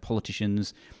you have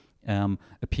politicians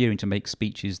appearing to make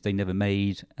speeches they never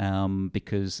made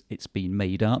because it's been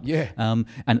made up. And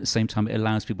at the same time, it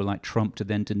allows people like Trump to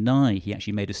then deny he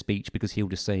actually made a speech, because he'll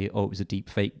just say, oh, it was a deep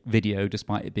fake video,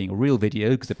 despite it being a real video,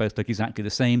 because they both look exactly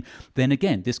the same. Then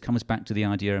again, this comes back to the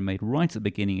idea I made right at the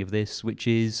beginning of this, which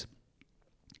is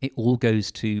it all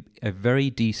goes to a very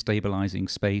destabilizing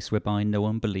space whereby no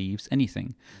one believes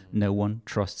anything. No one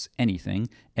trusts anything.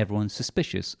 Everyone's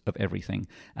suspicious of everything.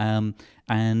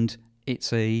 And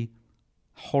it's a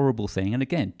horrible thing. And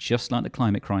again, just like the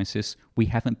climate crisis, we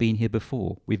haven't been here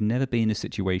before. We've never been in a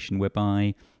situation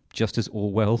whereby, just as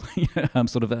Orwell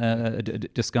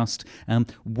discussed,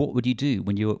 what would you do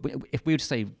when if we were to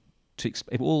say,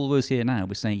 if all of us here now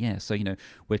were saying, so,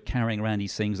 we're carrying around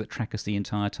these things that track us the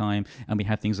entire time, and we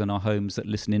have things in our homes that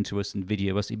listen into us and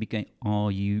video us, it'd be going,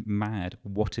 are you mad?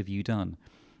 What have you done?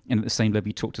 And at the same level,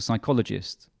 you talk to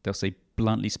psychologists, they'll say,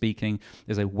 bluntly speaking,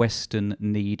 there's a Western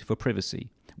need for privacy.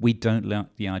 We don't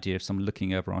like the idea of someone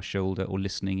looking over our shoulder or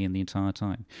listening in the entire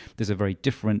time. There's a very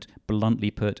different,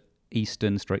 bluntly put,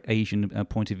 Eastern/Asian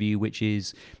point of view, which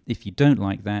is, if you don't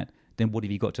like that, then what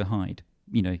have you got to hide?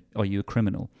 Are you a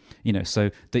criminal? So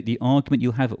the argument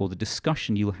you'll have, or the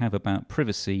discussion you'll have about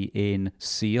privacy in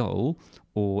Seoul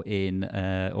or in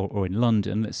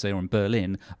London, let's say, or in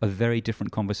Berlin, are very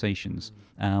different conversations.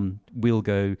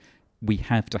 We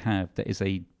have to have, there is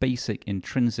a basic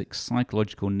intrinsic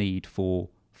psychological need for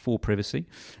privacy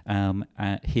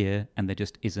here, and there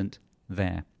just isn't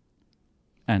there.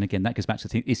 And again, that goes back to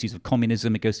the issues of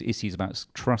communism. It goes to issues about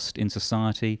trust in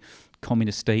society.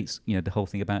 Communist states, the whole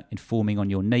thing about informing on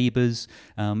your neighbours.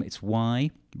 It's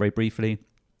why, very briefly,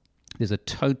 there's a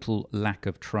total lack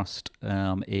of trust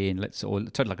let's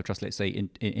say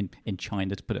in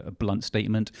China, to put a blunt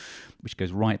statement, which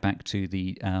goes right back to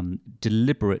the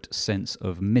deliberate sense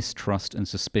of mistrust and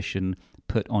suspicion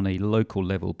put on a local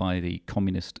level by the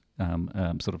communist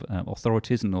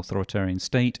authorities and authoritarian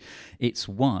state. It's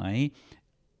why,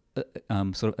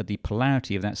 at the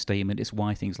polarity of that statement, it's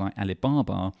why things like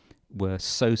Alibaba were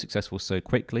so successful so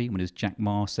quickly, when, as Jack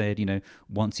Ma said,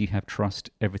 once you have trust,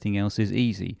 everything else is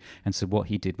easy. And so what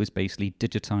he did was basically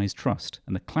digitize trust.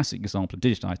 And the classic example of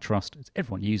digitized trust, as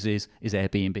everyone uses, is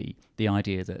Airbnb. The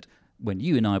idea that when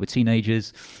you and I were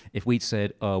teenagers, if we'd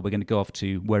said, oh, we're going to go off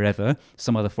to wherever,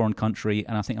 some other foreign country,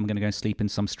 and I think I'm going to go and sleep in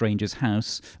some stranger's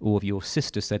house, or if your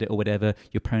sister said it or whatever,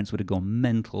 your parents would have gone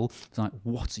mental. It's like,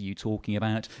 what are you talking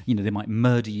about? They might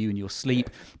murder you in your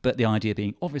sleep. But the idea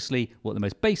being, obviously, at the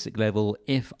most basic level,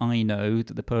 if I know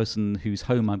that the person whose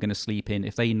home I'm going to sleep in,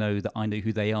 if they know that I know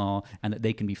who they are and that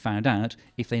they can be found out,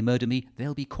 if they murder me,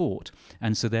 they'll be caught.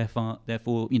 And so therefore,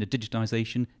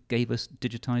 digitization gave us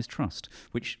digitized trust,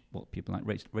 which people like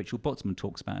Rachel Botsman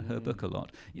talks about in her book a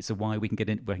lot. It's why we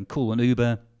can call an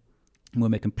Uber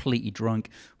when we're completely drunk,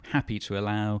 happy to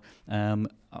allow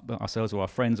ourselves or our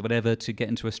friends or whatever to get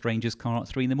into a stranger's car at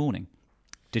 3 a.m.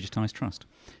 Digitized trust.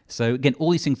 So again,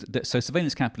 all these things. So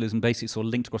surveillance capitalism basically sort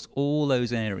of linked across all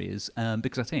those areas,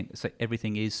 because I think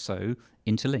everything is so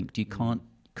interlinked. You can't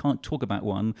talk about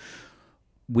one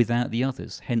without the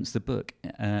others, hence the book,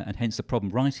 and hence the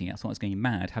problem writing it. I thought I was going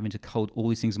mad having to hold all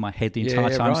these things in my head the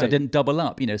entire time, so I didn't double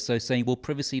up, so saying, well,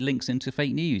 privacy links into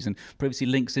fake news, and privacy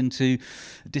links into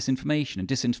disinformation, and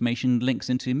disinformation links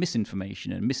into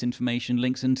misinformation, and misinformation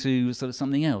links into sort of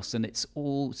something else, and it's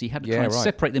all, so you have to try and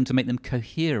separate them to make them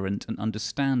coherent and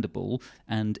understandable,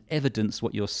 and evidence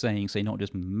what you're saying, so you're not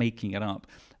just making it up,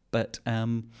 but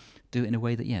do it in a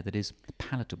way that, that is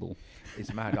palatable.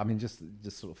 It's mad. I mean, just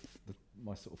sort of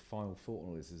my sort of final thought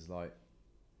on this is like,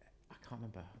 I can't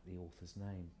remember the author's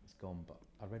name. It's gone, but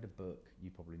I read a book, you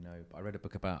probably know, but I read a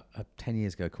book about 10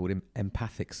 years ago called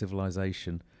Empathic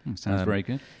Civilization. Sounds very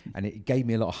good. And it gave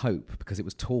me a lot of hope, because it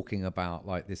was talking about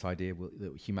like this idea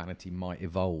that humanity might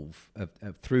evolve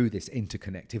through this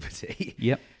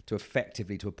interconnectivity to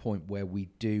effectively to a point where we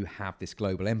do have this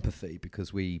global empathy,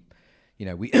 because we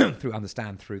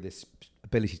understand through this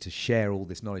ability to share all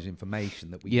this knowledge and information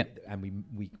that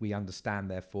we understand,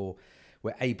 therefore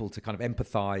we're able to kind of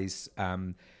empathize,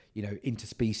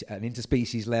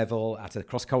 interspecies level, at a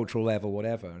cross-cultural level,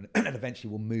 whatever, and eventually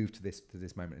we'll move to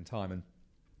this moment in time. And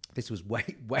this was way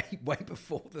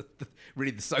before the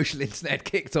social internet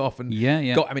kicked off, and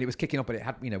it was kicking off, but it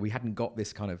had, we hadn't got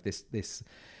this kind of this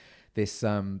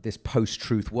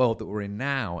post-truth world that we're in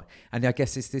now. And I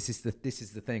guess this is the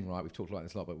thing, right? We've talked about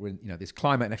this a lot, but we're in this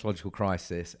climate and ecological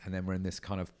crisis, and then we're in this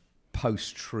kind of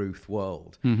post-truth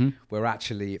world, where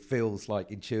actually it feels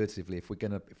like intuitively, if we're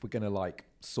gonna like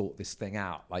sort this thing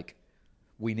out, like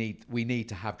we need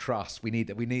to have trust. We need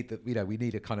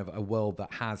a kind of a world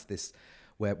that has this,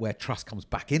 where trust comes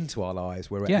back into our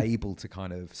lives, where we're able to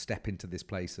kind of step into this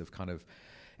place of kind of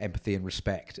empathy and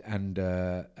respect and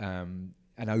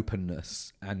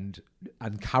openness and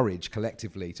courage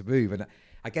collectively to move. And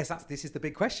I guess this is the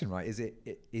big question, right?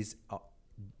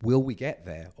 Will we get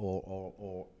there,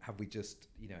 or have we just,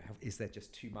 is there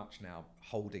just too much now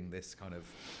holding this kind of?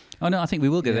 Oh no, I think we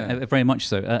will get there, very much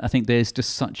so. I think there's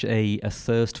just such a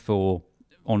thirst for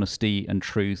honesty and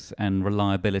truth and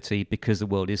reliability because the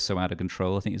world is so out of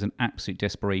control. I think there's an absolute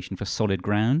desperation for solid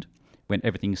ground when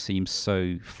everything seems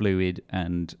so fluid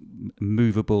and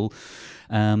movable.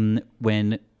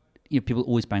 When people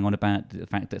always bang on about the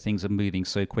fact that things are moving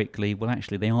so quickly. Well,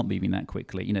 actually, they aren't moving that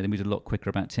quickly. They moved a lot quicker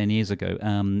about 10 years ago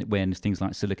when things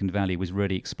like Silicon Valley was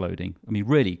really exploding. I mean,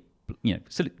 really,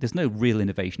 there's no real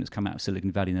innovation that's come out of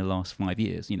Silicon Valley in the last 5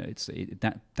 years.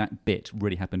 That bit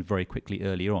really happened very quickly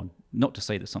earlier on. Not to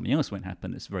say that something else won't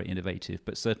happen that's very innovative,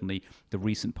 but certainly the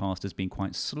recent past has been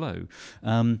quite slow.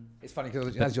 It's funny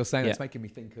because as you're saying, it's making me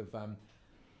think of...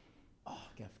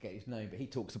 I forget his name, but he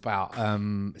talks about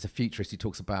as a futurist. He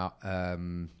talks about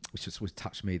which just always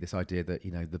touched me. This idea that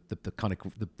the kind of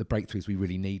the breakthroughs we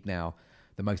really need now,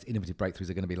 the most innovative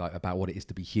breakthroughs are going to be like about what it is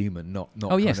to be human, not.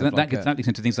 Oh yes, that gets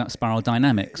into things like spiral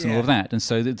dynamics and all of that, and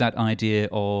so that idea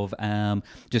of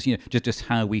just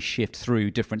how we shift through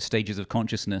different stages of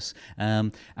consciousness,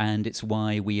 and it's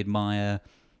why we admire.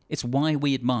 It's why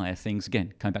we admire things,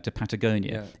 again, coming back to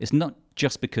Patagonia. Yeah. It's not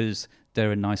just because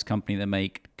they're a nice company that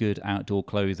make good outdoor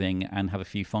clothing and have a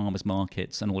few farmers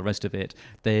markets and all the rest of it.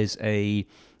 There's a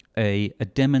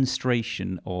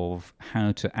demonstration of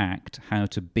how to act, how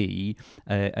to be,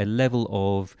 a level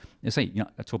of, I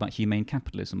talk about humane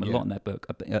capitalism a lot in that book,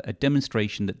 a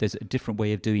demonstration that there's a different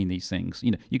way of doing these things.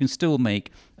 You can still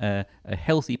make a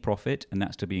healthy profit, and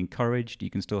that's to be encouraged. You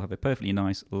can still have a perfectly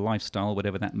nice lifestyle,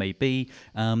 whatever that may be,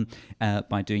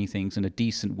 by doing things in a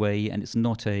decent way, and it's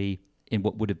not in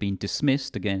what would have been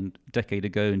dismissed, again, a decade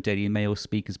ago in Daily Mail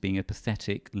speak as being a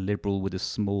pathetic liberal with a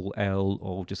small L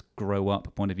or just grow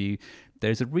up point of view.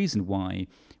 There's a reason why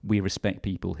we respect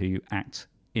people who act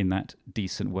in that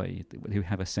decent way, who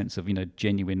have a sense of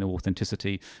genuine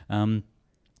authenticity.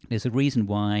 There's a reason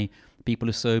why people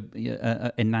are so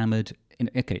enamoured in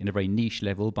a very niche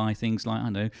level by things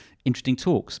like, interesting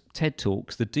talks, TED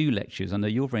Talks, the Do Lectures. I know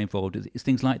you're very involved. It's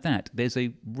things like that. There's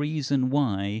a reason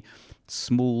why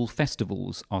small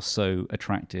festivals are so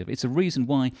attractive. It's a reason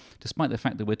why, despite the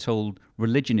fact that we're told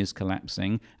religion is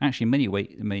collapsing, actually in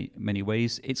many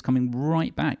ways, it's coming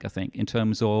right back, I think, in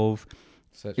terms of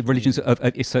religions of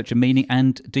search of meaning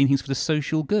and doing things for the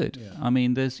social good. Yeah. I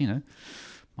mean, there's,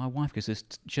 my wife goes to this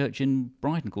church in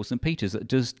Brighton called St. Peter's that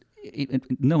just...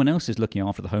 no one else is looking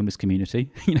after the homeless community.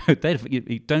 You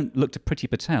don't look to Priti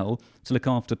Patel to look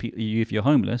after you if you're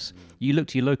homeless. You look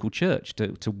to your local church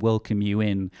to welcome you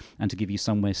in and to give you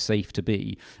somewhere safe to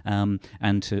be,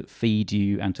 and to feed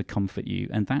you and to comfort you.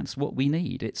 And that's what we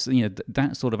need. It's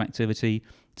that sort of activity.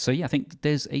 So I think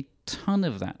there's a ton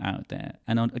of that out there.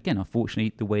 And again,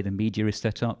 unfortunately, the way the media is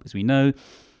set up, as we know,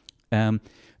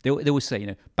 they always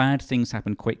say bad things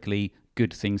happen quickly.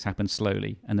 Good things happen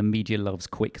slowly, and the media loves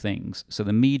quick things. So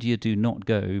the media do not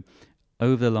go,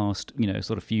 over the last,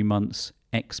 sort of few months,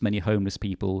 X many homeless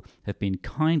people have been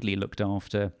kindly looked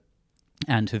after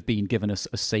and have been given us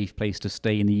a safe place to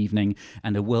stay in the evening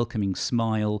and a welcoming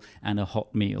smile and a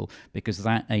hot meal, because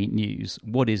that ain't news.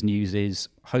 What is news is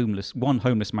one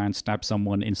homeless man stabbed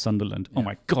someone in Sunderland. Yeah. Oh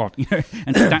my God.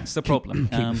 And that's the problem.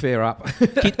 Keep the fear up.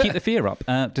 keep the fear up,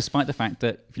 despite the fact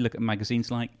that if you look at magazines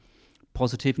like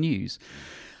Positive News,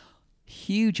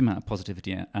 huge amount of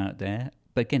positivity out there,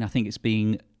 but again, I think it's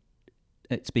being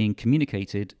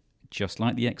communicated just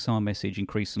like the XR message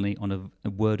increasingly on a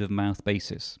word of mouth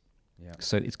basis. Yeah.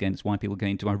 So it's why people are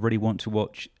going to, I really want to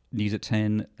watch News at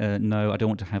 10. No, I don't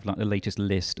want to have like the latest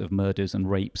list of murders and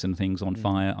rapes and things on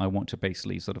fire. I want to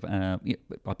basically sort of I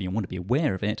want to be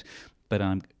aware of it, but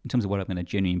in terms of what I'm going to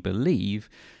genuinely believe,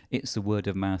 it's the word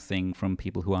of mouth thing from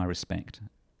people who I respect,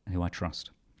 who I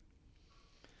trust.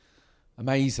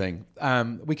 Amazing.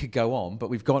 We could go on, but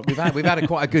we've had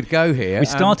quite a good go here. We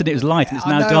started it was light, and it's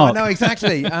now dark. I know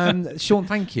exactly. Sean,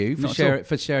 thank you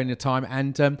for sharing your time.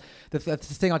 And the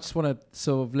thing I just want to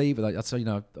sort of leave with,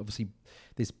 obviously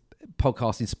this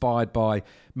podcast inspired by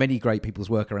many great people's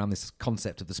work around this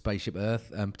concept of the spaceship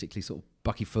Earth, particularly sort of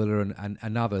Bucky Fuller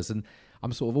and others. And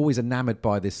I'm sort of always enamoured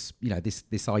by this,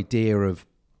 this idea of,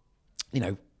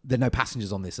 there are no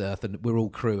passengers on this Earth, and we're all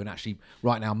crew. And actually,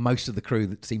 right now, most of the crew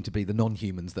that seem to be the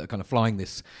non-humans that are kind of flying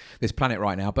this planet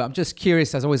right now. But I'm just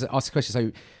curious, as I always ask a question.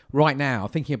 So, right now,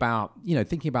 thinking about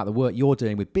the work you're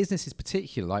doing with businesses,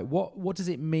 particular, like what does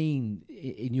it mean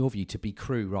in your view to be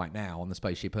crew right now on the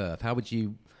spaceship Earth? How would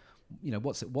you,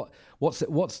 what's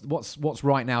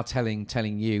right now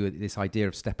telling you this idea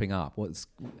of stepping up? What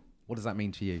does that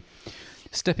mean to you?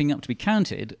 Stepping up to be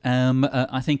counted,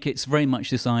 I think it's very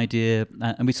much this idea,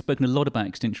 and we've spoken a lot about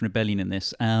Extinction Rebellion in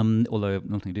this. Although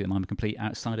nothing to do with it, I'm a complete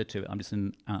outsider to it. I'm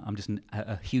just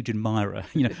a huge admirer.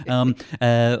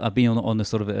 I've been on the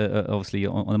sort of obviously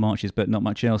on the marches, but not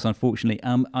much else, unfortunately.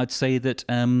 I'd say that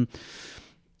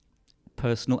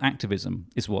personal activism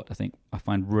is what I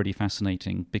find really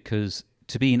fascinating, because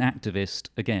to be an activist,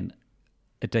 again,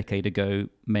 a decade ago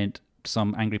meant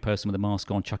some angry person with a mask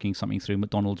on chucking something through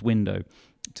McDonald's window.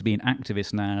 To be an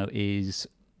activist now is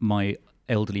my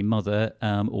elderly mother,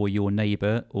 or your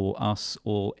neighbour, or us,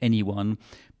 or anyone,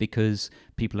 because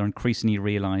people are increasingly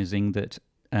realising that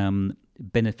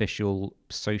beneficial,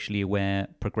 socially aware,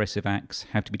 progressive acts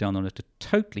have to be done on a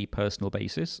totally personal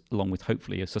basis, along with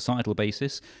hopefully a societal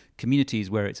basis.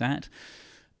 Communities where it's at,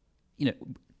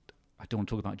 I don't want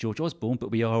to talk about George Osborne, but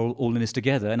we are all in this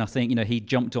together. And I think, he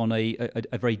jumped on a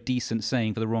very decent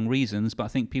saying for the wrong reasons. But I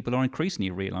think people are increasingly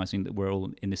realising that we're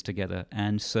all in this together.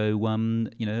 And so,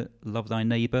 love thy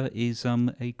neighbour is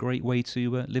a great way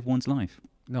to live one's life.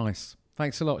 Nice.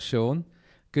 Thanks a lot, Sean.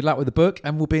 Good luck with the book,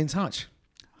 and we'll be in touch.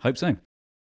 Hope so.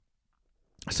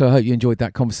 So I hope you enjoyed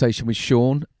that conversation with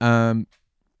Sean.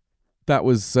 That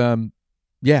was a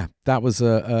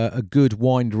good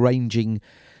wide-ranging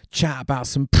chat about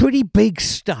some pretty big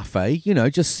stuff,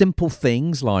 just simple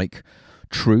things like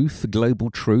truth, global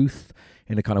truth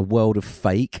in a kind of world of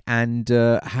fake, and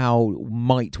how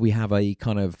might we have a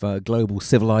kind of global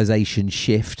civilization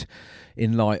shift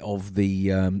in light of the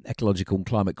ecological and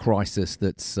climate crisis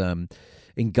that's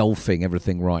engulfing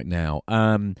everything right now.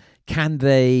 Can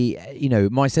they,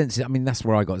 my sense is, that's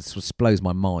where I got, it sort of blows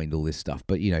my mind, all this stuff,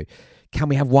 but, can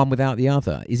we have one without the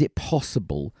other? Is it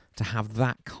possible to have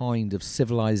that kind of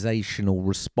civilizational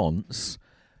response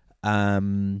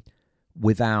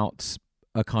without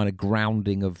a kind of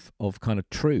grounding of kind of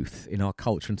truth in our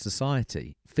culture and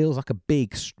society? Feels like a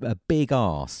big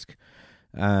ask.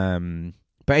 But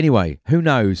anyway, who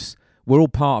knows? We're all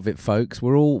part of it, folks.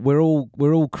 We're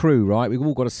all crew, right? We've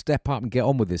all got to step up and get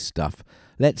on with this stuff.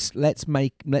 Let's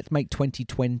make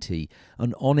 2020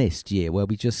 an honest year where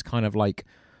we just kind of like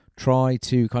try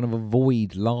to kind of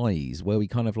avoid lies, where we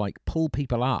kind of like pull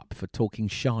people up for talking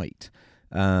shite.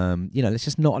 Let's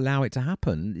just not allow it to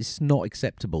happen. It's not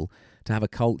acceptable to have a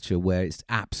culture where it's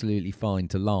absolutely fine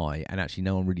to lie, and actually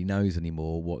no one really knows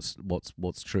anymore what's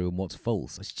true and what's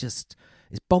false. It's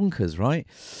bonkers, right?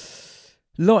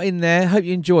 Lot in there. Hope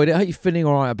you enjoyed it. Hope you're feeling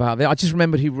all right about it. I just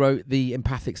remembered who wrote The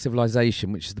Empathic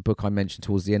Civilization, which is the book I mentioned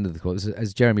towards the end of the course,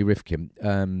 as Jeremy Rifkin.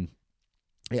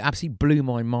 It absolutely blew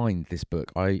my mind, this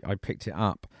book. I picked it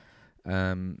up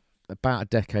about a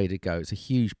decade ago. It's a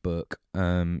huge book,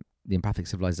 The Empathic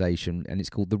Civilization, and it's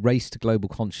called The Race to Global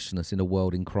Consciousness in a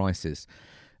World in Crisis.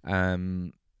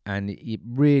 And it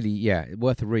really,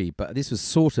 worth a read. But this was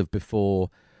sort of before,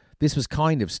 this was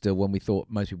kind of still when we thought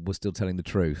most people were still telling the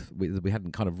truth. We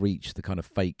hadn't kind of reached the kind of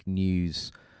fake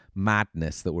news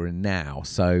madness that we're in now.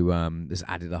 So this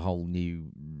added a whole new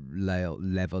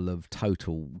level of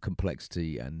total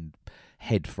complexity and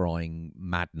head-frying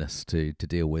madness to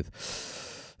deal with.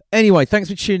 Anyway, thanks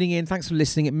for tuning in. Thanks for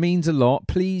listening. It means a lot.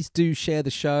 Please do share the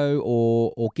show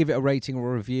or give it a rating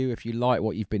or a review if you like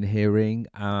what you've been hearing.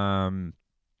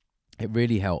 It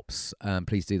really helps.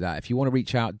 Please do that. If you want to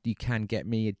reach out, you can get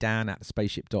me, Dan at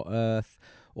thespaceship.earth,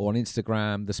 or on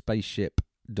Instagram,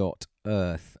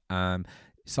 thespaceship.earth.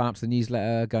 Sign up to the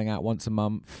newsletter, going out once a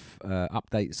month,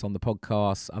 updates on the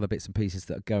podcast, other bits and pieces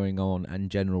that are going on, and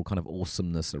general kind of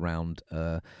awesomeness around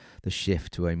the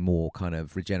shift to a more kind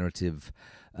of regenerative,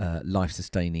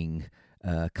 life-sustaining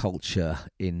culture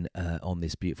on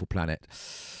this beautiful planet.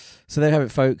 So there you have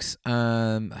it, folks.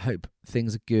 Hope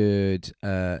things are good.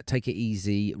 Take it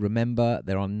easy. Remember,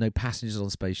 there are no passengers on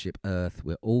Spaceship Earth.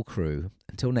 We're all crew.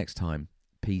 Until next time,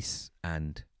 peace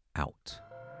and out.